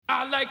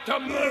I like to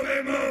move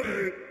it, move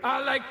it. I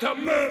like to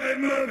move it,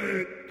 move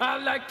it. I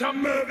like to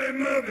move it,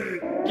 move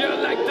it. You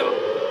like to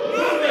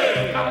move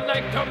it. I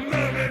like to move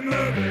it,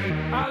 move it.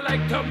 I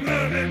like to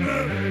move it,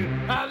 move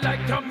it. I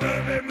like to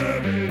move it,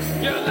 move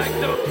it. You like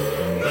to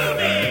move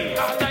it.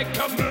 I like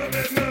to move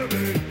it, move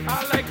it.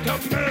 I like to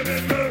move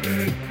it, move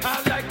it.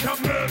 I like to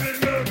move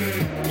it, move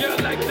it. You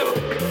like to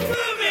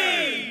move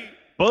it.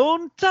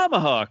 Bone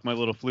Tomahawk, my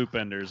little flute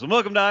benders, and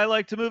welcome to I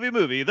Like to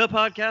Movie, the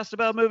podcast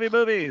about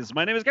movies.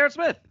 My name is Garrett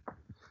Smith.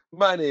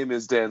 My name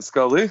is Dan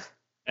Scully.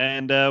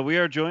 And we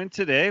are joined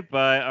today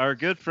by our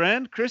good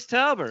friend, Chris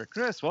Tauber.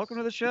 Chris, welcome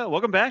to the show.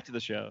 Welcome back to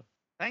the show.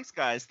 Thanks,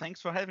 guys. Thanks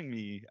for having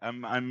me.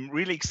 I'm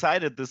really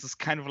excited. This is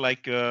kind of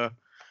like, and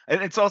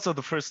it's also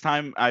the first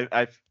time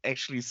I've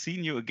actually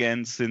seen you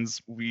again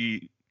since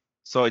we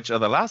saw each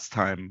other last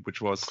time, which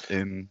was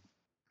in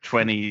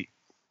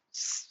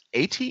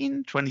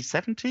 2018,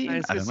 2017. I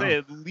was going to say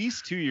at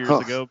least 2 years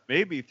ago,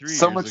 maybe 3 years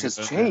So ago. much has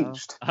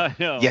changed. I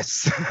know.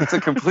 Yes. It's a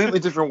completely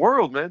different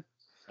world, man.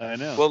 I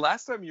know. Well,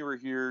 last time you were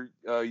here,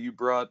 you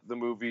brought the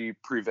movie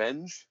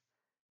Prevenge.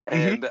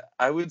 And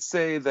I would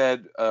say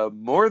that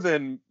more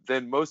than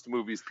most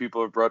movies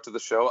people have brought to the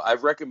show,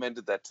 I've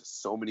recommended that to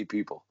so many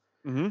people.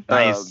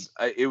 Nice.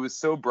 It was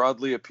so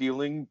broadly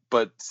appealing,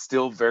 but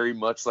still very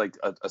much like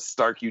a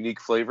stark,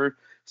 unique flavor.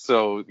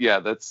 So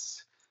yeah,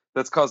 that's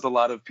caused a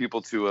lot of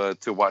people to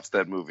watch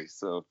that movie.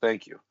 So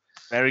thank you.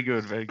 Very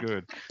good, very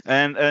good.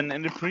 And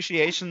in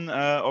appreciation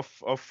of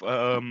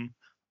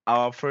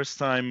our first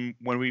time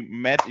when we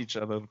met each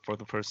other for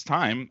the first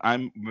time,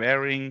 I'm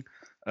wearing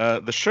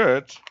the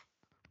shirt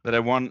that I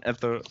won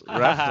at the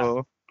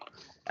raffle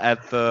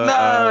at the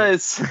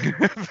Nice.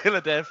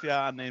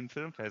 Philadelphia Unnamed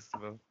Film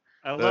Festival.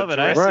 I love it.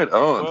 I Right Jurassic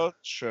on. World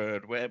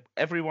shirt, where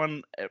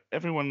everyone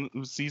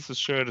who sees the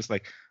shirt is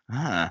like,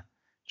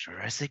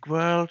 Jurassic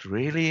World,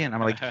 really? And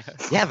I'm like,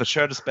 yeah, the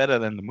shirt is better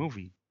than the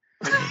movie.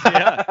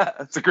 Yeah.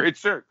 It's a great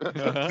shirt.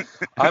 Uh-huh.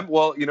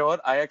 Well, you know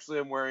what? I actually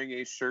am wearing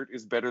a shirt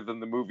is better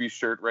than the movie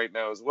shirt right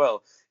now as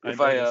well.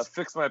 If I noticed.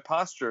 fix my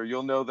posture,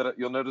 you'll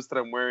notice that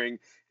I'm wearing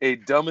a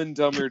Dumb and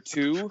Dumber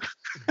 2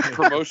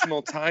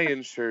 promotional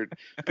tie-in shirt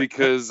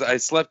because I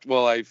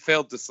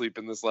failed to sleep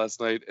in this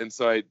last night, and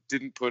so I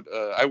didn't put.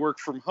 I work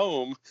from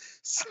home,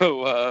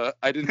 so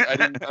I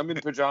didn't. I'm in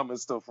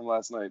pajamas still from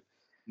last night.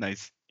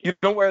 Nice. You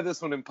don't wear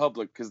this one in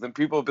public because then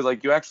people will be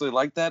like, "You actually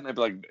like that?" And I'd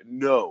be like,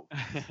 "No."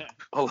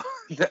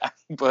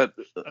 But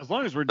As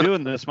long as we're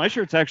doing this, my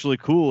shirt's actually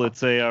cool.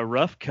 It's a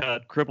rough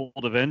cut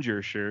Crippled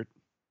Avenger shirt.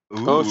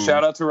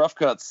 shout out to Rough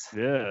Cuts.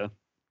 Yeah.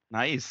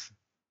 Nice.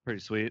 Pretty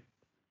sweet.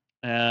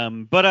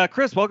 But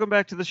Chris, welcome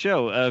back to the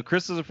show.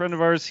 Chris is a friend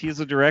of ours. He's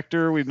a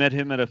director. We met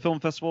him at a film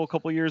festival a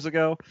couple years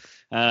ago.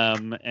 Are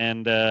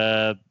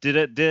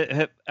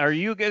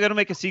you going to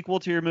make a sequel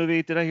to your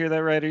movie? Did I hear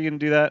that right? Are you going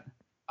to do that?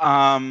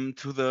 To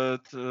the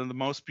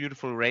most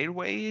beautiful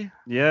railway.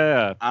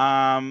 Yeah.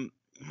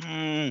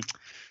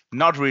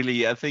 Not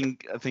really. I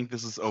think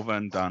this is over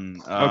and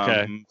done.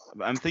 Okay.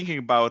 I'm thinking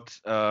about.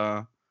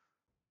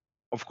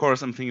 Of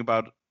course, I'm thinking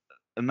about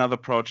another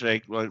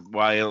project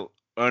while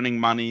earning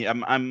money.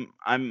 I'm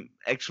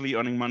actually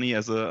earning money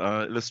as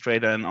a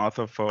illustrator and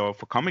author for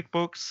comic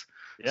books.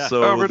 Yeah.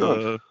 So right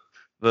on.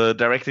 the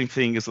directing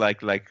thing is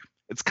like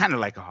it's kind of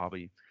like a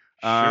hobby.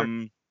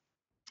 Sure.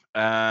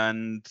 I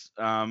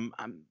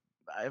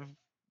have a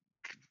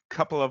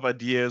couple of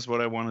ideas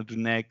what I want to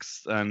do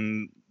next,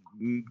 and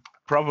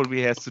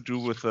probably has to do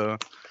with the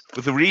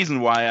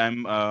reason why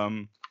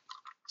I'm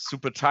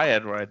super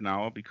tired right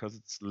now, because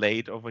it's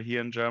late over here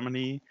in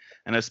Germany,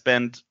 and I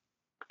spent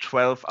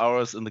 12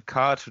 hours in the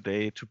car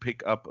today to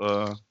pick up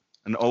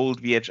an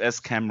old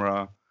VHS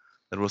camera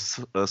that was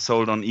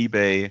sold on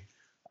eBay,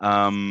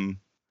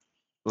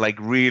 like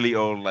really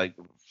old, like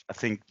I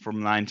think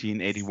from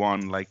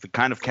 1981, like the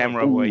kind of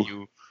camera where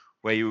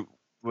you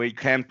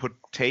can't put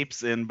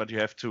tapes in, but you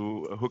have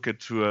to hook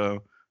it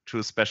to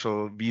a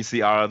special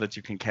VCR that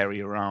you can carry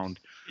around.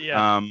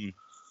 Yeah.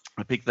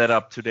 I picked that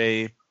up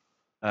today.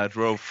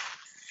 Drove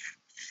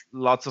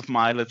lots of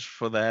mileage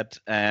for that,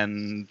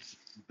 and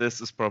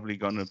this is probably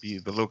gonna be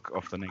the look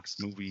of the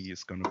next movie.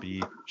 Is gonna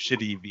be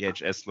shitty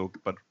VHS look,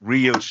 but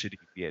real shitty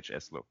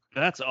VHS look.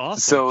 That's awesome.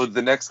 So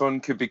the next one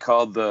could be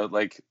called the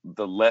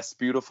less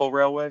beautiful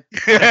railway.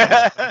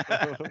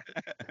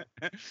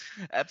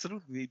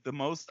 Absolutely, the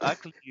most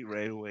ugly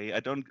railway. I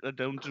don't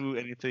do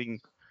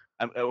anything.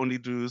 I only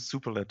do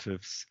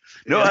superlatives.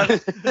 No,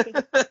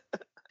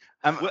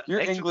 Your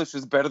English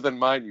is better than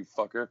mine, you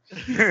fucker.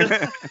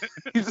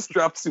 You just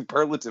dropped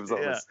superlatives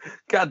on us.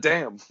 God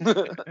damn.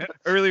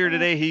 Earlier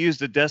today, he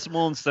used a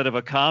decimal instead of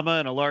a comma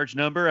and a large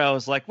number. I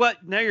was like,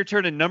 what? Now you're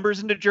turning numbers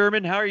into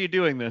German? How are you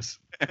doing this?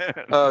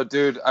 Oh,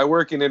 dude, I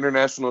work in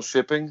international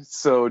shipping,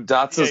 so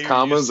dots as you're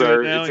commas used to it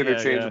are now? it's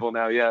interchangeable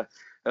now. Yeah.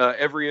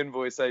 Every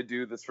invoice I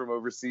do that's from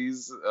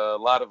overseas, a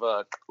lot of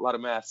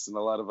maths and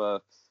a lot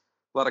of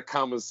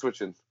commas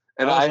switching.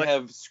 And I was I like-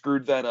 have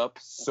screwed that up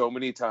so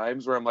many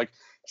times where I'm like,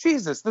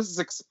 Jesus, this is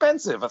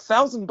expensive.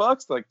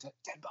 $1,000? Like $10.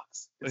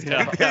 It's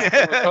Yeah.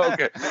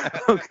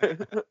 $10. Okay.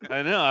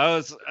 I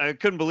know. I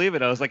couldn't believe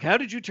it. I was like, how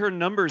did you turn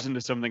numbers into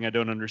something I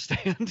don't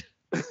understand?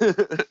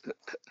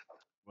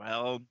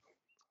 Well,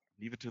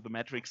 leave it to the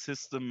metric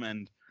system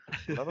and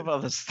a lot of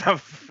other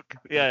stuff.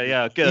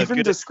 Yeah. Good.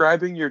 Even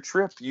describing your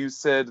trip, you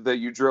said that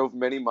you drove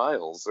many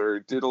miles or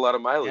did a lot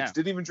of mileage. Yeah.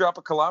 Didn't even drop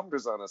a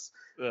kilometers on us.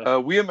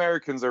 Ugh. We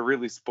Americans are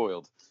really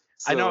spoiled.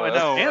 I know. And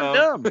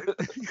dumb.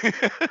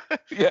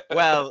 Yeah.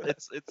 Well,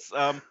 it's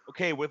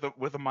okay with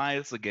the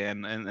miles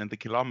again and the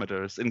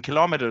kilometers. In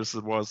kilometers,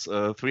 it was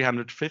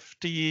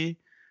 350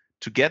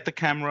 to get the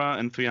camera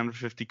and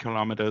 350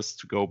 kilometers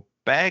to go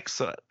back.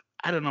 So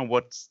I don't know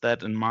what's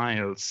that in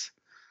miles.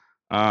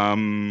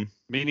 Me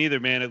neither,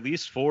 man. At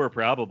least 4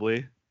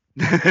 probably.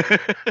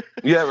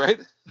 Yeah,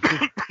 right?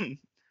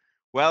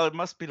 Well, it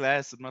must be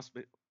less. It must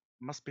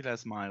be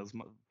less miles.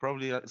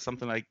 Probably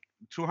something like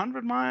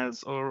 200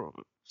 miles or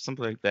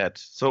something like that.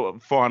 So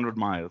 400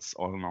 miles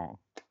all in all.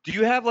 Do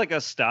you have like a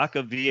stock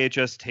of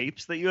VHS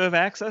tapes that you have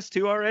access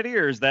to already,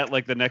 or is that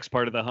like the next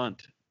part of the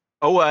hunt?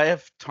 Oh, I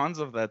have tons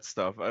of that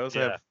stuff. I also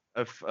Yeah.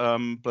 have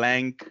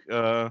blank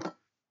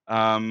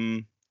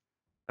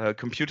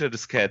computer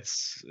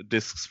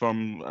discs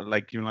from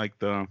like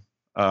the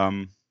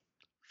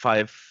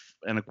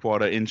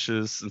 5¼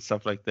 inches and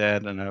stuff like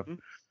that, and I have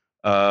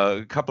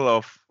a couple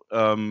of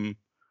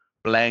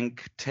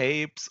blank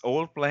tapes,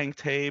 old blank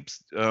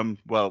tapes.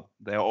 Well,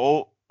 they're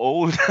all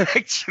old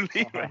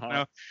actually right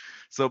now.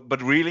 So,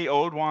 but really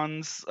old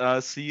ones,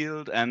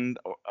 sealed, and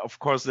of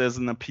course, there's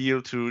an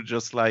appeal to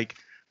just like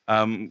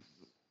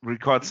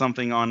record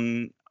something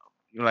on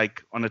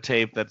a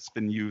tape that's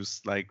been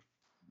used like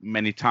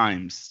many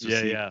times to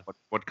see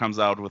what comes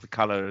out with the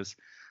colors.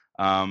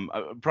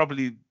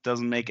 Probably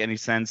doesn't make any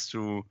sense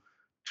to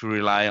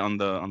rely on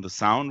the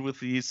sound with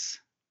these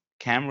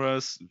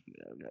cameras.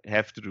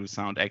 Have to do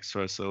sound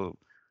extra, so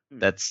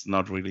that's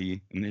not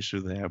really an issue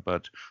there.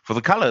 But for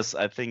the colors,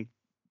 I think,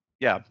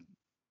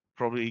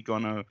 probably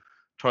gonna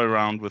toy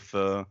around with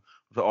the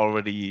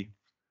already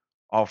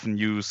often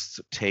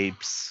used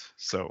tapes.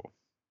 So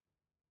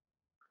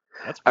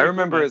That's I pretty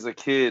remember cool, as a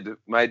kid,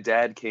 my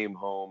dad came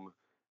home,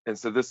 and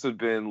so this would have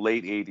been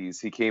late 80s.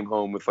 He came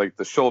home with like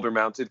the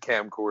shoulder-mounted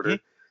camcorder.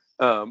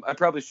 I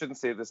probably shouldn't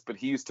say this, but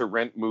he used to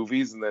rent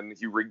movies, and then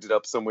he rigged it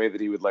up some way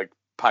that he would like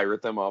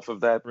pirate them off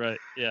of that. Right.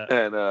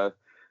 Yeah.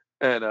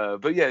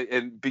 But yeah,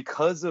 and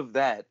because of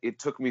that, it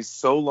took me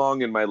so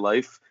long in my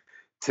life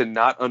to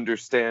not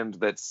understand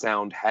that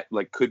sound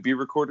could be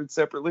recorded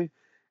separately.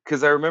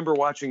 Because I remember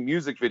watching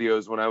music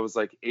videos when I was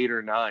like 8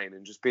 or 9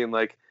 and just being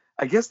like,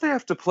 I guess they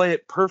have to play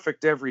it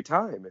perfect every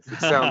time if it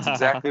sounds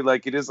exactly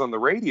like it is on the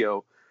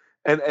radio.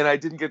 And I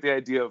didn't get the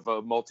idea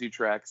of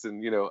multi-tracks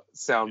and,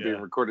 sound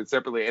being recorded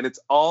separately. And it's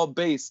all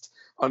based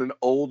on an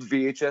old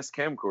VHS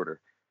camcorder.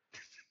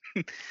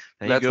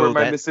 That's where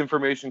my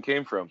misinformation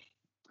came from.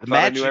 I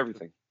thought I knew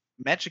everything.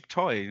 Magic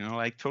toy,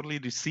 like totally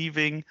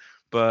deceiving,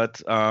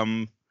 but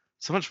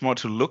so much more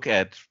to look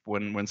at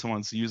when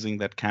someone's using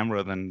that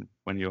camera than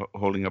when you're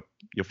holding up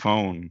your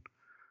phone.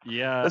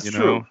 Yeah. That's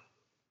true.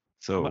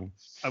 So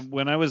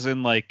when I was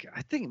in I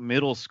think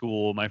middle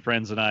school, my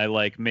friends and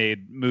I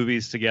made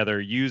movies together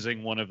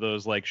using one of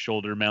those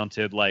shoulder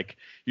mounted,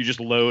 you just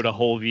load a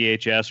whole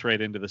VHS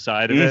right into the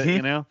side of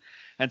it,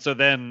 And so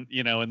then,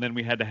 and then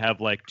we had to have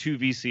 2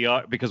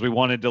 VCR because we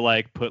wanted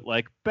to put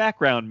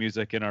background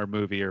music in our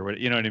movie or what,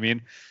 you know what I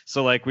mean?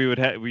 So we would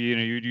have,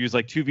 you'd use 2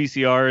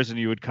 VCRs and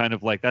you would kind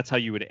of that's how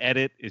you would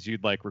edit is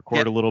you'd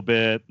record a little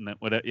bit and then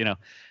whatever,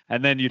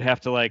 and then you'd have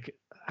to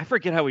I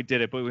forget how we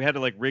did it, but we had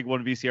to rid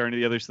one VCR into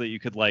the other so that you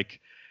could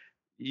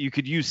you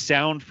could use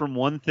sound from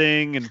one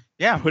thing and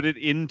put it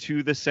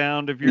into the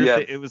sound of your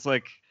it was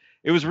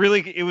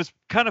it was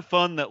kind of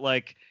fun that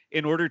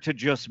in order to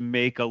just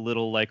make a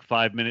little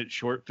 5-minute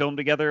short film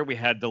together, we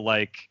had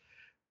to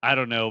I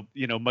don't know,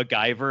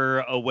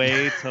 MacGyver a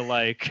way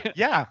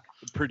to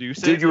produce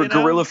it. Did you were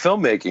guerrilla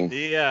filmmaking?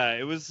 Yeah,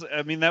 it was.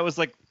 I mean, that was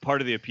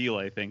part of the appeal.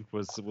 I think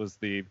was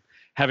the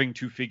having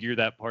to figure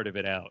that part of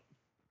it out.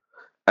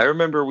 I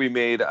remember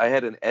I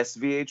had an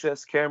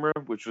SVHS camera,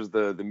 which was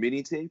the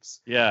mini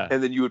tapes. Yeah.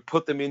 And then you would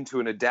put them into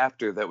an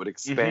adapter that would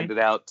expand it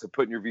out to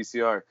put in your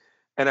VCR.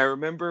 And I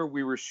remember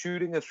we were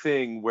shooting a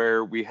thing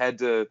where we had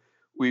to,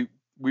 we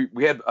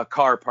had a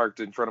car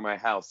parked in front of my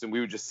house and we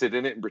would just sit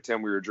in it and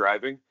pretend we were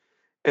driving.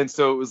 And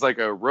so it was like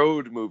a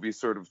road movie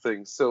sort of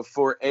thing. So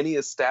for any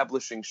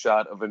establishing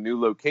shot of a new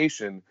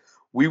location,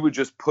 we would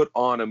just put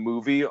on a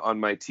movie on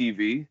my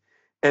TV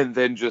and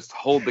then just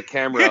hold the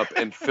camera up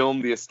and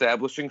film the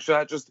establishing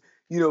shot. Just,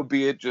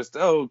 be it just,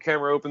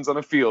 camera opens on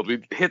a field.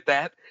 We'd hit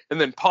that and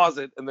then pause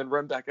it and then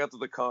run back out to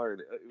the car.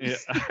 And it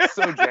was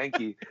so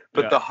janky,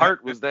 but the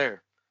heart was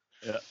there.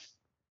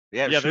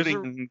 Yeah,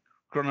 shooting in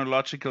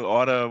chronological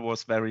order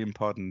was very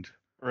important.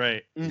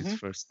 Right. These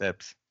first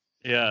steps.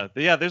 Yeah,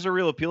 there's a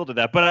real appeal to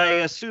that. But I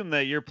assume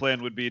that your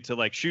plan would be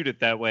to shoot it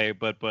that way,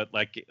 but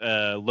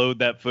load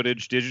that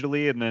footage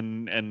digitally and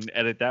then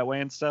edit that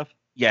way and stuff.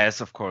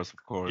 Yes, of course.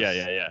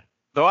 Yeah.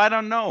 Though I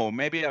don't know.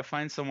 Maybe I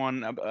find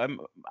someone.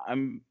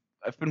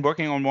 I've been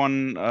working on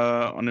one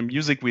on a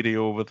music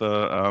video with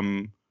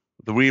the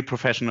real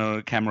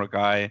professional camera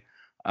guy,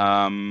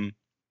 and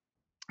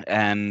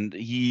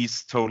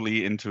he's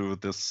totally into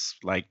this.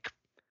 Like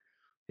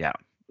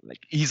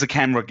he's a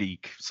camera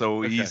geek.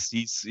 So Okay.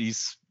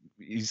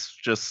 he's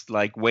just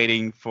like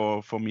waiting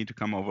for me to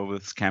come over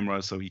with his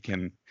camera so he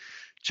can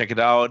check it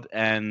out.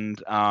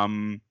 And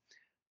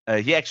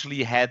he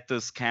actually had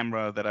this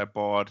camera that I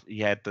bought. He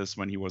had this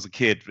when he was a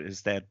kid.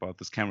 His dad bought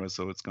this camera,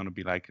 so it's going to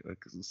be like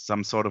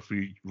some sort of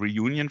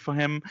reunion for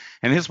him.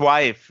 And his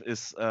wife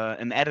is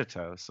an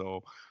editor,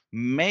 so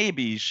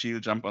maybe she'll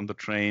jump on the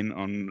train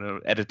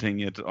on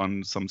editing it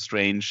on some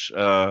strange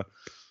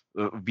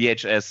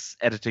VHS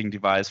editing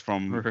device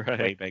from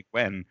way back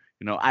when.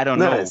 I don't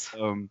know.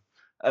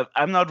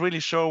 I'm not really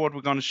sure what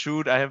we're going to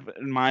shoot. I have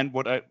in mind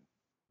what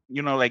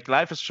like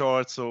life is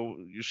short, so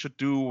you should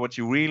do what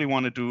you really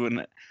want to do.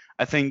 And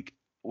I think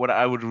what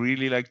I would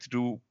really like to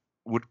do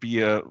would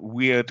be a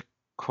weird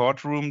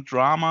courtroom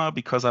drama,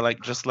 because I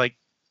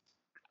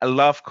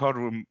love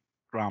courtroom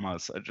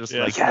dramas. I just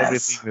like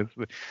everything.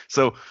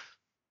 So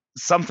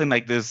something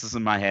like this is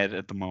in my head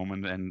at the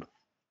moment, and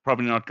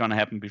probably not going to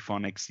happen before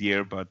next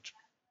year, but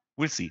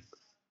we'll see.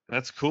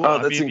 That's cool. Oh,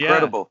 that's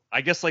incredible. Yeah,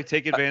 I guess like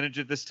take advantage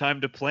of this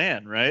time to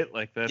plan, right?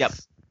 Like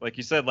that's like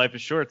you said, life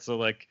is short. So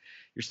like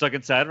you're stuck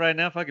inside right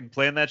now, fucking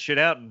plan that shit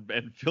out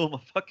and film a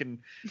fucking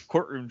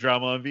courtroom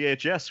drama on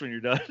VHS when you're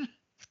done.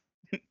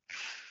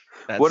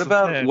 What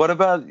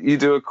about you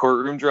do a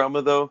courtroom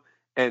drama though,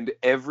 and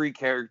every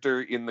character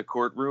in the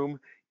courtroom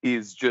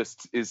is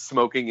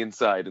smoking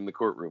inside in the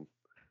courtroom?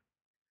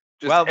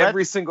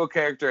 Every single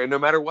character, and no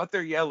matter what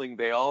they're yelling,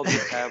 they all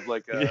just have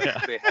like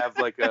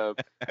a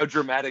a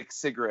dramatic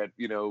cigarette,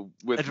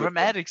 with a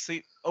dramatic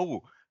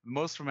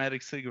most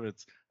dramatic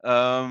cigarettes.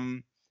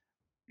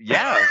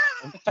 Yeah,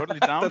 I'm totally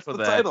down That's for the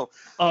that. Title.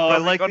 Oh, I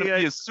like going to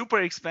be a super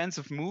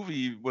expensive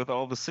movie with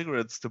all the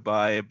cigarettes to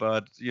buy,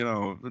 but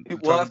we'll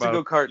have to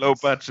go cartons. Low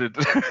budget.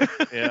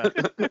 Yeah.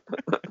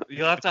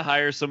 You'll have to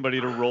hire somebody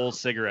to roll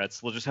cigarettes.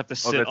 They'll just have to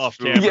sit off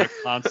camera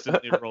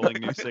constantly rolling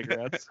new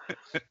cigarettes.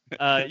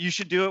 You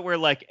should do it where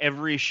like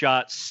every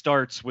shot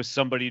starts with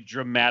somebody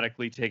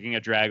dramatically taking a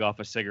drag off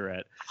a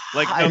cigarette.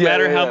 Like no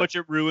matter how much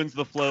it ruins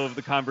the flow of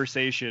the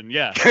conversation.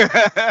 Yeah.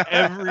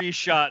 Every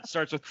shot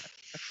starts with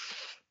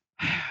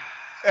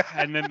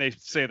and then they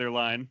say their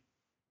line.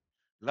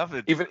 Love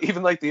it.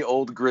 Even like the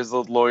old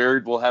grizzled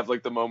lawyer will have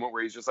like the moment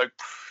where he's just like,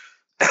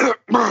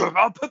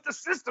 I'll put the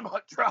system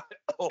on trial.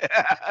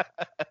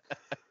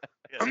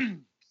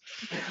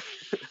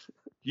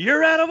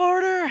 You're out of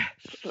order.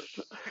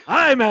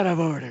 I'm out of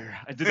order.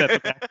 I did that the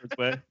backwards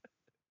way.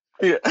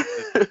 Yeah.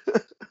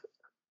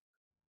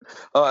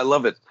 Oh, I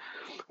love it.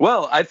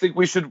 Well, I think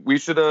we should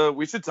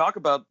talk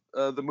about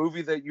the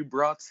movie that you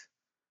brought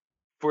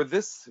for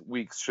this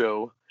week's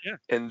show. Yeah.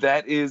 And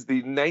that is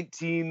the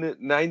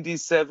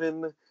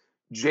 1997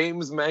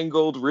 James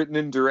Mangold written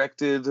and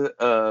directed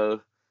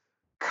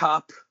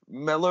cop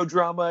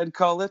melodrama, I'd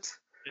call it.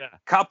 Yeah.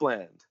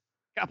 Copland.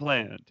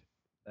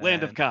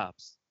 Land of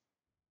cops.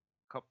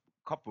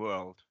 Cop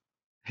World.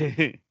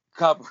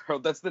 Cop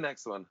World. That's the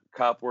next one.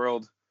 Cop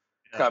World,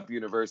 Cop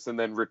Universe, and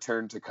then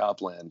Return to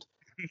Copland.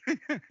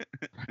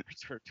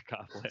 Return to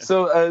Copland.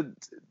 So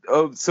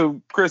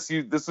Chris,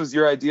 this was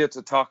your idea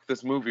to talk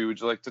this movie.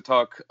 Would you like to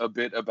talk a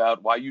bit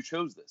about why you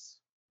chose this?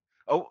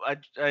 Oh,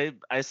 I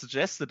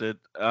suggested it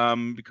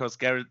because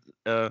Garrett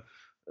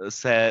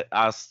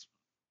asked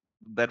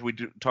that we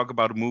talk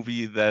about a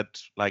movie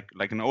that like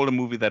an older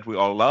movie that we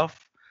all love,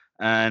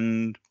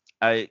 and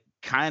I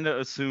kind of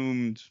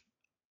assumed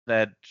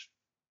that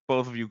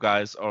both of you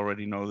guys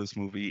already know this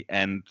movie,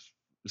 and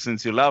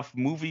since you love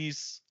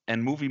movies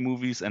and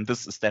movies, and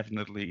this is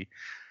definitely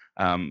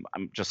I'm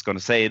just gonna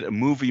say it, a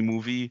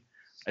movie.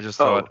 I just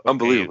thought,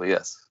 unbelievable,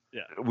 yes.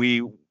 Yeah,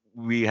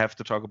 we have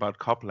to talk about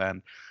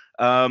Copland.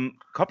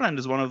 Copland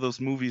is one of those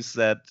movies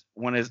that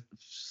when I've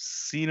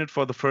seen it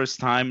for the first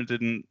time, it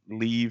didn't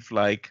leave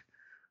like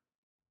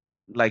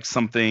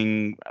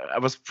something. I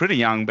was pretty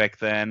young back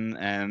then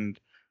and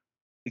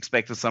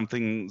expected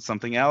something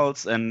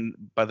else, and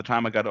by the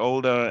time I got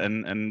older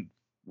and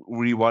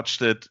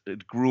rewatched it,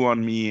 it grew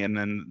on me, and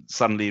then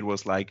suddenly it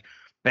was like,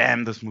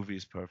 bam, this movie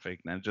is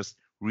perfect. And I just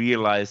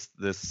realized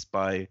this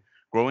by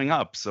growing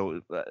up.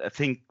 So I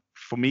think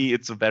for me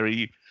it's a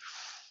very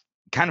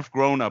kind of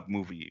grown-up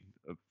movie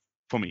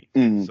for me.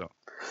 So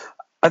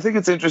I think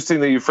it's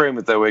interesting that you frame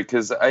it that way,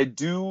 because I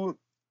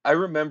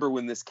remember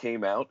when this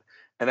came out,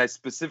 and I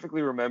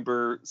specifically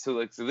remember,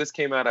 so this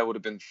came out, I would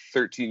have been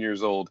 13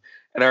 years old,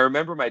 and I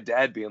remember my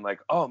dad being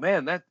like, oh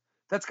man,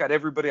 that's got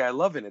everybody I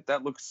love in it,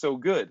 that looks so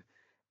good.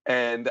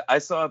 And I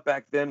saw it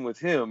back then with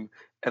him,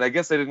 and I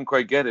guess I didn't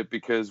quite get it,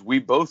 because we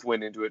both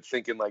went into it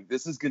thinking like,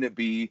 this is going to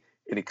be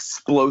an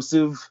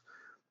explosive,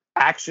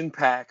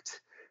 action-packed,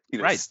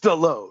 right,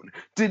 Stallone,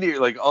 De Niro,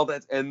 like all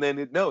that, and then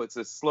it's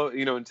a slow,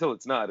 until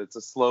it's not. It's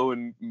a slow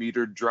and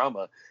metered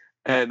drama,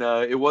 And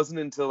it wasn't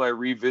until I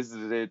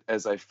revisited it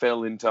as I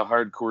fell into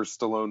hardcore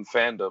Stallone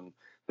fandom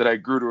that I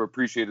grew to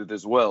appreciate it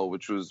as well,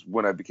 which was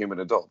when I became an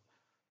adult.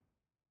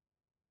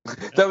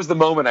 That was the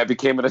moment I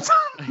became an adult.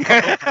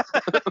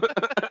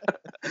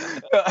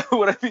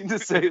 What I mean to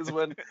say is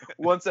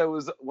once I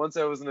was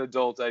an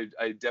adult,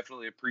 I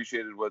definitely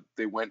appreciated what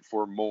they went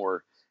for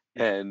more,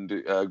 and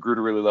grew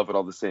to really love it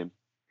all the same.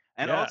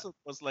 And Yeah. also it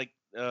was like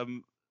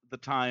the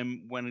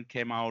time when it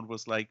came out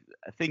was like,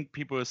 I think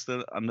people are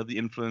still under the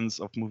influence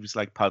of movies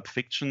like Pulp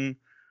Fiction,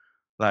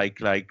 like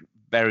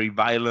very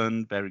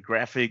violent, very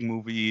graphic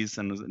movies,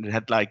 and it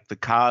had like the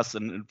cast,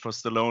 and for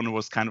Stallone it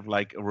was kind of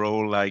like a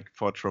role like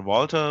for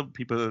Travolta.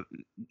 People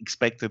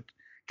expected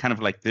kind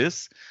of like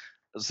this.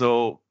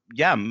 So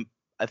yeah,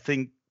 I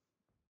think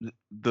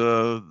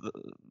the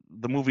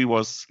movie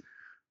was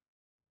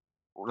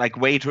like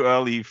way too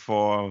early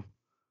for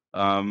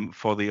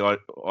the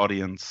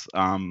audience.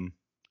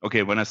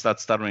 Okay, when I start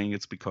stuttering,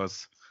 it's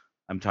because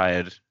I'm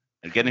tired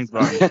and getting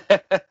drunk,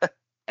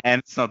 and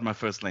it's not my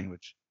first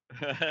language.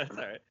 That's all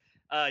right.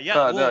 Yeah.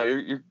 No, well,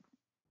 you're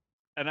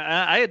and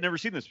I had never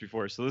seen this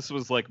before, so this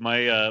was like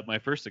my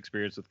first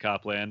experience with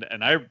Copland.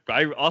 And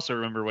I also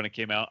remember when it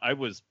came out. I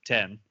was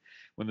 10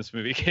 when this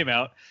movie came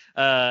out,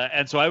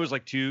 and so I was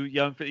like too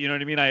young for, you know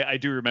what I mean. I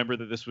do remember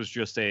that this was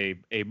just a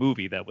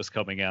movie that was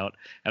coming out,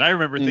 and I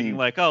remember thinking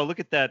like, oh, look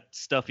at that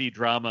stuffy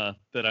drama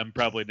that I'm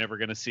probably never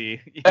gonna see.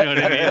 You know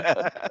what I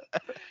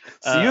mean?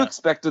 So you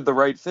expected the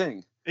right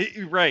thing.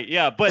 Right,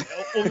 yeah, but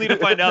only to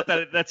find out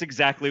that that's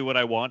exactly what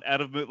I want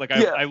out of like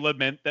I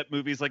lament that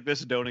movies like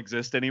this don't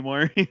exist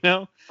anymore, you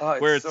know,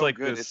 where it's so like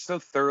good. It's so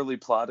thoroughly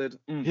plotted.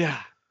 Yeah,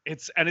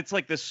 it's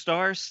like this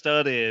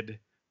star-studded,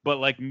 but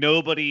like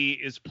nobody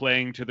is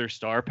playing to their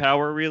star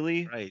power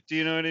really. Right. Do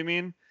you know what I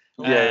mean?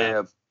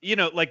 Yeah. You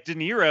know, like De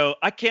Niro.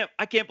 I can't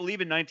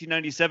believe in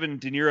 1997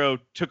 De Niro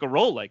took a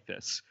role like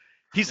this.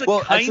 He's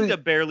like kind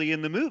of barely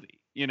in the movie.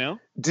 You know?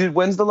 Dude,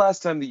 when's the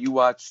last time that you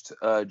watched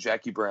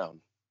Jackie Brown?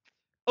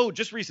 Oh,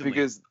 just recently.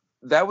 Because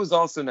that was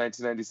also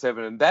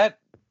 1997, and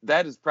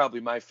that is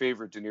probably my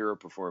favorite De Niro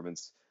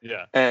performance.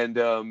 Yeah. And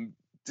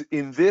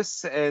in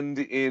this and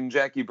in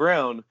Jackie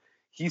Brown,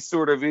 he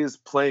sort of is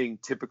playing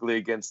typically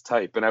against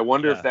type. And I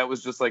wonder if that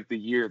was just like the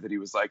year that he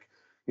was like,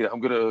 you know,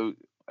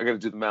 I got to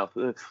do the mouth.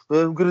 I'm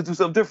going to do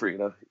something different,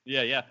 you know?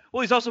 Yeah.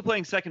 Well, he's also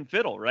playing second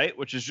fiddle, right?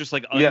 Which is just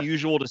like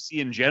unusual to see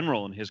in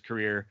general in his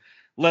career,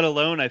 let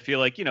alone I feel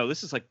like, you know,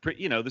 this is like,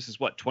 this is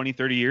what, 20,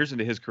 30 years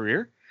into his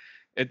career.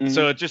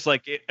 So it's just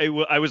like,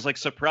 I was like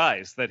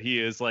surprised that he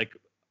is like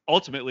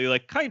ultimately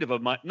like kind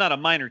of not a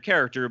minor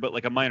character, but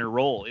like a minor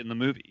role in the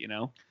movie, you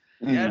know?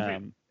 Yeah.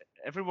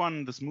 Everyone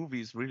in this movie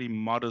is really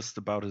modest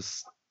about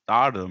his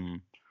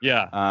stardom.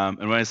 Yeah. And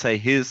when I say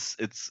his,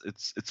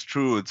 it's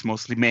true. It's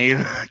mostly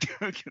male.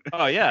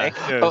 Oh yeah.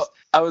 Oh,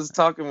 I was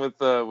talking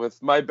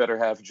with my better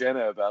half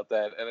Jenna about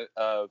that,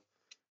 and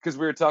because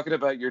we were talking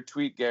about your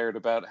tweet, Garrett,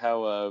 about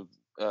how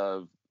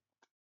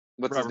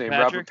what's his name,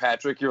 Robert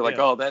Patrick. You're like,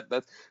 oh,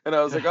 that's, and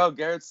I was like, oh,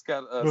 Garrett's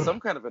got some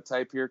kind of a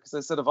type here, because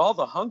I said of all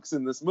the hunks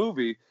in this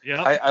movie,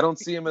 I don't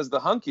see him as the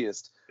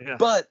hunkiest. Yeah.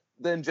 But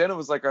then Jenna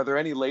was like, are there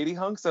any lady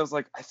hunks? I was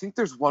like, I think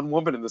there's one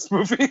woman in this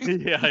movie.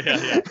 Yeah.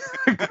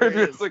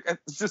 It's like,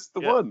 it's just the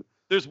one.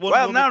 There's one.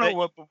 Well,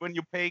 no. When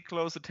you pay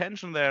close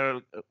attention, there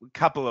are a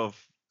couple of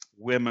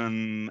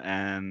women,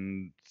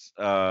 and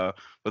but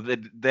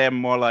they're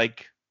more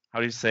like, how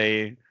do you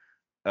say,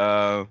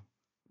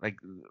 like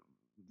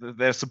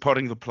they're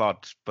supporting the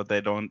plot, but they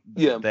don't.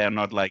 Yeah. They're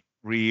not like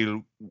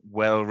real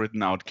well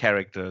written out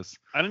characters.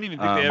 I don't even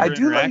think they ever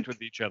interact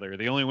with each other.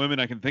 The only women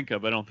I can think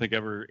of, I don't think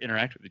ever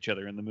interact with each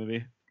other in the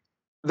movie.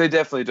 They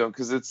definitely don't,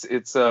 because it's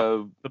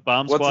the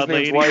Bomb Squad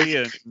lady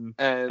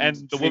and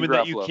the woman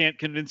that you can't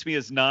convince me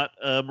is not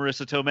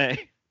Marissa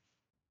Tomei.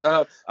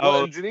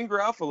 Janine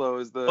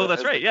Garofalo is the. Oh,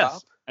 that's right. Yes,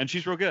 cop. And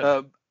she's real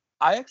good.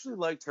 I actually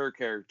liked her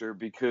character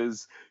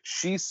because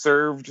she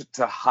served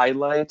to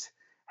highlight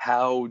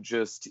how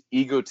just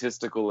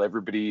egotistical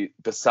everybody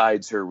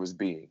besides her was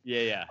being.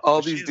 Yeah.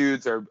 All these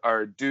dudes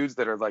are dudes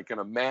that are like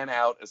gonna man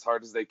out as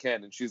hard as they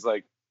can, and she's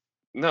like,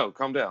 no,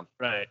 calm down.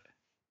 Right.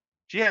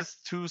 She has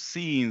two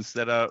scenes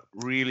that are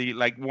really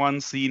like,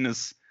 one scene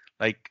is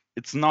like,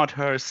 it's not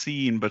her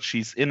scene, but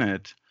she's in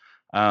it.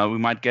 We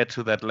might get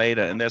to that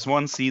later. And there's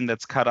one scene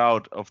that's cut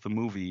out of the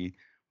movie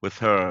with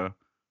her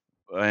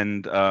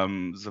and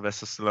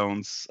Sylvester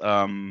Stallone's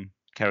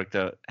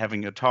character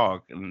having a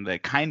talk, and they're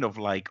kind of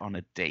like on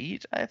a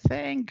date, I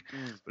think,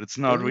 but it's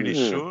not really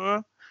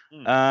sure.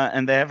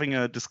 And they're having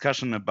a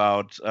discussion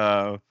about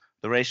the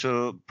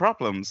racial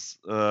problems,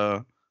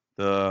 the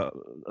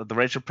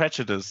racial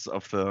prejudice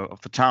of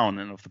the town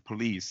and of the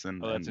police,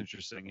 and that's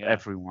interesting. Yeah.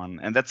 Everyone,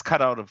 and that's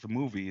cut out of the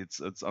movie.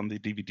 It's on the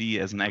DVD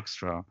as an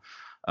extra.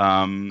 So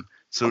I'm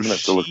gonna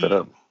have to look that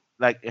up.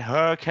 Like,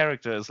 her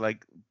character is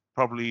like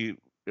probably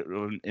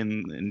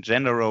in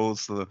gender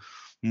roles the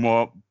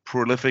more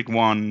prolific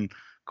one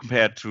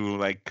compared to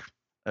like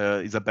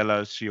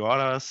Isabella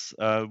Sciorra's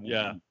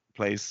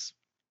plays,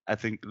 I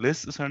think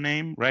Liz is her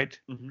name, right?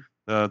 Mm-hmm.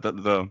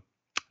 The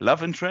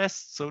love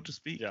interest, so to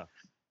speak. Yeah.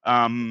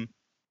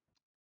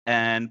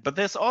 but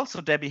there's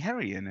also Debbie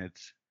Harry in it.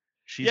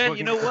 She's Yeah, you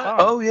working know at the what? bar.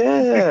 Oh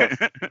yeah.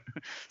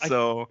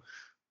 So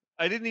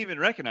I didn't even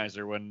recognize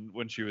her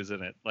when she was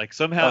in it. Like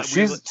somehow Oh,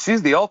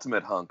 she's the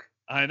ultimate hunk.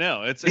 I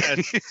know it's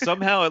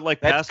somehow it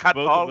like that passed cut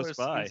both all of her us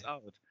by. scenes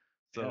out.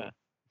 So Yeah.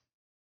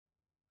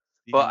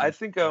 Well, I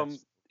think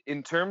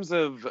in terms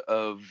of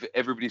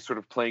everybody sort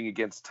of playing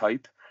against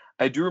type,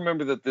 I do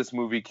remember that this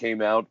movie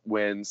came out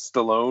when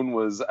Stallone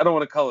was, I don't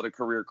want to call it a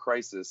career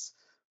crisis,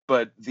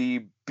 but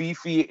the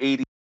beefy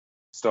 80s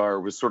star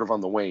was sort of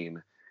on the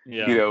wane.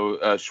 Yeah. You know,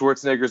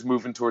 Schwarzenegger's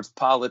moving towards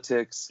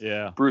politics.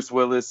 Yeah. Bruce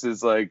Willis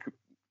is like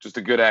just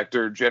a good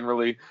actor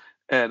generally.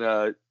 And,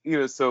 you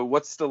know, so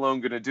what's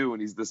Stallone going to do when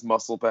he's this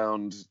muscle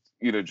bound,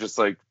 you know, just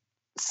like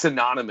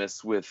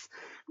synonymous with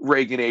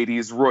Reagan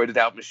 80s, roided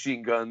out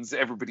machine guns,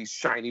 everybody's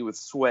shiny with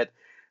sweat.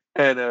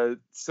 And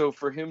so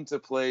for him to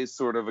play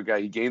sort of a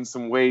guy, he gains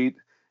some weight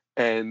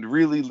and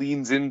really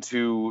leans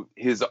into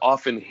his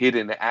often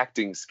hidden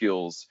acting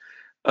skills.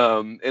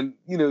 And,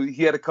 you know,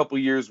 he had a couple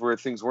years where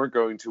things weren't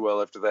going too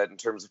well after that in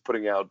terms of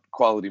putting out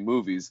quality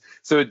movies.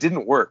 So it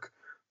didn't work.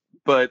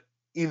 But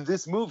in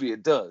this movie,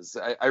 it does.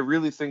 I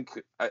really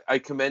think I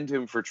commend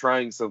him for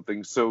trying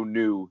something so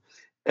new.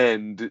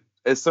 And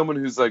as someone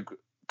who's like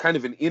kind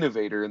of an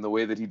innovator in the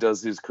way that he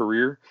does his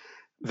career,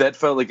 that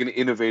felt like an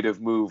innovative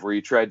move where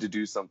he tried to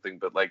do something,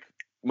 but like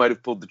might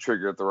have pulled the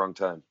trigger at the wrong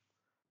time.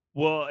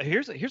 Well,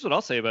 here's what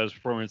I'll say about his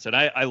performance, and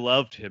I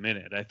loved him in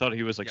it. I thought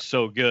he was like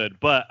so good,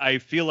 but I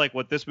feel like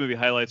what this movie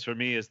highlights for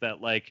me is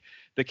that like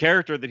the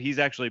character that he's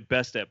actually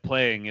best at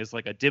playing is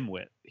like a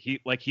dimwit.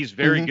 He's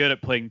very good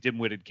at playing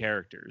dim-witted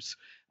characters.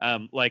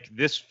 Like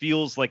this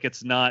feels like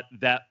it's not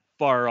that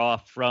far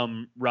off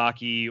from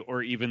Rocky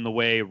or even the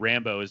way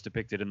Rambo is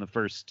depicted in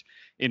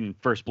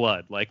First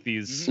Blood. Like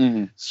these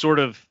sort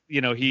of, you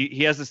know,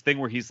 he has this thing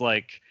where he's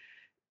like,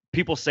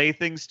 people say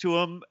things to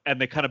him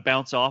and they kind of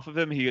bounce off of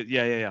him.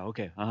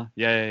 Okay,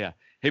 yeah.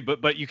 Hey,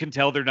 but you can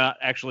tell they're not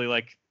actually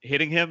like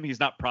hitting him. He's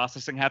not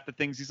processing half the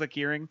things he's like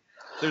hearing.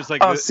 There's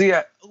like I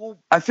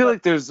feel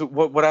like there's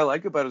what I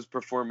like about his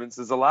performance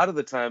is a lot of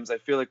the times I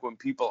feel like when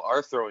people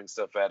are throwing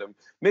stuff at him,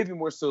 maybe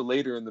more so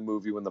later in the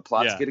movie when the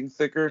plot's getting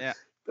thicker.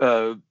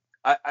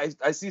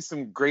 I see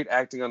some great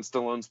acting on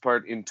Stallone's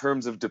part in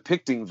terms of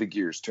depicting the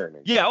gears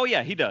turning. Yeah, oh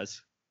yeah, he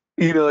does.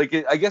 You know, like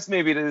I guess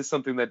maybe it is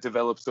something that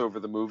develops over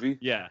the movie.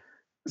 Yeah.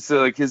 So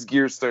like his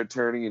gears start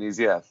turning and he's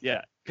Yeah.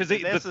 Because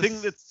the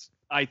thing that's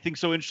I think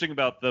so interesting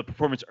about the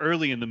performance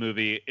early in the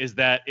movie is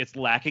that it's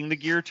lacking the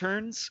gear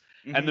turns.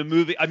 And the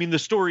movie, I mean, the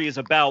story is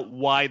about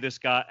why this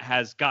guy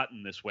has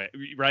gotten this way,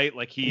 right?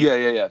 Like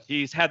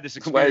he's had this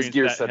experience why his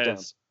gears set down.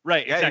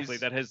 Right, exactly.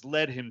 That has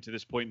led him to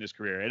this point in his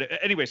career. And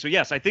anyway, so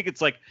yes, I think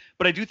it's like,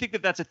 but I do think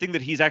that that's a thing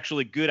that he's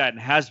actually good at and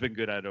has been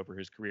good at over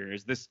his career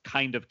is this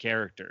kind of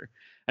character.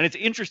 And it's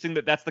interesting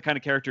that that's the kind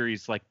of character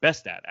he's like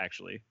best at,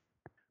 actually.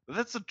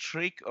 That's a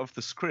trick of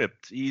the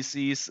script. He's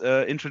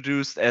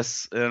introduced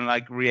as he's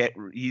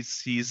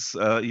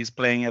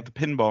playing at the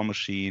pinball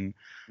machine,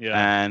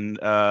 and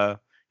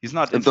he's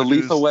not the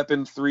Lethal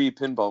Weapon 3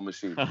 pinball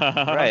machine,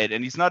 right?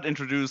 And he's not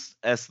introduced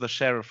as the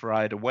sheriff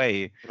right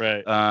away,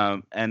 right?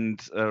 And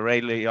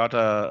Ray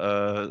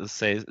Liotta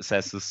says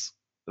this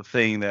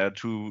thing: there are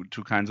two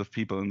kinds of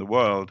people in the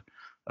world.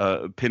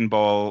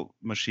 Pinball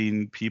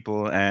machine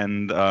people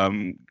and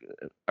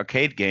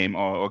arcade game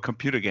or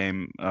computer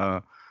game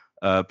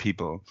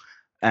people,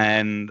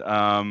 and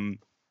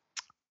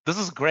this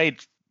is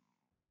great.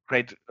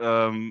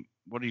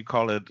 What do you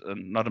call it?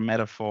 Not a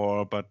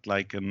metaphor, but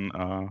like an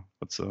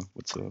what's a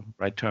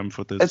right term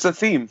for this? It's a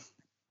theme.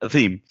 A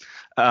theme,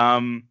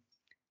 and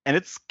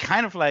it's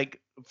kind of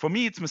like, for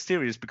me, it's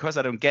mysterious because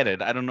I don't get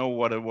it. I don't know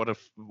what a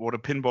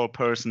pinball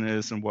person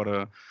is and what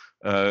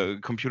a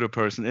computer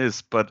person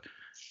is, but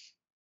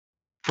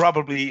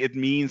probably it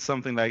means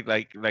something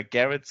like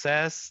Garrett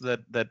says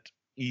that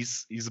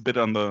he's a bit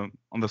on the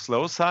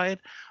slow side.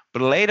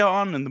 But later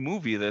on in the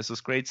movie, there's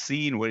this great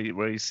scene where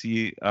you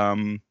see.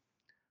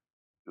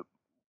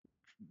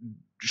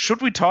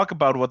 Should we talk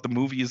about what the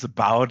movie is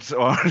about,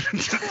 or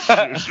should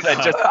I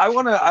just? I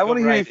want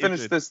to hear you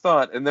finish this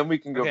thought, and then we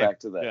can go back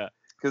to that. Yeah.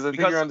 Because I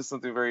think you're onto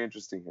something very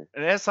interesting here.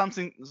 It has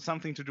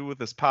something to do with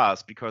his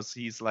past, because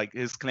he's like,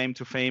 his claim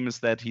to fame is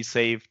that he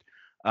saved.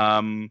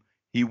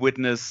 He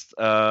witnessed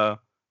a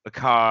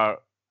car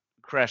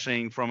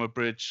crashing from a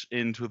bridge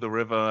into the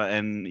river,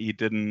 and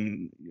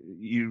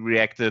he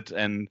reacted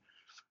and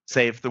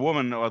saved the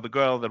woman or the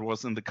girl that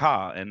was in the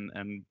car,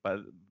 and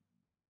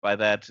by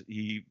that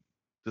he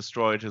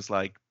destroyed his,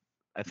 like,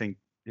 I think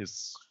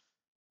his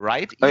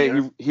right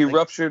ear. He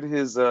ruptured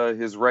his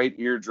right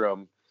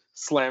eardrum,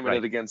 slamming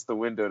it against the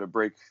window to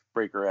break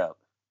her out.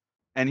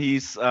 And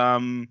he's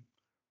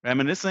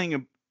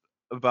reminiscing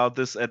about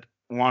this at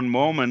one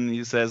moment.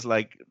 He says,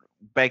 like,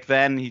 back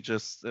then he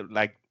just,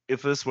 like,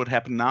 if this would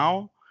happen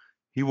now,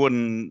 he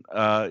wouldn't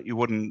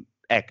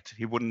act,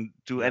 he wouldn't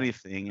do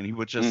anything, and he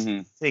would just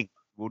think,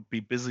 would be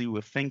busy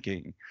with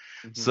thinking.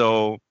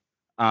 So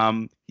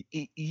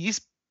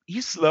he's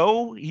he's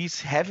slow,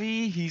 he's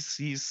heavy,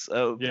 he's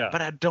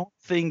but I don't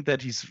think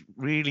that he's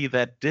really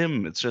that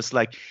dim. It's just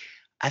like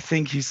I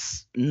think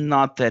he's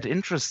not that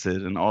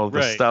interested in all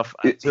the stuff.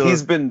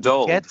 He's been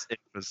dulled.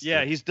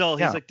 Yeah, he's dull.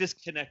 He's like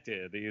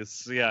disconnected.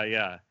 He's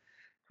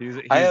He's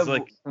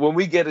when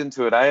we get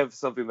into it, I have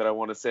something that I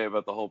want to say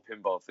about the whole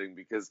pinball thing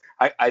because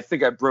I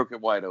think I broke it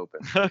wide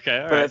open. Okay,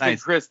 all but right. I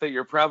think, Chris, that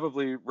you're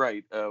probably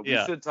right. We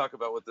should talk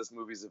about what this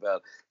movie's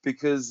about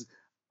because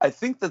I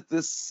think that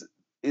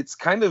it's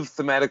kind of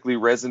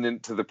thematically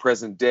resonant to the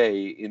present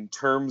day in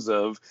terms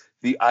of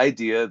the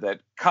idea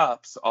that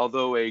cops,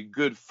 although a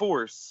good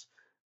force,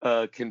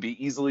 can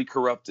be easily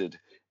corrupted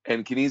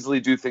and can easily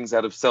do things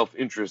out of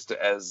self-interest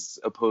as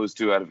opposed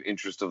to out of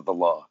interest of the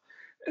law.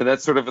 And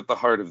that's sort of at the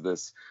heart of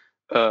this.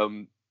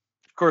 Of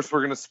course, we're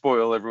going to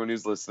spoil everyone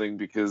who's listening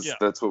because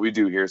that's what we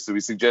do here. So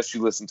we suggest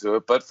you listen to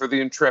it. But for the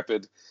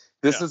intrepid,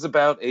 this is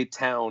about a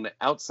town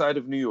outside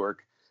of New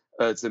York.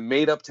 It's a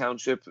made-up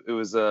township. It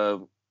was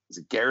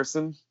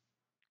Garrison?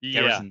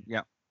 Garrison,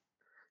 yeah.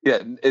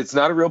 Yeah, it's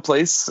not a real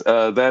place.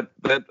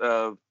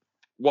 That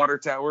water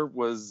tower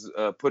was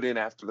put in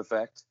after the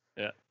fact.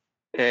 Yeah.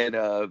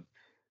 And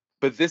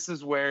but this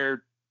is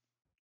where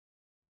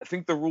I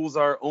think the rules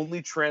are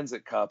only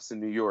transit cops in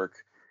New York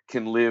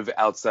can live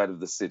outside of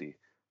the city.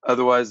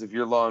 Otherwise, if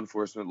you're law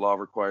enforcement, law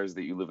requires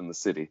that you live in the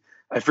city.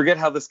 I forget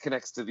how this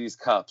connects to these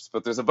cops,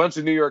 but there's a bunch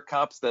of New York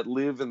cops that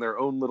live in their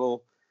own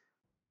little,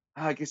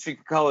 I guess you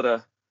could call it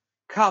a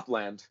cop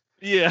land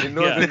in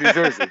northern New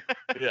Jersey.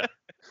 Yeah,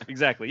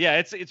 exactly.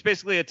 Yeah, it's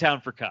basically a town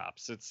for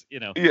cops. It's,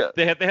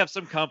 they have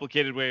some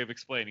complicated way of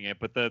explaining it,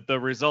 but the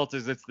result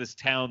is it's this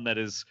town that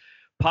is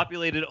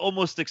populated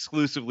almost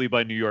exclusively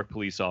by New York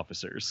police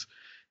officers.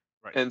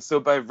 Right. And so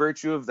by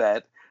virtue of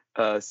that,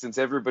 since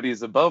everybody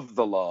is above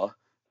the law,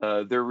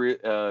 really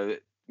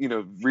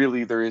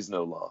there is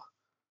no law.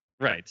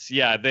 Right.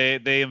 Yeah.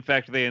 They in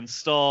fact they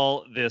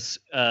install this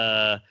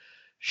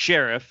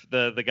sheriff.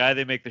 The guy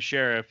they make the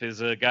sheriff is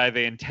a guy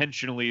they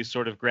intentionally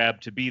sort of grab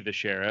to be the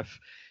sheriff.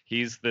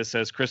 He's this,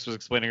 as Chris was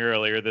explaining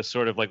earlier, this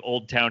sort of like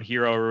old town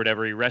hero or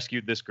whatever. He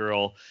rescued this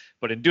girl,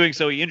 but in doing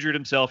so, he injured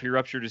himself. He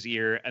ruptured his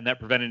ear, and that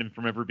prevented him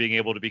from ever being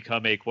able to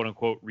become a quote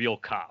unquote real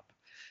cop.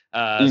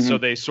 So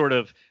they sort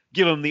of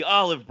give him the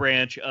olive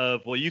branch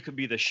of, well, you can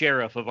be the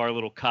sheriff of our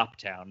little cop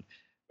town.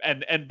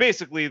 And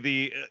basically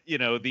the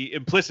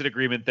implicit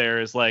agreement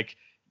there is like,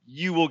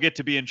 you will get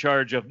to be in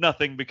charge of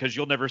nothing because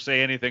you'll never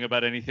say anything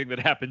about anything that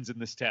happens in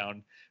this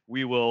town.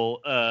 We will,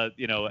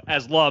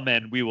 as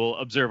lawmen, we will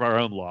observe our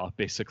own law,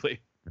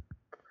 basically.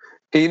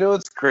 You know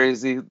what's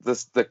crazy?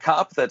 The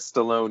cop that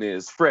Stallone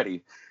is,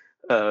 Freddy.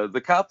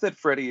 The cop that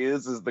Freddy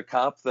is the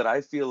cop that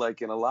I feel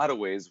like in a lot of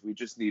ways we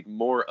just need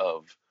more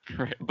of.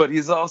 Right. But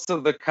he's also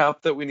the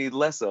cop that we need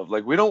less of.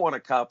 Like, we don't want a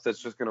cop that's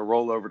just going to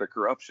roll over to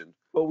corruption,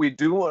 but we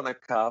do want a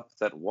cop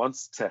that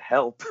wants to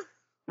help.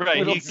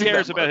 Right. He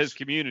cares about his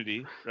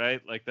community,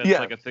 right? Like, that's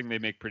like a thing they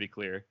make pretty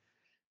clear.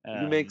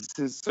 He makes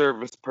his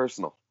service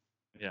personal.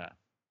 Yeah.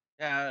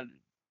 Yeah.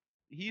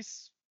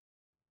 He's,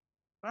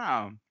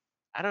 wow.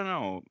 I don't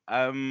know.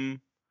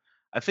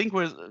 I think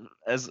we're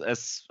as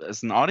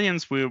an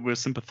audience we're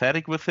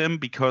sympathetic with him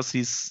because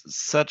he's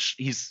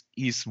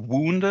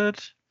wounded.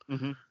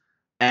 Mm-hmm.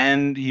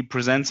 And he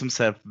presents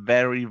himself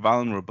very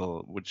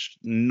vulnerable, which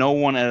no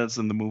one else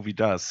in the movie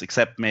does,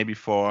 except maybe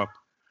for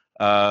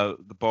the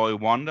boy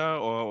Wonder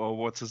or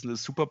what's his name,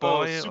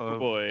 Superboy?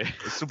 Superboy.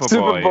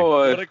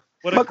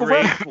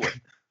 Superboy.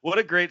 What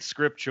a great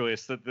script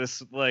choice that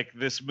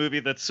this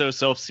movie that's so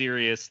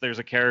self-serious, there's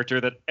a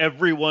character that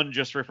everyone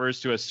just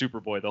refers to as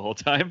Superboy the whole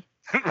time.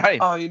 Right.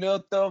 Oh, you know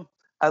what, though?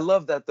 I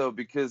love that, though,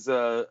 because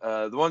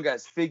the one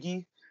guy's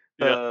Figgy.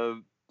 Yeah.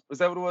 Was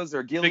that what it was?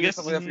 Or Gilly or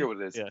something? I forget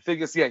what it is. Yeah.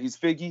 Figgis, he's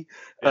Figgy.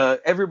 Yeah.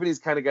 Everybody's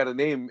kind of got a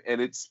name,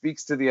 and it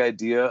speaks to the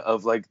idea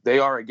of, like, they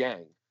are a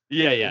gang.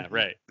 Yeah,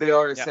 right. They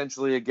are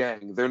essentially a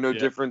gang. They're no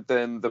different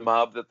than the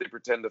mob that they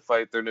pretend to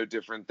fight. They're no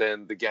different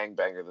than the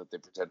gangbanger that they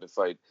pretend to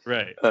fight.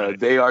 Right.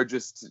 They are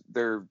just,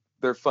 they're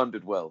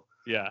funded well.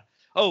 Yeah.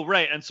 Oh,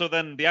 right. And so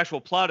then the actual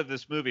plot of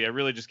this movie, I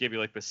really just gave you,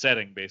 like, the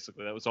setting,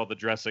 basically. That was all the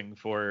dressing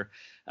for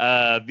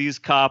these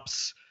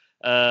cops.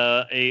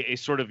 A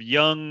sort of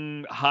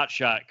young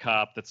hotshot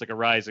cop that's like a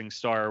rising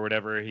star or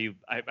whatever.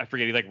 I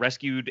forget. He like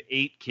rescued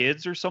 8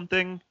 kids or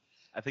something.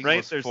 I think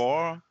it was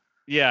 4.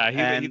 Yeah,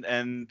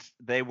 and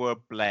they were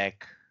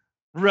black.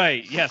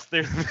 Right. Yes.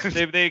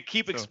 They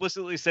keep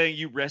explicitly saying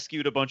you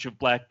rescued a bunch of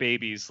black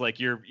babies. Like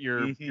you're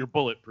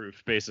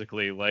bulletproof,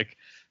 basically. Like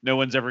no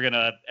one's ever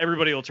gonna.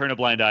 Everybody will turn a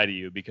blind eye to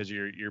you because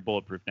you're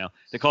bulletproof now.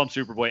 They call him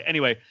Superboy.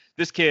 Anyway,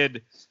 this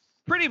kid,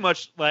 pretty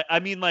much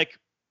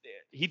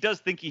he does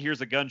think he hears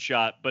a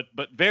gunshot, but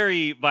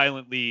very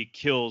violently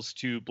kills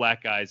 2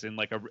 black guys in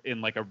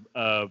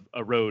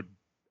a road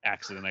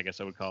accident, I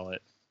guess I would call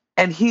it.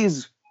 And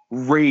he's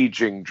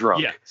raging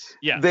drunk.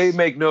 Yes. They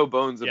make no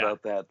bones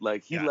about that.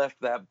 Like he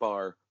left that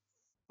bar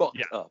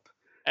fucked up.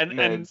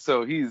 And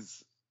so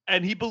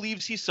he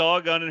believes he saw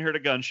a gun and heard a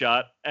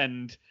gunshot,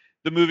 and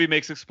the movie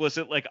makes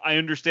explicit, like, I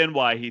understand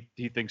why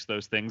he thinks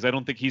those things. I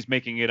don't think he's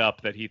making it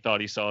up that he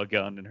thought he saw a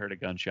gun and heard a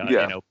gunshot,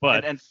 Yeah. you know.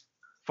 But and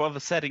for the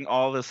setting,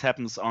 all this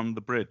happens on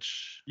the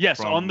bridge. yes,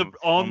 on the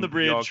from New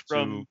bridge York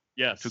from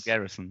to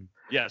Garrison.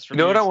 Yes. You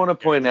know what I want to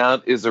point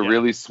out is a Yeah.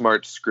 really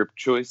smart script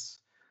choice.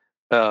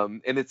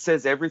 And it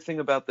says everything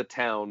about the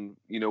town,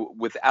 you know,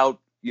 without,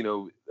 you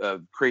know,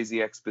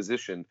 crazy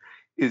exposition,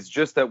 is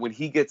just that when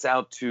he gets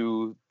out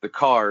to the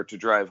car to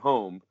drive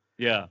home,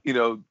 Yeah. you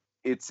know,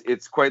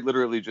 it's quite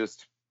literally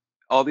just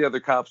all the other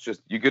cops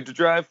just, you good to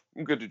drive?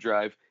 I'm good to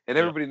drive. And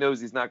Yeah. everybody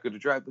knows he's not good to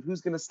drive, but who's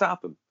going to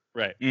stop him?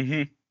 Right.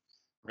 Mm-hmm.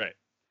 Right.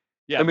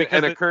 Yeah. I mean,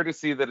 because and a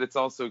courtesy that it's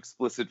also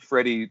explicit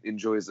Freddy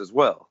enjoys as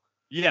well.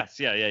 Yes.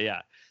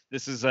 Yeah.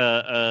 This is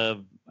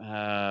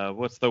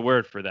what's the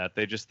word for that?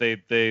 They just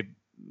they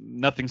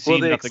nothing seen,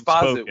 Well, they nothing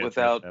exposit spoken,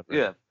 without,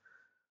 whatever.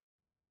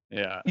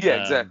 yeah.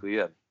 Yeah. Exactly,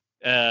 yeah.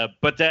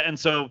 But that, and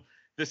so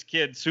this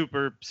kid,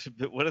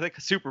 what are they?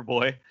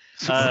 Superboy.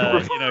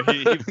 Superboy. You know,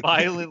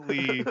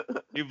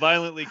 he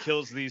violently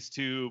kills these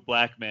two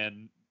black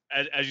men,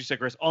 as you said,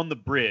 Chris, on the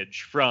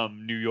bridge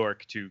from New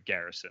York to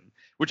Garrison,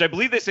 which I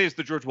believe they say is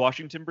the George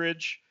Washington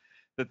Bridge.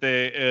 That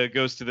they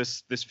goes to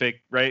this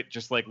fake, right,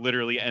 just like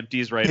literally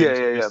empties right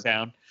into this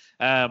town.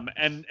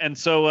 And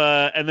so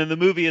and then the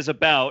movie is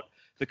about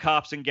the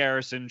cops in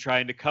Garrison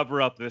trying to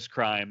cover up this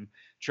crime,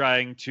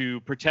 trying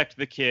to protect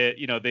the kid.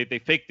 You know, they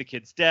fake the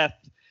kid's death.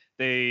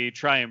 They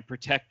try and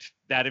protect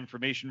that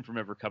information from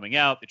ever coming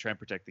out. They try and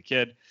protect the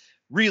kid.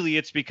 Really,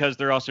 it's because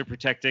they're also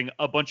protecting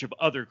a bunch of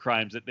other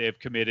crimes that they have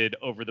committed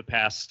over the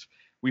past,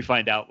 we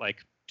find out, like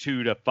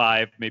 2 to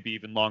 5, maybe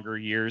even longer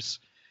years.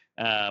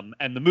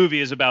 And the movie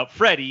is about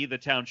Freddy, the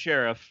town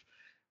sheriff,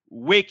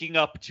 waking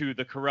up to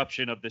the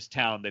corruption of this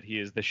town that he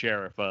is the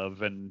sheriff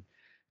of, and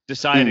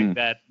deciding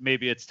that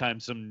maybe it's time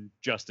some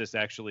justice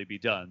actually be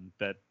done.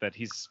 That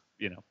he's,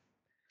 you know.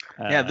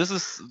 Yeah, this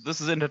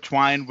is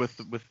intertwined with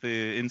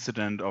the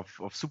incident of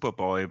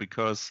Superboy,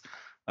 because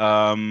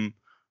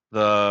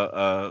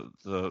the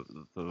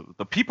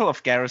people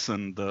of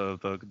Garrison,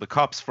 the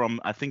cops from,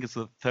 I think it's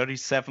the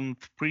 37th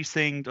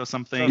precinct or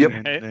something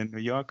in New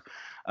York,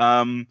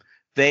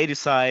 they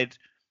decide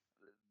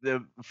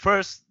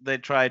first they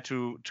try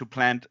to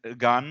plant a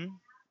gun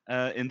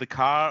in the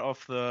car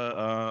of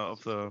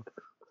the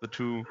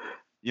two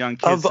young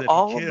kids. Of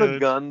all of the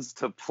guns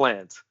to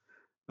plant,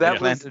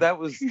 that was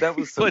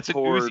some It's an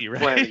poor Uzi,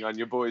 right? planning on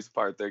your boy's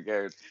part there,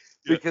 Garrett.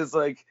 Because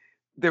like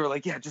they were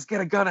like, yeah, just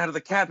get a gun out of the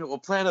cabinet, we'll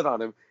plant it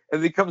on him,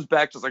 and he comes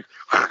back just like,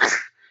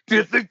 do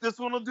you think this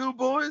one will do,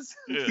 boys?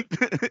 Yeah. You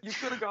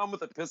could have gone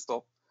with a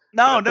pistol.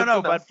 No,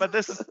 That's but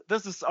this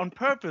is on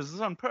purpose. This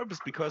is on purpose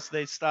because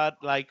they start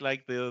like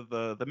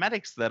the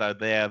medics that are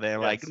there. They're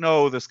like,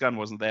 no, this gun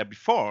wasn't there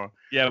before.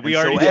 Yeah, we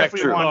And already so checked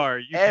your car.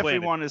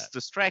 everyone is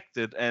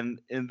distracted, and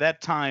in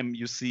that time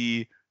you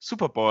see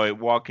Superboy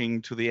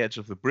walking to the edge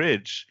of the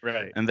bridge,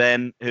 right, and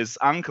then his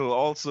uncle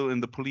also in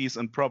the police,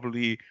 and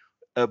probably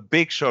a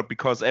big shot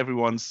because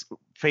everyone's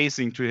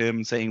facing to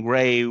him saying,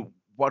 Ray,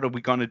 what are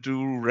we gonna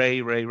do? Ray,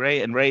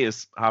 and Ray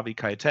is Harvey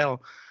Keitel.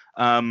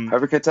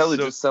 Harvey Keitel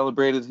just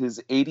celebrated his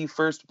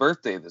 81st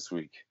birthday this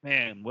week.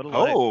 Man, what a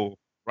life. Oh,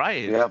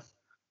 right. Yeah.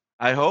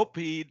 I hope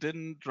he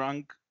didn't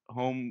drove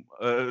home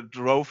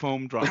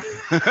drunk.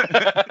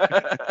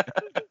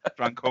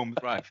 Drunk home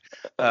drive.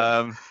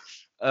 And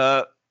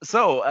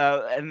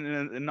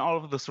in all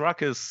of this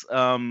ruckus,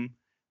 they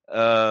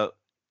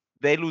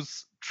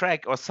lose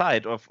track or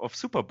sight of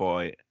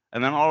Superboy.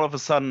 And then all of a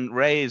sudden,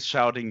 Ray is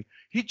shouting,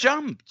 he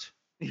jumped.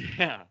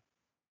 Yeah.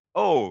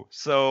 Oh,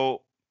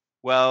 so,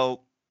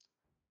 well,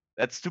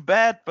 that's too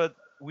bad, but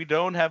we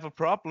don't have a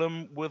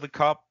problem with a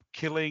cop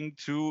killing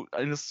two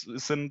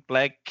innocent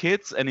black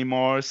kids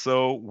anymore,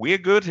 so we're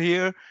good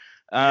here.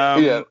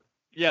 Yeah,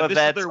 this is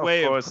their of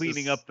way of course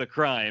cleaning up the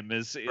crime,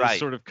 is Right.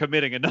 sort of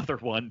committing another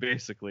one,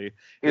 basically.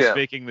 Is Yeah.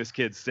 faking this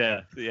kid's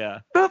death. Yeah.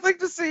 Nothing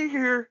to see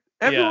here.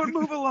 Everyone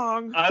move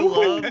along. I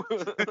love-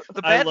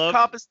 The I bad love-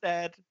 cop is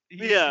dead.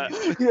 Yeah.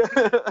 Yeah.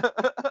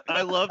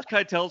 I loved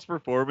Keitel's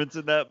performance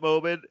in that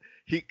moment.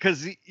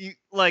 Because he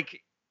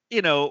like,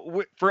 you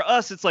know, for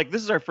us, it's like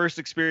this is our first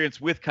experience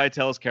with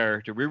Keitel's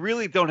character. We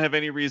really don't have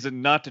any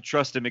reason not to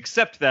trust him,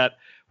 except that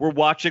we're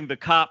watching the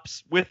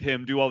cops with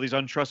him do all these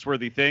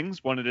untrustworthy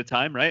things one at a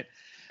time, right?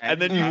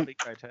 And then Harvey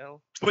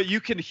Keitel. But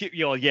you can hear,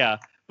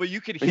 but you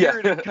can hear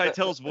it in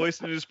Keitel's voice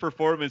and his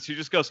performance. He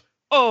just goes,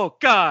 "Oh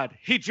God,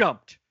 he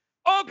jumped!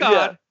 Oh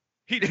God,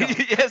 he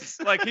jumped!" Yes.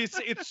 Like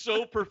it's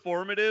so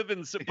performative,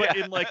 and so, but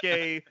in like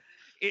a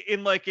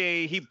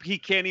he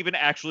can't even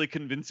actually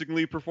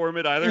convincingly perform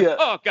it either. Yeah.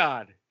 Oh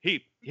God,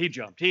 he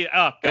jumped.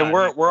 God, And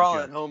we're he all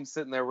at jumped. home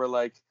sitting there. We're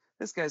like,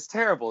 this guy's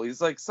terrible.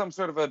 He's like some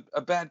sort of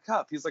a bad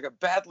cop. He's like a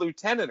bad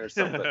lieutenant or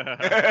something.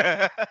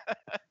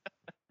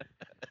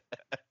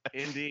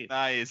 Indeed.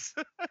 Nice.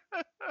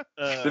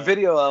 The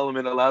video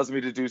element allows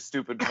me to do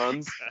stupid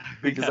puns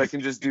because I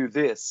can just do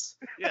this,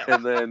 Yeah.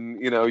 and then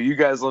you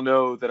guys will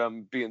know that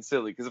I'm being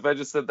silly. Because if I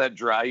just said that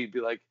dry, you'd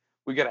be like,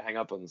 we gotta hang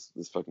up on this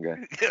fucking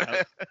guy.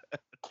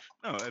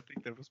 No, I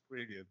think that was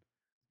brilliant.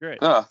 Great.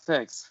 Oh,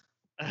 thanks.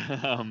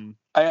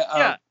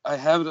 I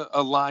have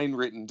a line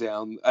written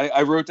down.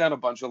 I wrote down a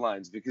bunch of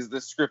lines because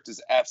this script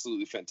is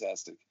absolutely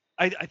fantastic.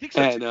 I think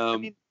so. And, I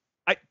mean,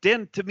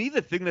 Dan, to me,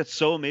 the thing that's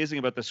so amazing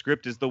about the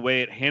script is the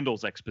way it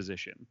handles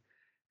exposition.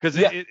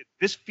 Because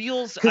this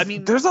feels, I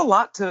mean, there's a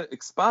lot to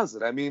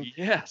exposit. I mean,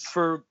 yes,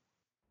 for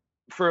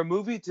a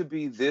movie to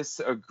be this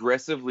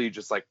aggressively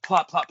just like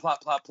plot,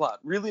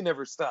 really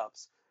never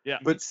stops. Yeah.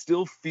 But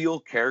still feel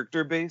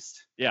character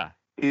based. Yeah.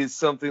 Is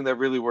something that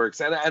really works.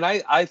 And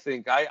I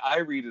think I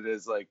read it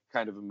as like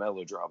kind of a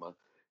melodrama.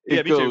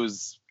 It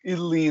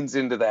leans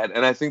into that.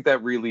 And I think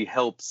that really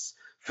helps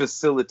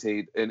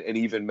facilitate an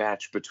even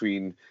match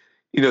between,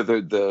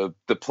 the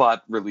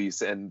plot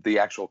release and the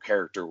actual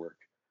character work.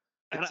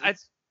 And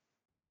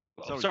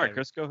sorry,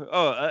 Chris, go.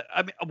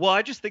 I mean, well,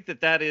 I just think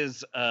that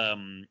is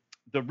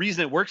the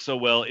reason it works so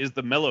well is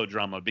the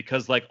melodrama,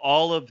 because like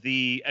all of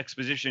the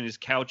exposition is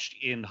couched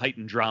in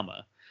heightened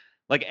drama.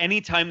 Like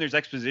anytime there's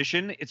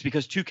exposition, it's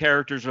because two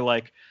characters are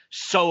like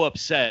so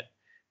upset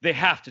they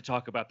have to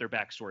talk about their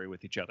backstory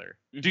with each other.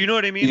 Do you know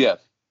what I mean? Yeah.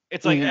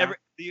 It's like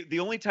the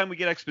only time we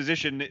get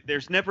exposition,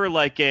 there's never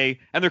like and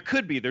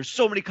there's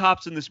so many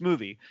cops in this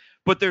movie,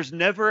 but there's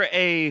never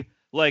a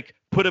like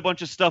put a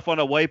bunch of stuff on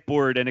a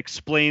whiteboard and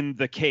explain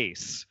the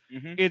case.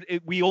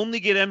 We only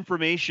get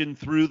information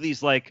through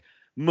these like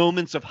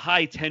moments of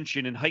high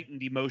tension and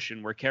heightened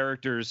emotion where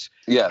characters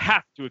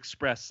have to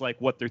express like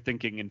what they're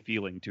thinking and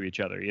feeling to each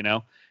other,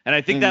 and I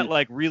think that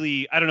like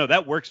really, I don't know,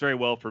 that works very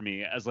well for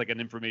me as like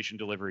an information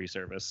delivery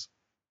service.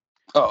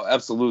 Oh,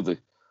 absolutely.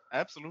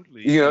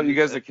 You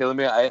guys are killing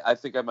me. I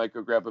think I might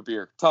go grab a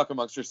beer. Talk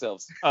amongst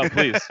yourselves. Oh,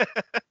 please.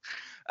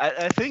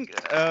 I think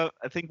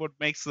what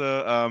makes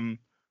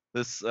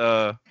this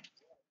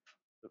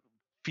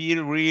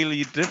feel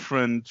really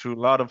different to a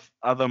lot of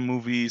other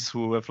movies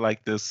who have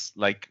like this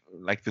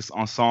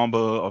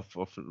ensemble of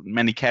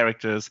many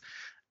characters.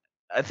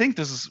 I think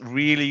this is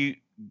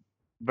really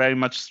very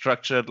much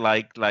structured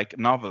like a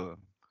novel.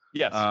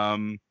 Yes.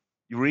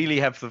 You really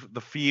have the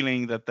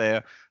feeling that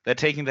they're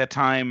taking their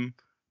time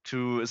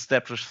to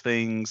establish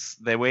things.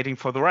 They're waiting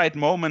for the right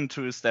moment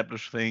to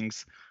establish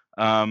things.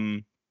 Or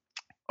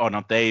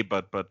not they,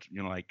 but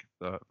like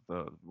the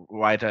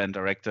writer and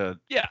director.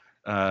 Yeah.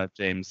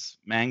 James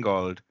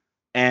Mangold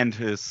and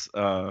his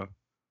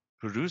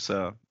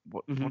producer.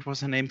 What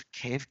was her name?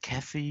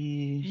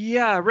 Kathy?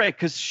 Yeah, right.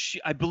 Because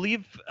she, I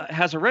believe,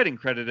 has a writing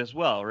credit as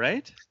well,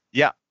 right?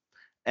 Yeah.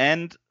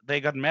 And they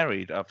got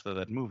married after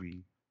that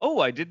movie. Oh,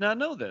 I did not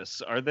know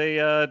this. Are they?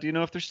 Do you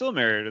know if they're still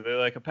married? Are they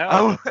like a pal?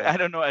 Oh, I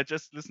don't know. I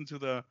just listened to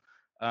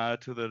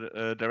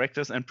the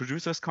directors and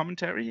producers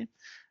commentary,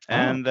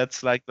 and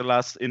that's like the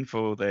last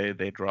info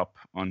they drop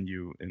on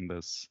you in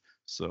this.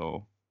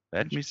 So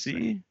let me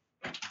see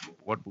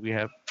what we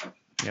have.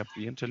 We have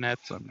the internet,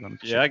 so I'm going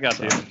to. Yeah, I got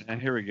the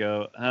internet. Here we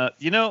go.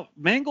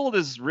 Mangold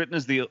is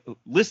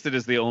listed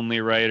as the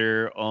only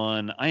writer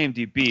on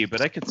IMDb,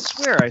 but I could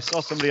swear I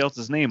saw somebody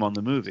else's name on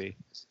the movie.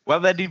 Well,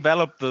 they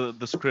developed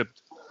the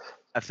script,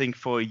 I think,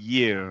 for a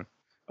year.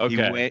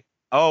 Okay.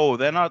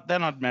 They're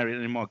not married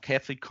anymore.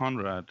 Kathy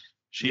Conrad.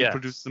 She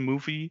produced the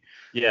movie.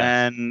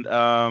 Yeah.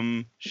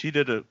 And she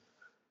did a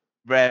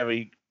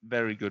very,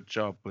 very good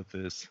job with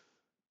this.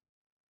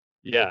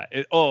 Yeah.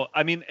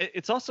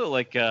 It's also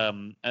like,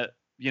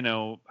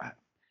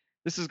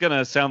 this is going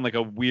to sound like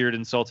a weird,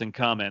 insulting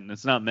comment, and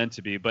it's not meant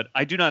to be, but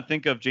I do not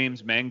think of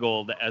James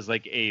Mangold as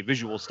like a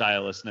visual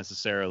stylist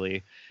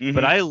necessarily,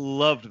 but I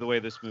loved the way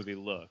this movie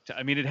looked.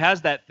 I mean, it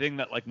has that thing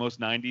that like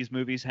most 90s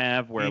movies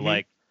have where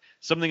like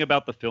something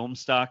about the film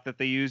stock that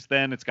they use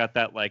then, it's got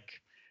that like,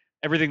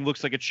 everything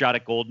looks like it's shot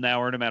at golden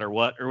hour no matter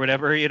what or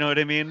whatever, you know what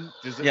I mean?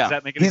 Does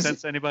that make any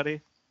sense to anybody?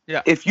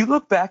 Yeah. If you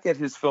look back at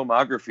his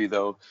filmography,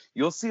 though,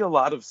 you'll see a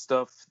lot of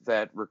stuff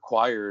that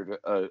required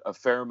a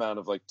fair amount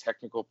of like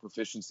technical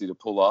proficiency to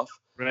pull off.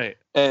 Right.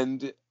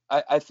 And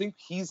I think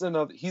he's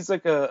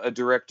like a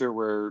director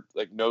where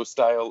like no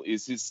style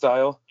is his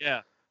style.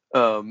 Yeah.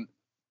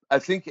 I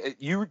think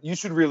you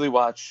should really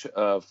watch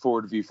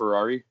Ford v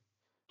Ferrari.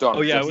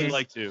 I would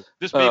like to.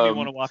 This made me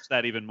want to watch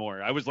that even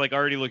more. I was like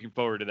already looking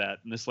forward to that,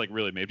 and this like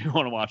really made me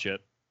want to watch it.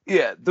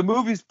 Yeah, the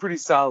movie's pretty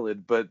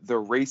solid, but the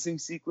racing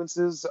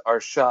sequences are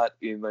shot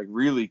in like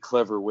really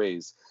clever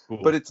ways. Cool.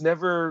 But it's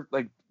never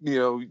like,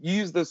 you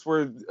used this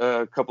word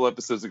a couple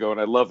episodes ago, and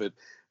I love it.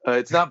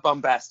 It's not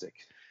bombastic.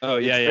 Oh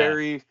yeah, it's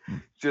very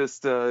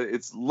just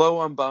it's low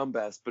on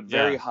bombast, but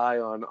very high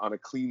on a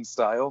clean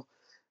style.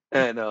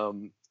 And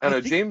I know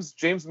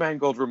James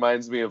Mangold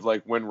reminds me of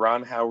like when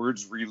Ron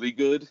Howard's really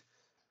good,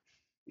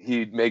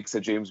 he makes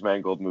a James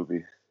Mangold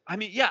movie. I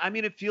mean,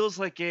 it feels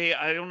like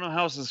I don't know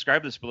how else to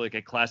describe this, but like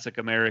a classic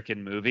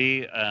American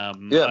movie. We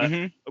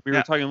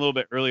were talking a little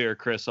bit earlier,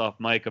 Chris, off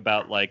mic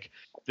about like,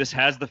 this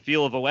has the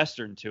feel of a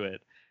Western to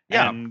it.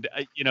 Yeah. And,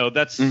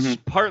 that's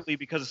partly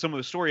because of some of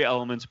the story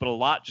elements, but a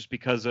lot just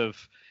because of,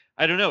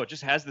 I don't know, it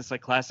just has this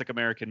like classic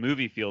American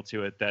movie feel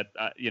to it that,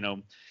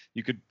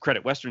 you could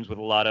credit Westerns with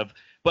a lot of.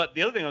 But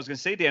the other thing I was going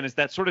to say, Dan, is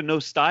that sort of no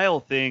style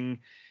thing.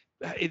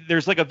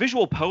 There's like a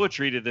visual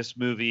poetry to this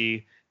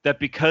movie that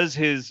because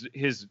his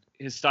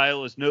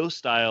style is no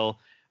style,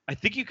 I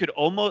think you could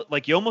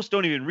you almost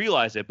don't even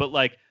realize it, but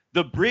like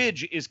the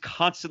bridge is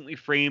constantly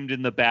framed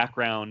in the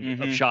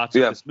background of shots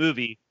of this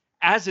movie,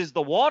 as is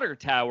the water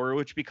tower,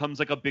 which becomes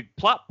like a big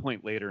plot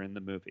point later in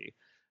the movie.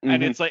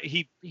 And it's like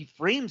he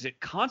frames it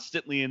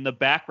constantly in the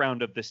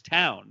background of this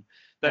town,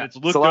 that it's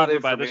looked over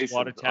by this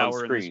water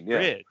tower and this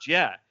bridge.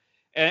 Yeah.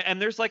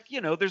 And there's like,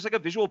 there's like a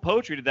visual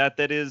poetry to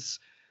that is,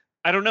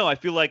 I don't know, I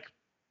feel like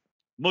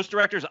most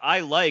directors I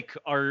like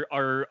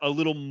are a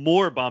little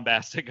more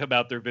bombastic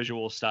about their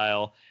visual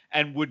style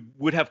and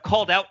would have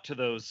called out to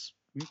those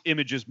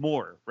images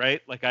more,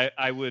 right? Like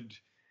I would,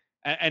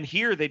 and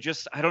here they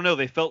just, I don't know,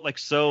 they felt like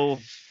so.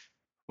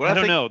 Well, I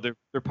don't know,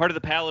 they're part of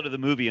the palette of the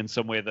movie in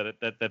some way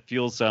that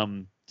feels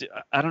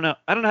I don't know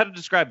how to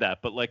describe that,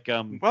 but like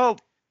the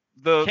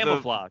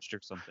camouflaged or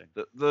something.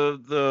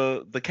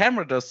 The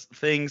camera does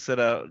things that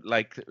are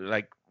like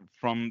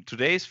from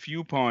today's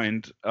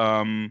viewpoint.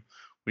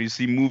 When you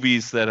see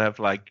movies that have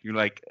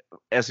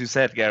as you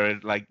said,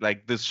 Garrett,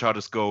 like this shot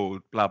is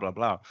gold, blah blah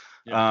blah.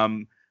 Yeah.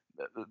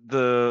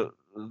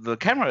 The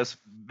camera is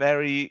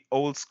very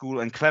old school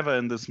and clever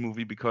in this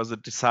movie because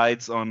it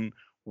decides on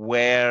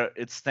where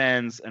it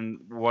stands and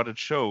what it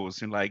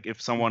shows. Like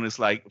if someone is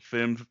like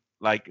filmed,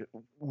 like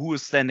who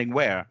is standing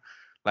where,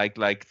 like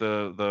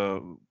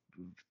the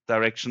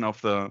direction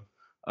of the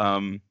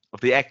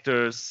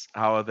actors,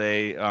 how are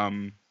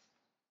they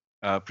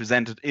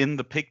presented in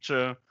the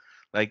picture.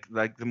 Like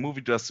the movie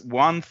does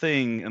one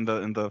thing in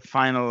the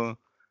final,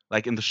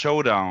 like in the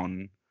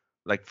showdown,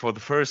 like for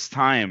the first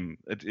time,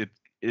 it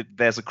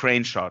there's a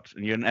crane shot,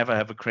 and you never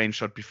have a crane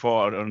shot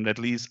before, or at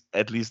least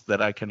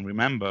that I can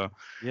remember.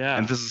 Yeah.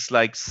 And this is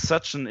like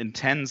such an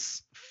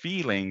intense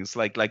feeling. It's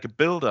like a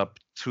build up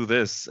to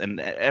this, and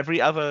every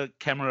other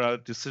camera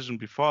decision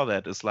before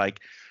that is like,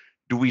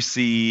 do we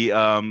see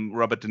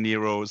Robert De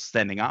Niro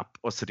standing up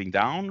or sitting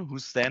down?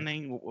 Who's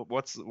standing?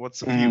 What's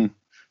the view?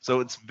 So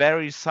it's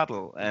very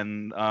subtle,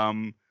 and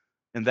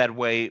in that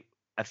way,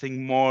 I think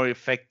more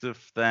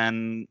effective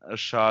than a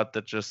shot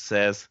that just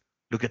says,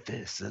 "Look at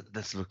this.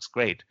 This looks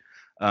great."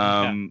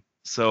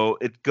 So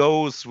it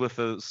goes with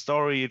the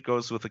story, it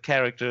goes with the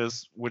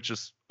characters, which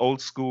is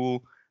old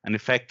school and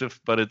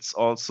effective, but it's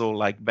also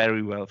like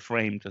very well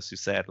framed, as you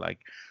said. Like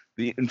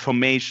the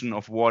information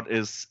of what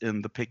is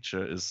in the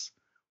picture is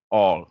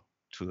all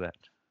to that.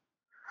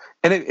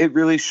 And it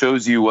really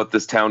shows you what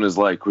this town is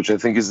like, which I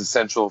think is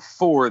essential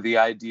for the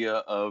idea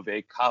of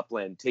a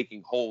Copland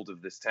taking hold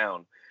of this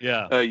town.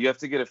 Yeah. You have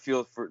to get a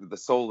feel for the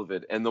soul of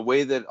it. And the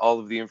way that all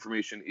of the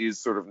information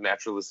is sort of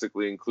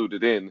naturalistically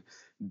included in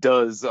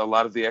does a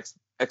lot of the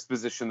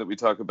exposition that we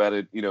talk about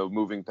it,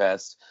 moving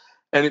past.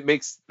 And it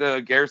makes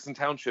the Garrison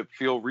Township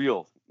feel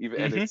real.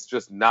 And it's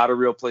just not a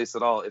real place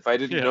at all. If I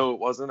didn't know it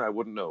wasn't, I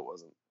wouldn't know it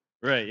wasn't.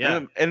 Right,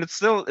 yeah. And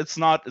it's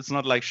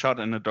not like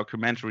shot in a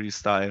documentary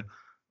style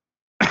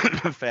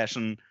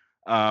fashion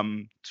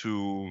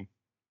to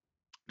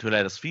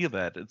let us feel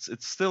that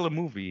it's still a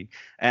movie.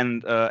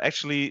 And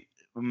actually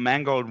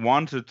Mangold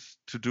wanted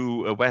to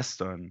do a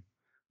Western.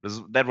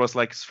 That was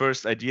like his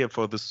first idea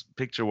for this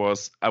picture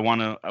was I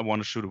want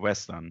to shoot a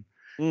Western.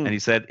 And he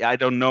said, I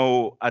don't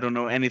know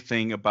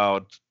anything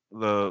about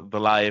the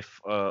life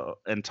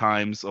and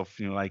times of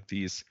the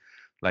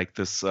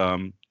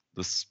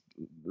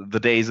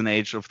days and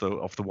age of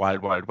the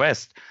Wild Wild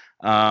West.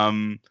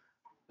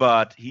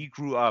 But he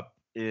grew up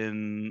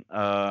in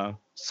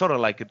sort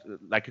of like a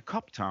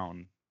cop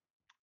town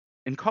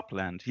in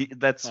Copland.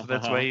 That's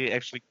where he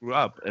actually grew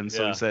up, and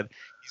so he said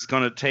he's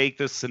gonna take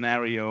this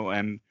scenario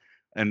and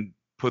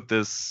put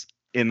this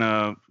in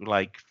a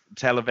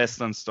tell a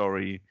Western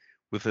story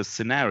with a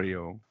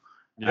scenario,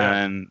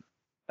 and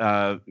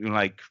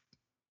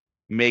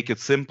make it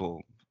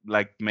simple,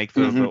 make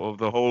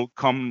the whole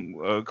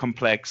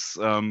complex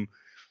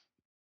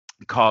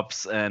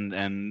cops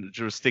and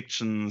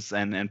jurisdictions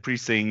and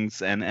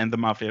precincts and the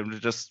mafia,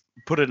 just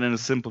put it in a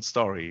simple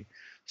story.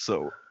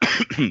 So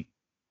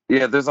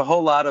yeah, there's a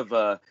whole lot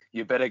of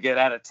you better get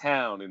out of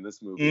town in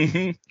this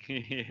movie.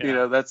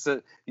 That's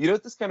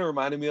what this kind of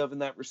reminded me of in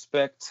that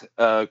respect.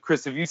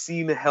 Chris, have you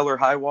seen Hell or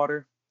High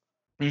Water?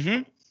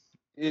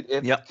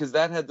 Because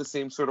that had the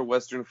same sort of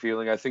Western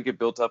feeling. I think it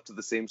built up to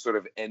the same sort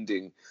of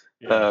ending.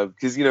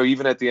 Because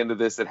even at the end of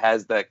this, it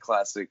has that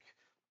classic.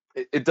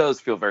 It does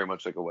feel very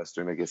much like a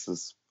Western, I guess,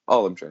 is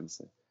all I'm trying to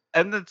say.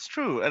 And that's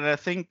true. And I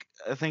think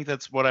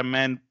that's what I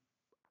meant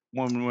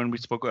when we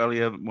spoke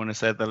earlier, when I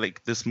said that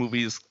this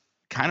movie is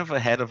kind of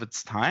ahead of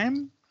its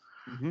time.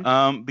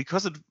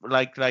 Because it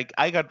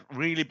I got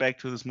really back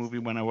to this movie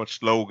when I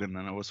watched Logan,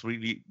 and I was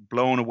really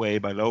blown away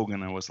by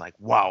Logan. I was like,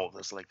 wow,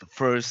 that's the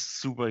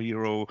first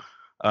superhero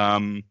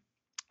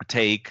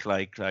take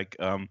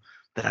that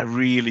I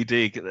really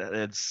dig.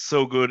 It's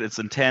so good. It's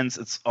intense.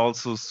 It's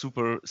also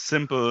super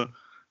simple.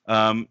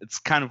 It's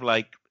kind of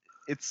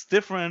it's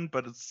different,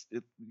 but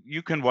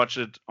you can watch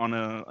it in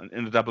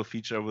a double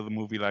feature with a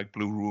movie like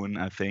Blue Ruin,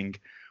 I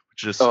think, which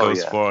just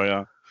goes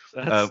for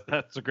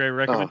that's a great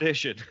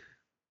recommendation.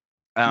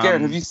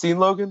 Garrett, have you seen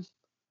Logan?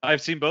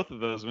 I've seen both of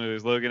those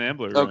movies, Logan and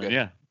Blue Ruin.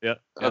 Yeah. Yeah.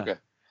 Yeah. Okay.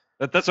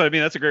 That's what I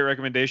mean. That's a great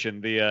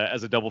recommendation. The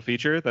as a double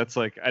feature. That's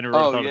like I never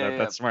Oh, thought yeah, of that. yeah.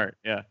 That's smart.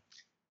 Yeah.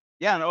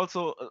 Yeah, and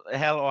also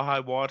Hell or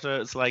High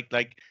Water is like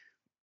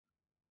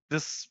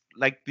this,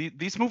 like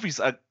these movies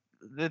are,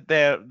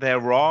 they're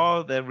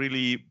raw, they're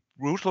really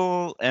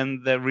brutal,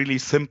 and they're really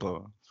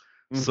simple.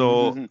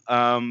 So Mhm.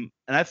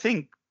 and I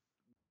think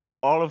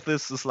all of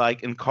this is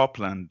like in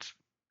Copland,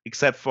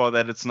 except for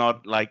that it's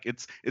not like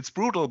it's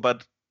brutal,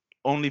 but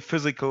only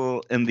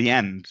physical in the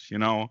end, you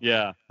know.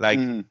 Yeah. Like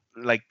Mhm.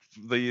 like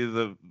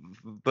the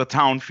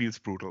town feels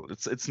brutal.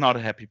 It's not a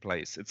happy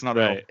place. It's not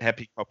Right. a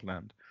happy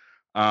Copland.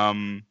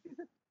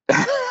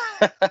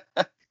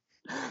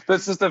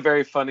 That's just a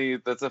very funny.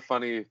 That's a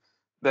funny.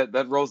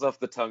 That rolls off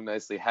the tongue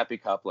nicely. Happy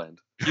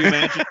Copland. Can you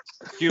imagine?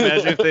 Can you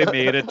imagine if they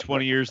made a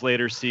 20 years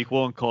later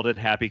sequel and called it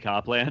Happy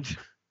Copland?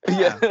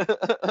 Yeah.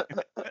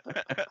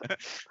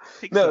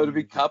 Take No, some it'd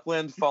be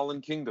Copland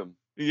Fallen Kingdom.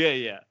 Yeah.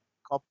 Yeah.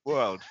 Cop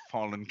World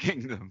Fallen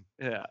Kingdom.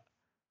 Yeah.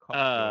 Cop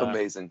World.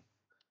 Amazing.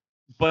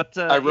 But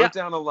I wrote yeah.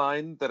 down a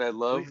line that I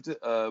loved.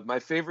 My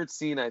favorite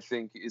scene, I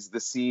think, is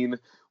the scene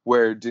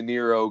where De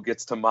Niro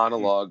gets to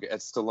monologue at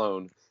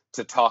Stallone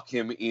to talk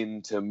him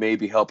into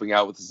maybe helping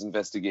out with his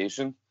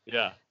investigation.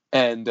 Yeah.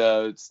 And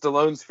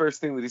Stallone's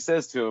first thing that he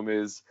says to him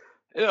is,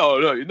 "Oh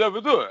no, you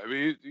never do it. I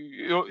mean,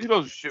 he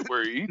doesn't shit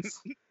where he eats."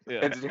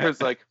 Yeah. And De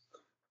Niro's like,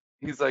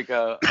 he's like,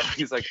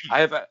 I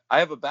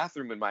have a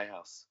bathroom in my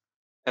house,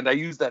 and I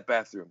use that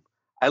bathroom.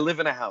 I live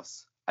in a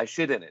house. I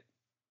shit in it,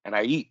 and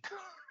I eat.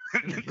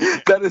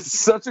 That is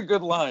such a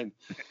good line.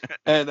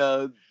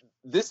 And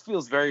this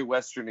feels very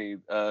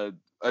westerny.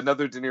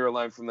 Another De Niro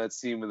line from that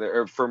scene,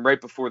 or from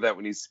right before that,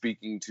 when he's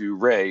speaking to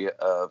Ray.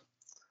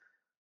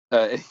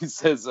 He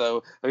says,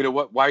 why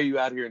are you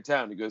out here in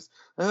town? He goes,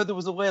 I heard there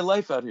was a way of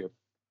life out here.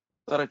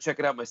 Thought I'd check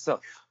it out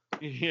myself.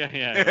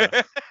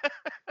 Yeah.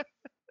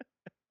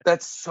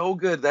 That's so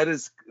good.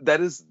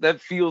 That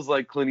feels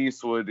like Clint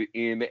Eastwood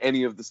in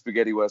any of the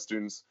spaghetti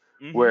westerns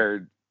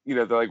where,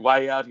 they're like, why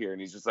are you out here?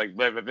 And he's just like,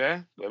 blah, blah,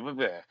 blah, blah, blah,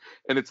 blah.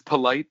 And it's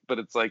polite, but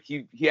it's like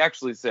he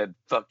actually said,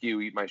 fuck you,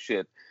 eat my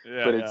shit.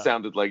 Yeah, But it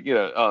sounded like,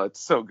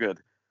 it's so good.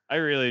 I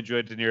really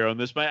enjoyed De Niro, and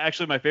this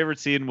my favorite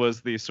scene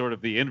was the sort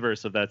of the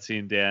inverse of that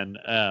scene, Dan.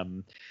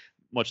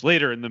 Much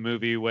later in the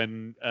movie,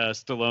 when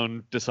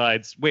Stallone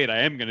decides, wait, I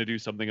am going to do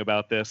something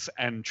about this,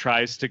 and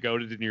tries to go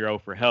to De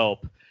Niro for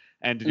help,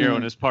 and De Niro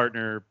and his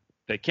partner,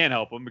 they can't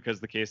help him because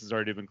the case has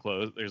already been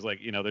closed. There's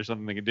there's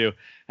something they can do,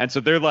 and so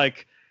they're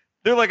like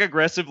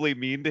aggressively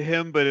mean to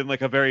him, but in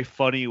like a very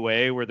funny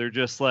way, where they're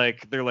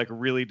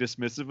really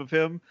dismissive of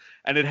him.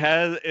 And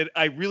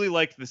I really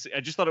liked this. I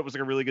just thought it was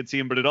like a really good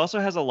scene, but it also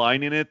has a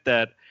line in it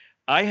that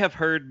I have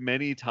heard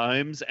many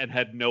times and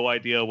had no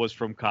idea was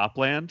from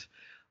Copland.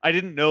 I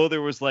didn't know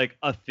there was like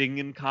a thing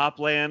in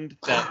Copland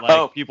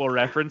that people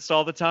referenced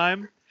all the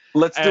time.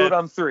 Let's do it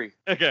on 3.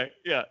 Okay.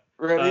 Yeah.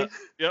 Ready?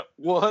 Yep.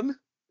 1,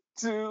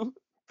 2,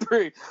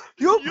 3.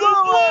 You blew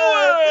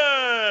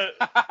it!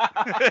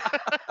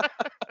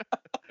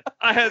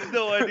 I had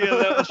no idea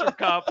that was from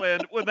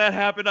Copland. When that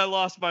happened, I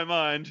lost my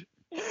mind.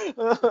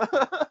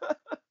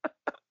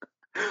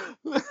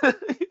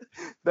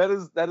 That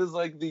is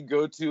like the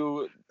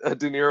go-to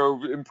De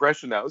Niro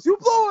impression now. You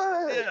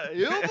blow it! Yeah,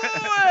 you blow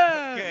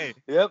it! Okay.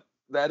 Yep,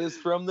 that is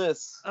from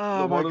this.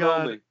 Oh the my one and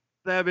God. only.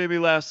 That made me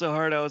laugh so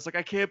hard. I was like,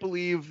 I can't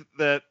believe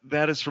that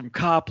is from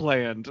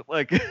Copland.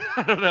 Like,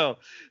 I don't know.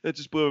 That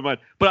just blew my mind.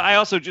 But I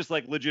also just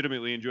like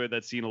legitimately enjoyed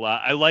that scene a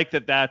lot. I like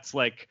that that's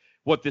like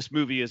what this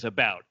movie is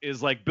about,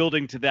 is like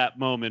building to that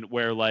moment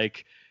where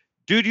like,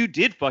 dude, you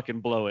did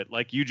fucking blow it.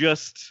 Like you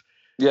just,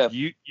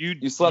 you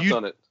slept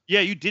on it.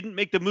 Yeah. You didn't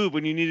make the move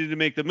when you needed to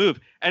make the move.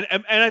 And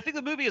I think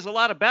the movie is a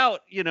lot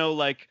about,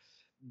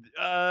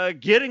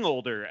 getting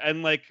older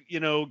and like,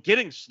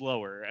 getting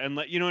slower and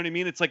like, you know what I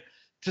mean? It's like,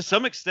 to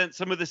some extent,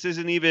 some of this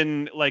isn't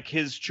even like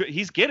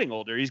he's getting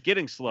older. He's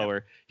getting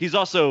slower. He's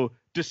also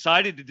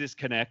decided to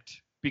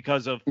disconnect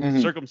because of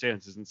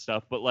circumstances and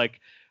stuff. But like,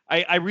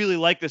 I really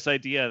like this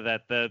idea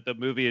that the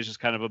movie is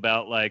just kind of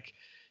about like,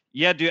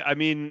 yeah, dude, I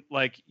mean,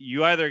 like you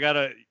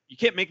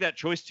can't make that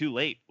choice too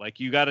late. Like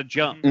you gotta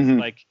jump.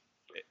 Like,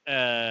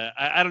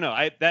 I don't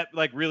know.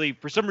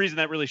 For some reason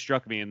that really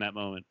struck me in that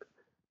moment.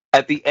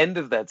 At the end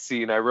of that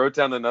scene, I wrote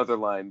down another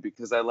line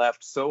because I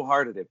laughed so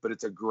hard at it, but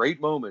it's a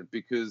great moment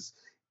because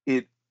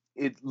it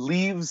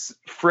leaves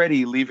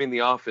Freddy leaving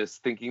the office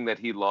thinking that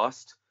he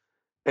lost,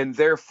 and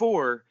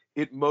therefore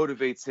it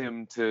motivates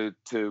him to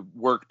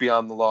work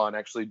beyond the law and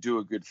actually do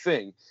a good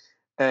thing.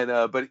 And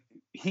but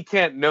he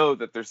can't know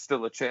that there's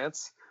still a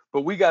chance.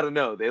 But we got to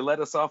know. They let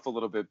us off a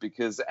little bit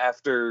because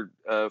after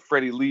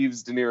Freddy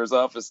leaves De Niro's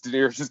office, De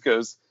Niro just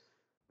goes,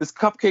 "This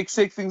cupcake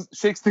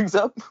shakes things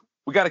up.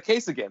 We got a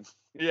case again."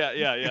 Yeah.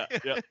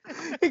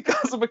 He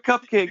calls him a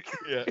cupcake.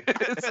 Yeah.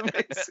 It's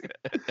amazing.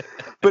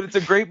 But it's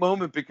a great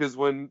moment because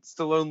when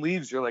Stallone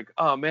leaves, you're like,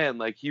 oh man,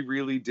 like he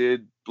really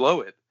did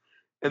blow it.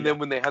 And then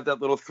when they have that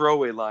little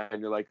throwaway line,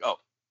 you're like, oh,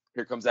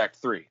 here comes Act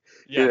 3.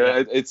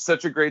 Yeah. It's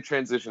such a great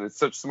transition. It's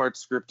such smart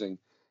scripting.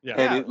 Yeah.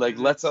 And it like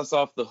lets us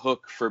off the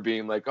hook for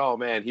being like, oh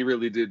man, he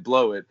really did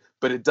blow it.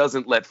 But it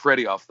doesn't let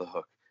Freddy off the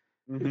hook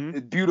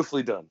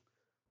Beautifully done.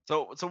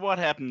 So what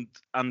happened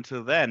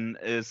until then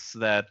is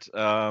that,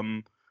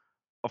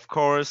 of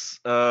course,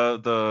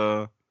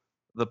 the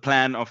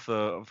plan of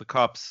the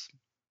cops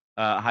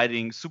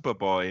hiding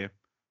Superboy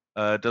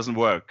doesn't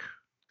work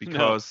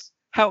because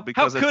How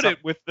because could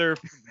it with their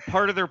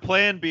part of their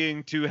plan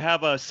being to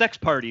have a sex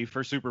party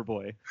for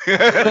Superboy?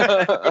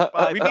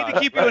 We need to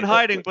keep you in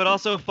hiding, but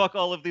also fuck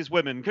all of these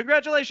women.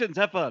 Congratulations,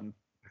 have fun.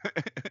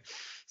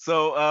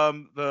 So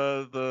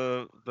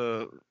the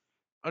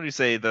how do you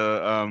say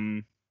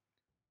they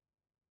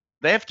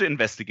have to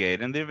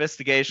investigate, and the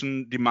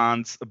investigation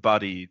demands a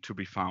body to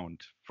be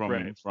found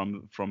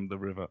from the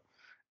river,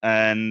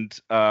 and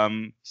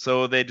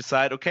so they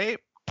decide, okay,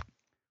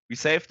 we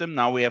saved him,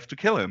 now we have to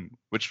kill him,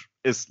 which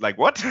is like,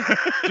 what?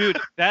 Dude,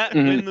 that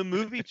when the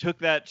movie took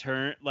that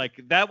turn, like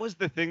that was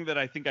the thing that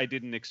I think I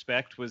didn't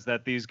expect, was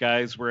that these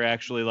guys were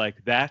actually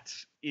like that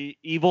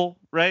evil,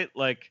 right?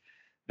 Like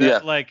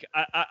that, like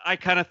I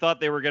kind of thought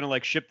they were gonna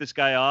like ship this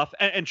guy off,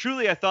 and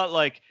truly I thought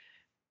like,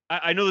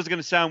 I know this is going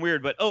to sound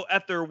weird, but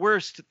at their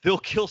worst, they'll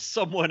kill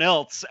someone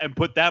else and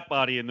put that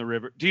body in the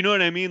river. Do you know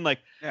what I mean? Like,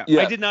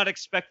 I did not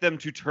expect them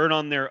to turn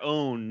on their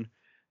own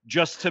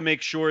just to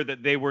make sure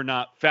that they were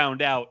not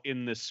found out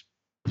in this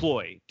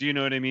ploy. Do you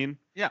know what I mean?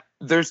 Yeah.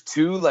 There's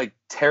two like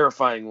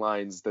terrifying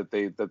lines that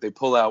they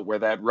pull out where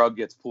that rug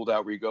gets pulled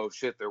out where you go,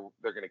 shit, they're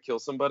going to kill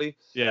somebody.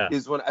 Yeah.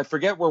 Is when I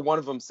forget where one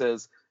of them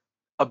says,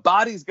 a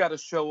body's got to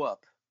show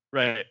up.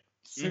 Right.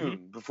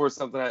 Soon before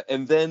something,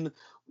 and then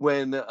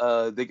when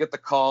they get the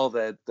call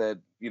that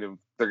you know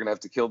they're gonna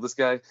have to kill this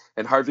guy,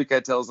 and Harvey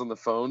Keitel's on the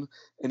phone,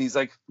 and he's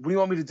like, "What do you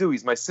want me to do?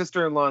 He's my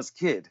sister-in-law's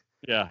kid."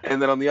 Yeah.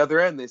 And then on the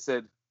other end, they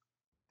said,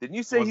 "Didn't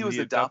you say he was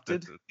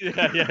adopted?"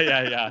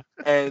 Yeah.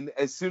 And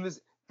as soon as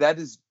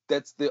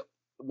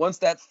once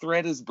that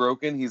thread is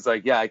broken, he's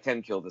like, "Yeah, I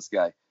can kill this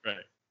guy."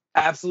 Right.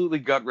 Absolutely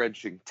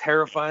gut-wrenching,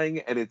 terrifying,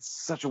 and it's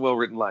such a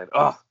well-written line.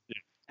 Oh. Yeah.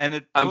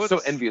 And I'm so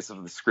envious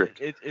of the script.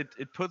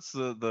 It puts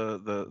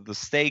the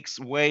stakes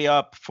way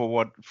up for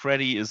what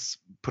Freddy is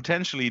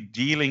potentially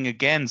dealing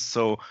against.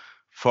 So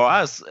for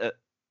us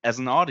as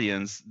an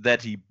audience,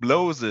 that he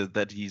blows it,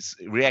 that he's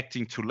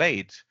reacting too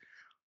late,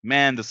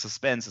 man, the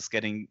suspense is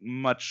getting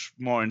much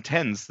more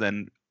intense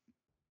than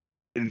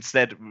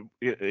instead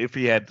if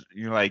he had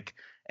like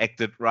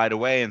acted right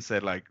away and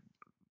said like,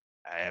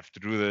 I have to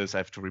do this, I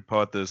have to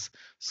report this.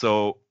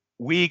 So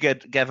we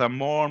gather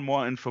more and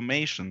more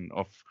information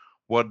of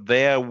what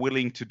they're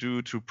willing to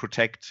do to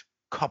protect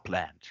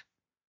Copland.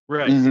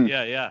 Right.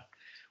 Yeah.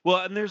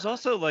 Well, and there's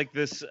also like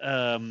this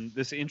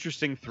this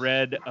interesting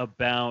thread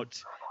about,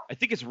 I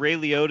think it's Ray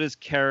Liotta's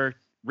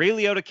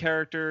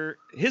character,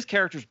 his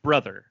character's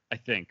brother, I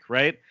think,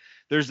 right?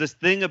 There's this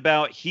thing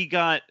about he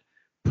got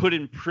put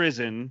in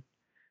prison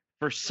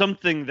for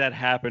something that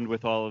happened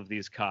with all of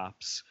these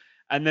cops,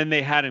 and then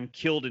they had him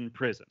killed in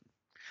prison.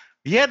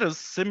 He had a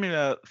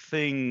similar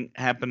thing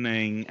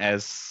happening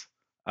as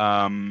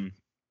Superboy,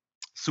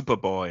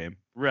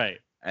 right?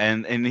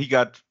 And he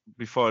got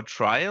before a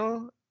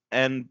trial,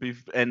 and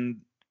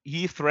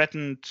he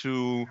threatened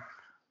to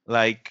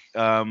like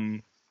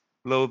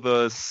blow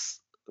this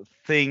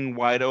thing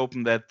wide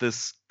open that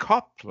this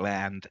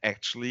Copland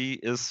actually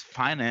is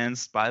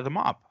financed by the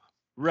mob.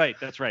 Right,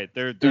 that's right.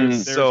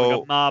 There's like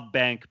a mob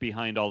bank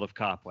behind all of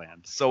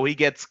Copland. So he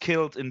gets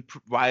killed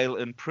while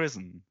in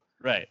prison.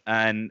 Right.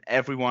 And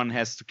everyone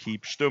has to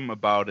keep stum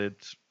about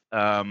it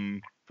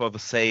for the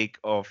sake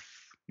of,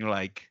 you know,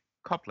 like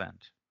Copland.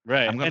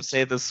 Right. I'm gonna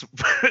say this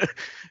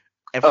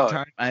every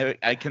time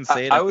I can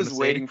say it. I was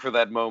waiting for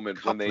that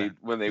moment Copland.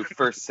 when they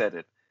first said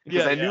it.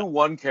 Because I knew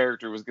one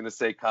character was going to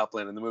say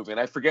Copland in the movie, and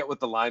I forget what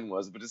the line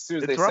was, but as soon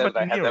as they said it,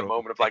 I had that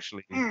moment of like,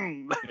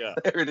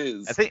 there it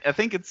is. I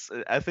think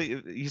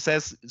he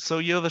says, "So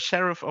you're the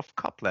sheriff of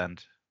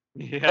Copland."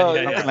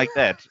 Something like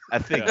that. I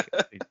think.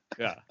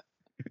 Yeah.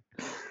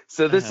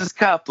 So this is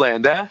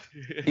Copland, huh?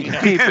 You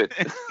can keep it.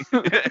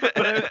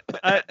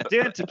 But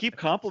Dan, to keep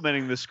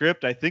complimenting the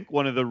script, I think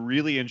one of the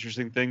really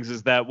interesting things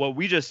is that what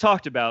we just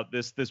talked about,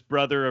 this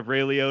brother of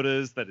Ray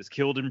Liotta's that is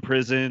killed in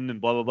prison and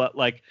blah blah blah,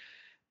 like,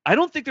 I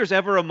don't think there's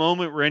ever a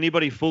moment where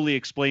anybody fully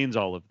explains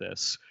all of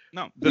this.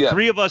 No. The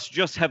three of us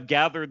just have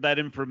gathered that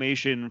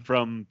information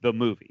from the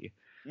movie.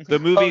 The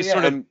movie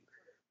sort of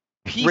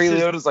pieces. Ray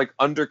Liotta's like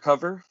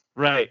undercover.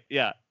 Right,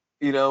 yeah.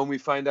 You know, and we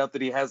find out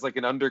that he has like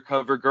an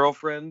undercover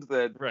girlfriend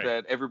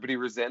that everybody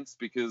resents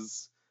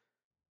because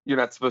you're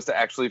not supposed to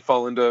actually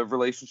fall into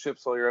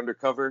relationships while you're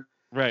undercover.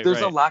 Right.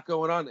 There's a lot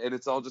going on, and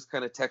it's all just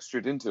kind of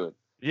textured into it.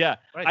 Yeah.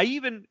 Right.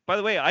 By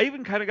the way, I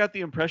even kind of got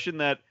the impression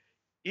that,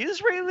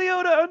 is Ray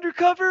Liotta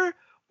undercover,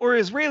 or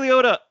is Ray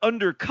Liotta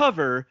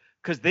undercover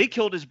because they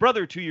killed his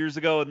brother 2 years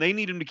ago and they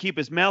need him to keep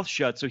his mouth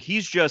shut, so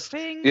he's just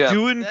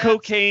doing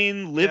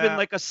cocaine, living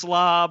like a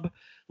slob,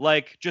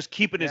 like just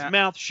keeping his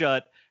mouth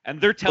shut, and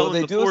they're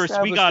telling the force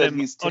we got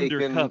him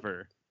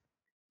undercover.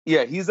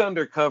 Yeah, he's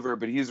undercover,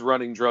 but he's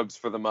running drugs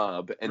for the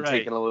mob and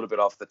taking a little bit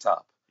off the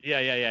top.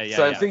 Yeah.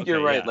 So I think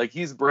you're right. Like,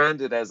 he's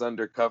branded as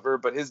undercover,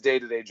 but his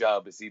day-to-day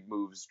job is he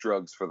moves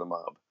drugs for the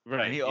mob.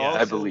 Right.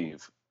 I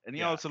believe. And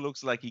he Yeah. also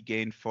looks like he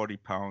gained 40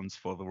 pounds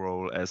for the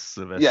role as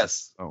Sylvester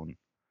Yes. Stallone.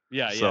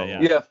 Yeah, So-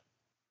 yeah. Yeah,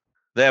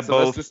 They're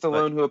both Sylvester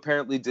Stallone, who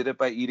apparently did it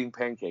by eating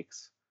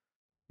pancakes.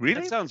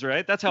 really. That sounds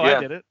right. That's how I Yeah.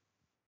 did it.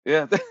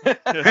 Yeah.